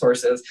Andrea's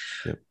horses.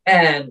 Yep.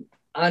 And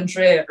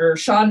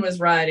Sean was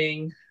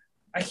riding,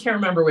 I can't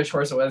remember which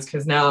horse it was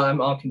because now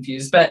I'm all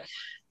confused, but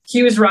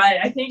he was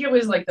riding, I think it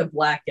was like the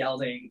black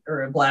gelding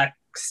or a black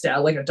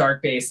stallion, like a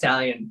dark bay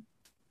stallion.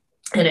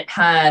 And it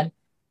had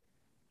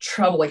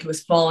trouble, like it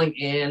was falling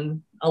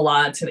in a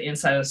lot to the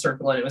inside of the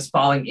circle, and it was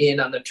falling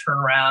in on the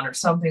turnaround or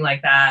something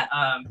like that.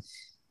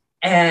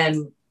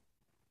 And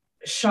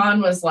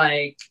Sean was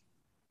like,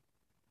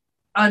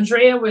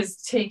 Andrea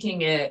was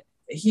taking it,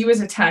 he was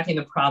attacking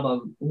the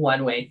problem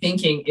one way,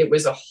 thinking it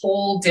was a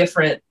whole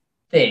different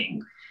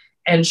thing.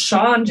 And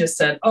Sean just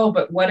said, "Oh,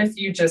 but what if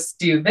you just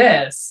do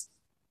this?"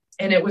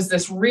 And it was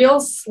this real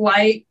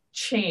slight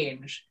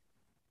change,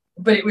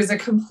 but it was a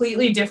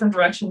completely different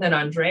direction than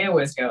Andrea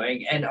was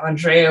going. And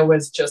Andrea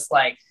was just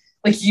like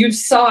you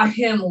saw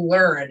him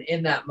learn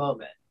in that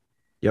moment.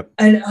 Yep.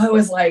 And I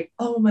was like,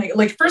 oh my,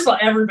 like, first of all,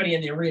 everybody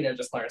in the arena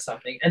just learned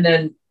something. And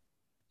then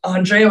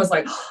Andrea was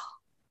like,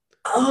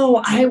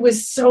 oh, I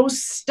was so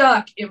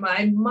stuck in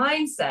my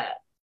mindset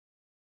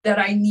that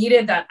I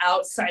needed that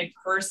outside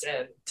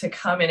person to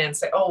come in and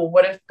say, "Oh,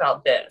 what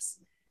about this?"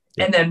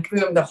 Yep. And then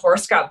boom, the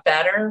horse got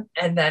better.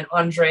 And then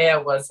Andrea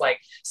was like,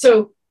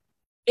 so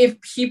if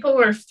people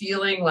are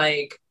feeling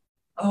like,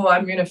 "Oh,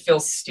 I'm going to feel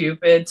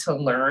stupid to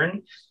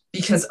learn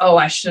because, oh,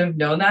 I should have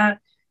known that."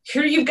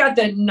 Here you've got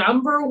the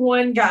number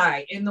one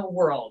guy in the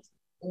world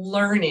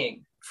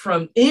learning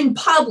from in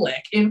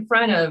public in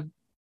front of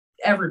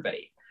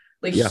everybody.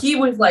 Like He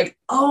was like,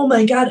 "Oh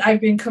my God,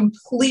 I've been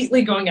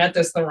completely going at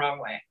this the wrong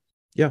way."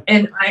 Yeah.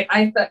 And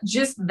I thought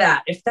just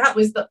that, if that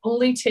was the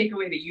only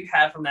takeaway that you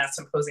had from that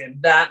symposium,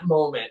 that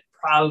moment,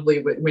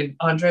 probably when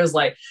Andre was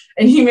like,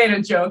 and he made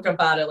a joke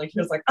about it, like he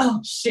was like,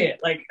 "Oh shit,"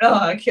 like, "Oh,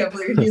 I can't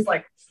believe," he's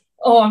like,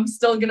 oh, I'm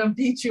still gonna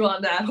beat you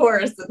on that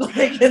horse, and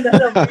and then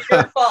it'll be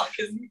your fault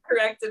because you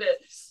corrected it.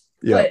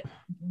 Yeah. But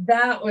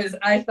that was,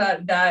 I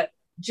thought that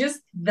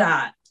just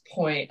that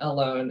point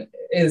alone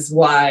is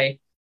why,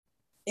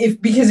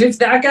 because if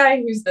that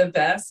guy who's the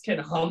best can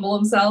humble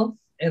himself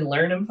and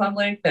learn in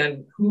public,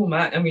 then who am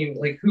I? I mean,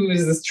 who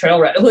is this trail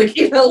rider?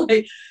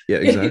 Yeah,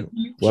 exactly.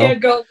 You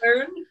can't go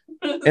learn.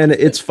 And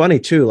it's funny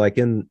too,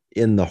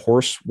 in the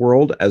horse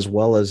world, as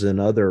well as in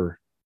other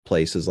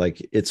places,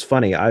 it's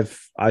funny.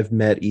 I've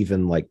met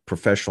even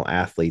professional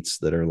athletes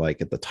that are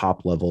at the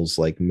top levels,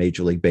 like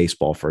Major League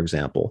Baseball, for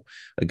example,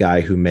 a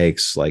guy who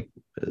makes a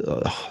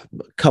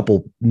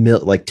couple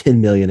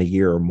 10 million a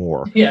year or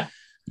more. Yeah.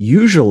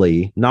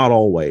 Usually, not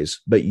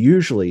always, but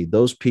usually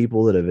those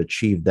people that have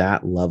achieved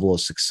that level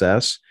of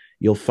success,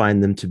 you'll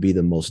find them to be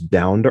the most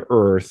down to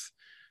earth,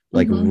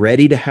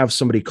 ready to have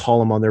somebody call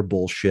them on their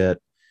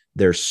bullshit.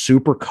 They're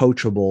super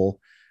coachable.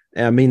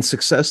 I mean,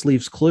 success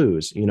leaves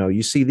clues.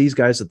 You see these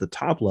guys at the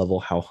top level,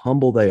 how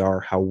humble they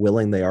are, how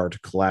willing they are to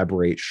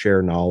collaborate,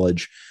 share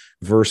knowledge,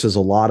 versus a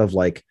lot of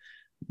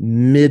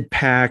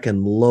mid-pack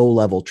and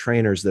low-level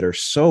trainers that are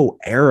so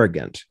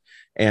arrogant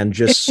and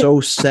just so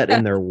set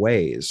in their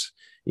ways.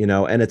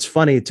 And it's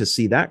funny to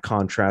see that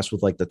contrast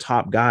with the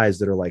top guys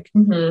that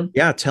are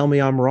yeah, tell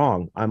me I'm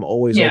wrong. I'm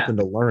always open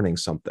to learning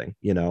something.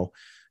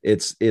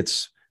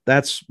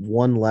 That's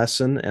one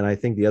lesson. And I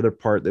think the other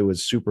part that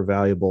was super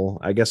valuable,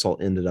 I guess I'll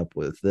end it up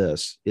with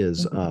this,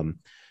 is a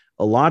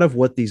lot of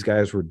what these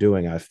guys were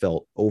doing, I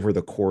felt over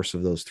the course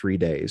of those 3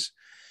 days,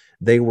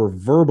 they were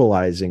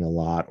verbalizing a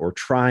lot, or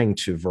trying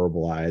to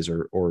verbalize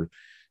or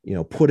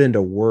put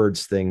into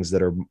words things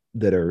that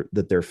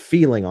they're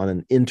feeling on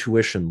an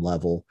intuition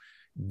level,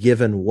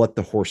 given what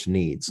the horse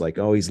needs.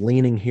 Oh, he's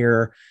leaning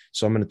here,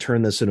 so I'm going to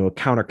turn this into a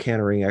counter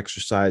cantering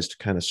exercise to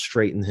kind of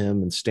straighten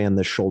him and stand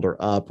this shoulder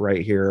up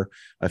right here.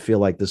 I feel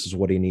like this is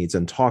what he needs,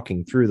 and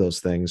talking through those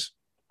things,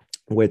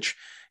 which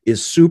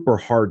is super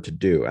hard to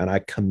do. And I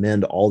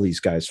commend all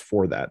these guys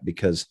for that,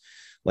 because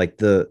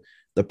the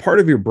part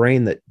of your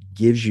brain that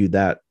gives you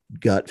that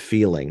gut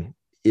feeling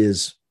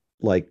is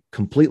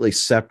completely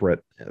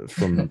separate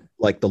from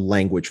the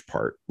language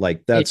part.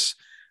 That's,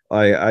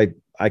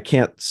 I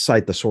can't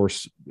cite the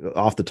source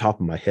off the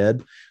top of my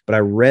head, but I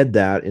read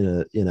that in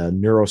a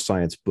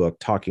neuroscience book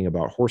talking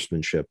about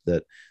horsemanship,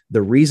 that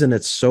the reason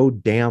it's so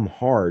damn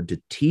hard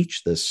to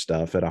teach this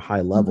stuff at a high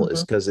level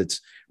is because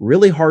it's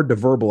really hard to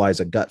verbalize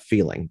a gut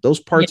feeling. Those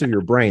parts of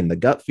your brain, the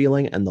gut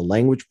feeling and the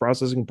language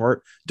processing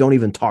part, don't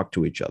even talk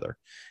to each other.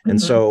 And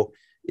so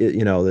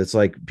it's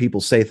people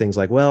say things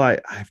well,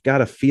 I've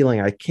got a feeling,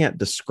 I can't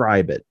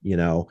describe it,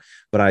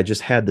 but I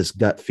just had this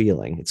gut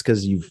feeling. It's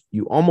because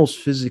you almost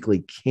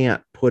physically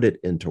can't put it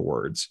into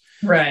words.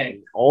 Right.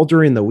 All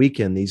during the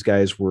weekend, these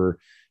guys were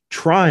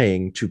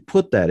trying to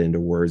put that into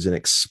words and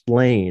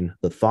explain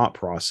the thought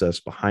process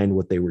behind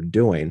what they were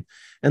doing.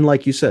 And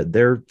like you said,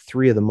 they're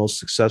 3 of the most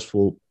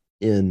successful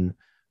in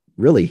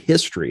really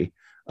history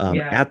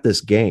at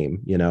this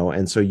game,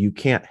 and so you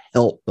can't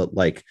help but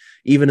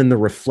even in the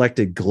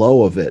reflected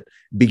glow of it,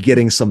 be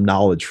getting some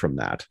knowledge from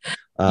that.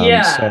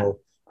 So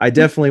I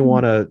definitely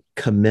want to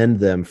commend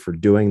them for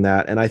doing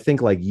that. And I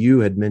think, you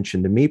had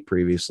mentioned to me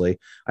previously,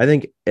 I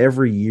think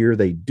every year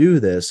they do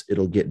this,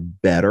 it'll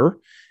get better.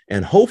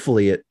 And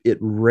hopefully it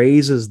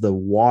raises the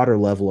water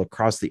level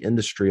across the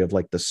industry of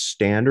the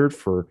standard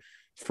for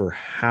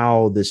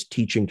how this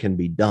teaching can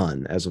be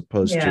done, as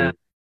opposed to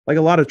a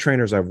lot of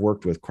trainers I've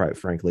worked with, quite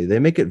frankly, they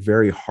make it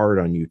very hard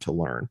on you to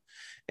learn.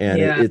 And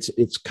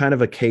it's kind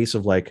of a case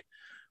of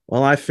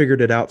well, I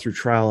figured it out through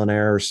trial and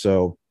error.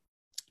 So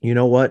you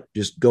know what,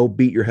 just go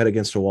beat your head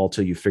against a wall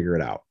till you figure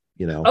it out,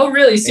 Oh,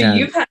 really? So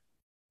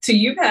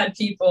you've had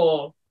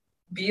people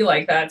be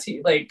like that to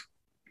you?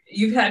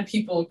 You've had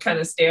people kind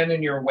of stand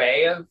in your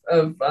way of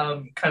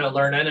kind of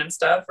learning and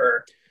stuff,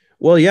 or?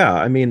 Well, yeah.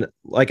 I mean,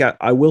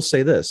 I will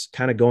say this,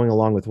 kind of going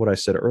along with what I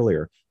said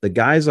earlier, the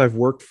guys I've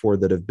worked for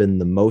that have been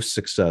the most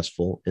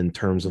successful in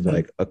terms of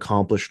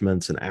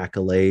accomplishments and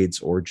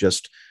accolades, or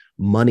just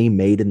money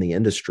made in the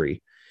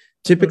industry,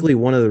 typically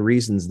one of the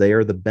reasons they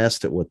are the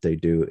best at what they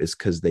do is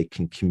because they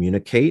can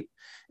communicate,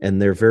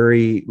 and they're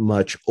very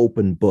much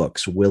open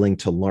books, willing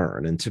to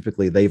learn. And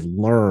typically they've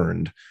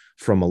learned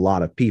from a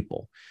lot of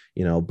people.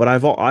 But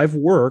I've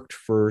worked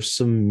for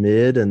some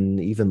mid and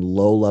even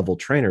low level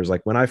trainers.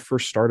 When I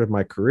first started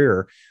my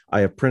career,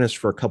 I apprenticed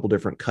for a couple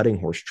different cutting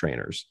horse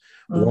trainers.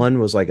 One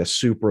was a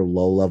super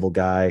low level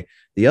guy.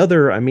 The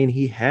other, I mean,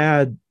 he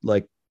had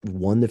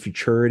won the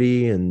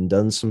futurity and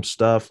done some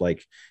stuff.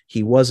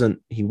 He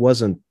wasn't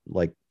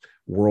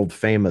world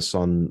famous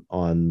on,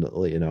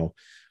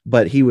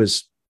 but he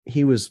was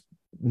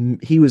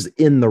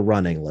in the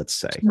running, let's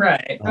say.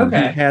 Right.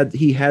 Okay.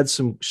 He had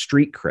some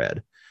street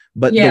cred.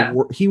 But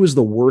he was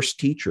the worst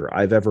teacher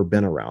I've ever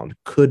been around,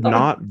 could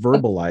not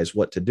verbalize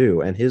what to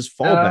do. And his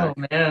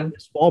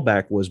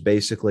fallback was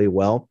basically,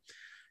 well,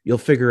 you'll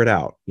figure it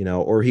out,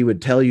 or he would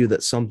tell you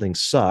that something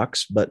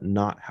sucks, but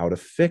not how to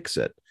fix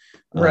it.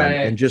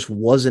 And just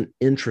wasn't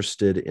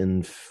interested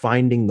in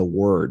finding the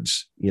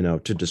words,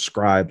 to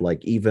describe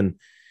even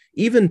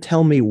even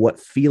tell me what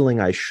feeling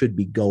I should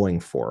be going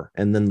for,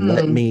 and then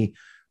let me,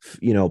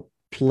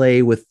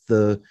 play with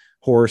the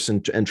horse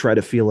and try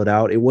to feel it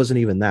out. It wasn't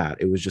even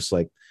that. It was just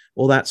like,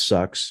 well, that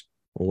sucks.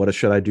 Well, what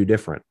should I do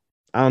different?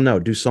 I don't know.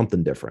 Do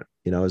something different.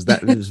 It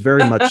was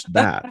very much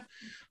that.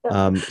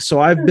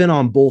 So I've been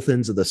on both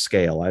ends of the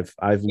scale.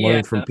 I've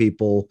learned from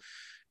people,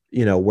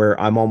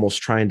 where I'm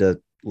almost trying to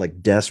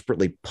like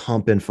desperately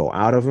pump info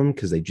out of them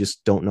because they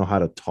just don't know how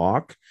to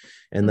talk.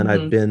 And then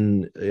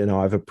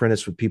I've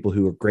apprenticed with people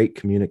who are great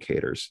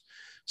communicators.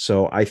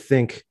 So I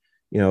think,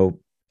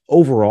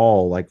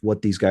 overall, like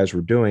what these guys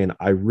were doing,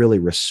 I really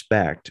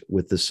respect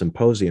with this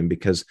symposium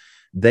because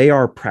they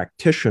are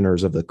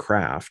practitioners of the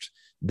craft.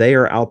 They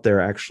are out there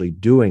actually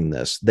doing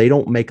this. They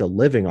don't make a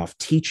living off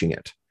teaching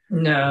it.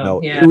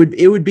 No,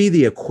 it would be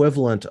the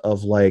equivalent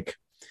of like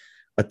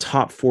a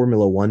top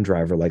Formula One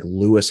driver like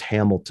Lewis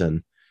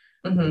Hamilton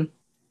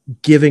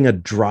giving a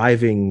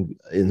driving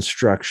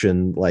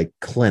instruction like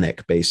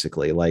clinic,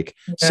 basically, like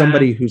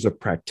somebody who's a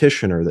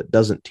practitioner that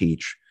doesn't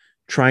teach,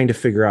 trying to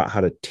figure out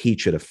how to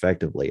teach it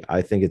effectively.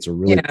 I think it's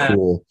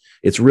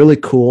really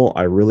cool.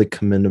 I really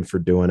commend them for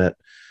doing it.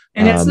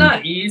 And it's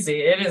not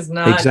easy. It is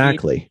not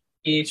exactly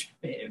easy.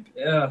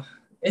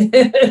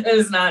 It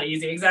is not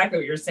easy. Exactly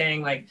what you're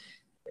saying. Like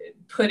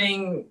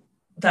putting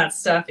that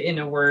stuff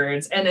into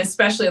words, and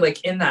especially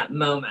like in that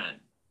moment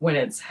when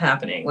it's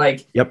happening,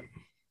 like,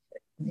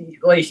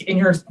 like in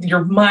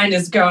your mind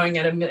is going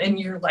at and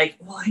you're like,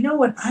 well, I know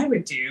what I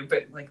would do,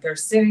 but like they're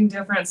sitting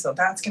different. So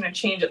that's going to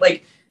change it.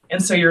 Like,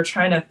 and so you're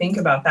trying to think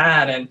about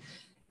that. And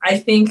I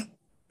think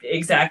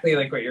exactly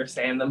like what you're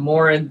saying, the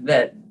more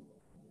that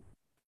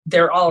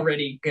they're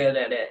already good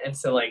at it. And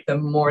so like the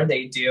more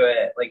they do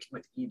it, like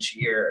with each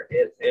year,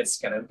 it's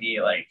going to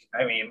be like,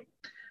 I mean,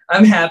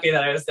 I'm happy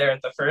that I was there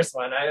at the first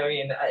one.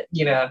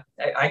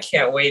 I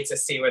can't wait to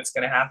see what's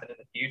going to happen in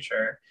the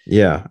future.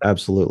 Yeah,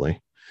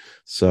 absolutely.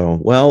 So,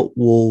 well,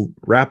 we'll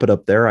wrap it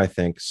up there, I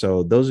think.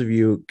 So those of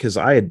you, because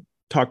I had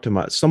talked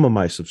to some of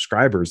my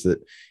subscribers that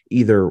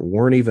either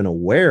weren't even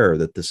aware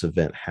that this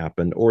event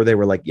happened, or they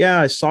were like,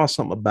 yeah, I saw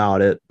something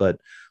about it, but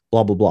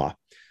blah, blah, blah.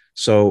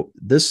 So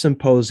this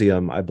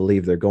symposium, I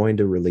believe they're going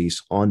to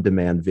release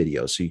on-demand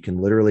video. So you can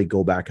literally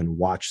go back and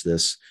watch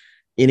this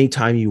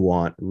anytime you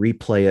want,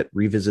 replay it,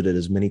 revisit it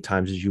as many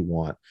times as you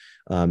want.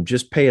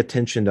 Just pay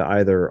attention to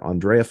either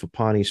Andrea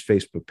Fappani's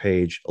Facebook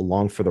page.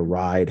 Along for the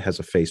Ride has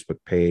a Facebook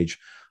page.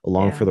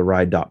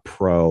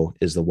 Alongfortheride.pro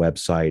is the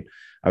website.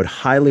 I would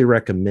highly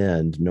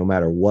recommend, no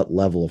matter what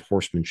level of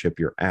horsemanship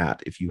you're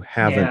at, if you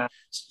haven't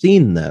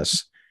seen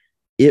this,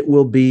 it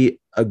will be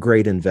a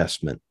great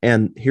investment.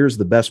 And here's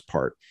the best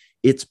part.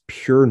 It's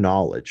pure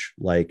knowledge.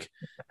 Like,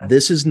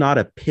 this is not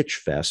a pitch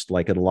fest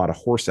like at a lot of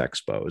horse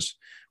expos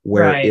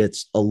where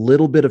it's a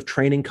little bit of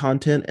training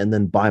content and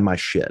then buy my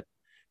shit.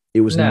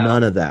 It was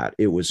none of that.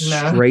 It was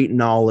straight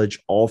knowledge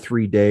all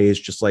 3 days,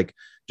 just like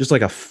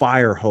a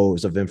fire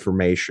hose of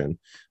information.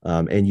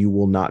 And you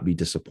will not be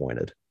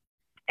disappointed.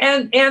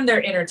 And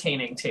they're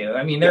entertaining too.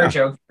 I mean, they're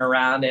joking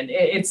around, and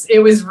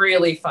it was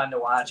really fun to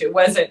watch. It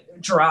wasn't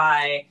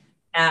dry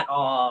at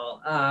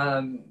all.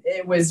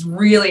 It was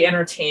really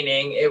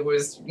entertaining. It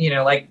was,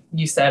 like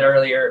you said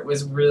earlier, it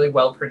was really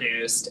well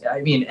produced.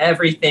 I mean,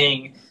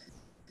 everything,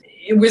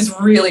 it was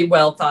really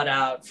well thought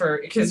out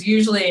because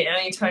usually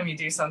anytime you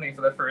do something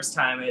for the first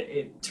time,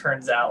 it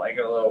turns out like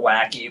a little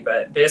wacky,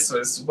 but this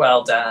was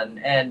well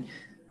done. And,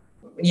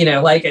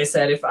 like I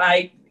said, if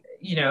I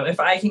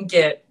can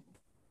get,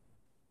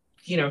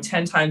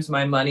 10 times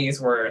my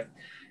money's worth,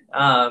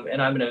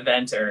 and I'm an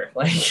eventer,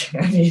 like,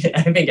 I mean,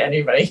 I think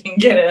anybody can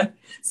get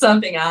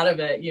something out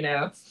of it,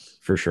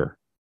 For sure.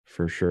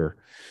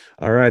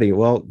 All righty.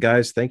 Well,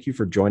 guys, thank you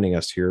for joining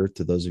us here.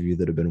 To those of you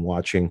that have been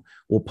watching,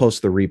 we'll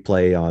post the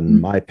replay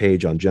on my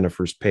page, on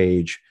Jennifer's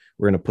page.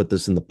 We're going to put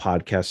this in the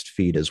podcast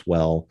feed as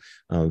well.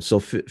 So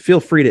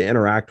feel free to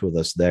interact with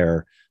us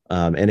there.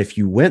 And if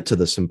you went to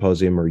the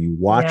symposium or you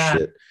watched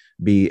it,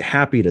 be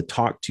happy to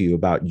talk to you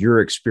about your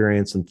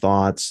experience and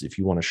thoughts. If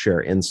you want to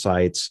share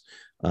insights,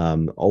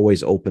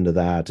 always open to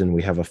that. And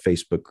we have a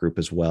Facebook group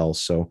as well.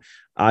 So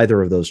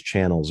either of those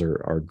channels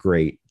are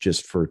great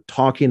just for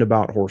talking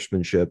about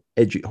horsemanship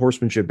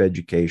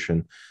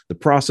education, the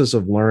process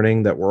of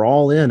learning that we're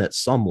all in at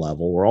some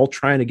level. We're all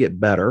trying to get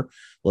better.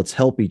 Let's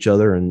help each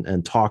other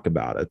and talk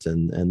about it.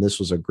 And this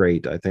was a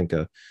great, I think,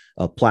 a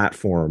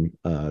platform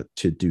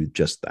to do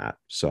just that.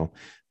 So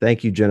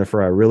thank you,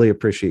 Jennifer. I really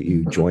appreciate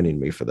you joining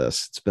me for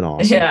this. It's been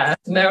awesome. Yeah,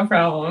 no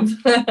problem.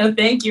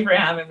 Thank you for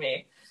having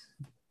me.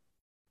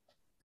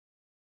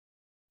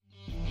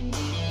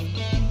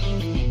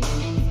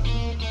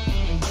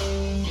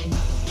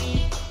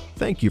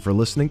 Thank you for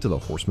listening to the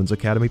Horseman's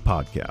Academy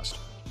podcast.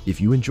 If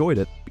you enjoyed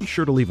it, be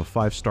sure to leave a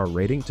 5-star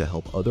rating to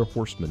help other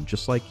horsemen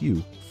just like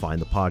you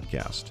find the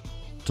podcast.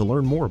 To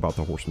learn more about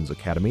the Horseman's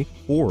Academy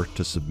or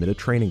to submit a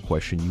training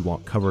question you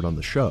want covered on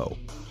the show,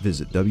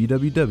 visit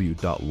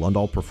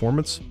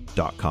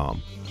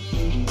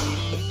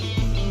www.lundahlperformance.com.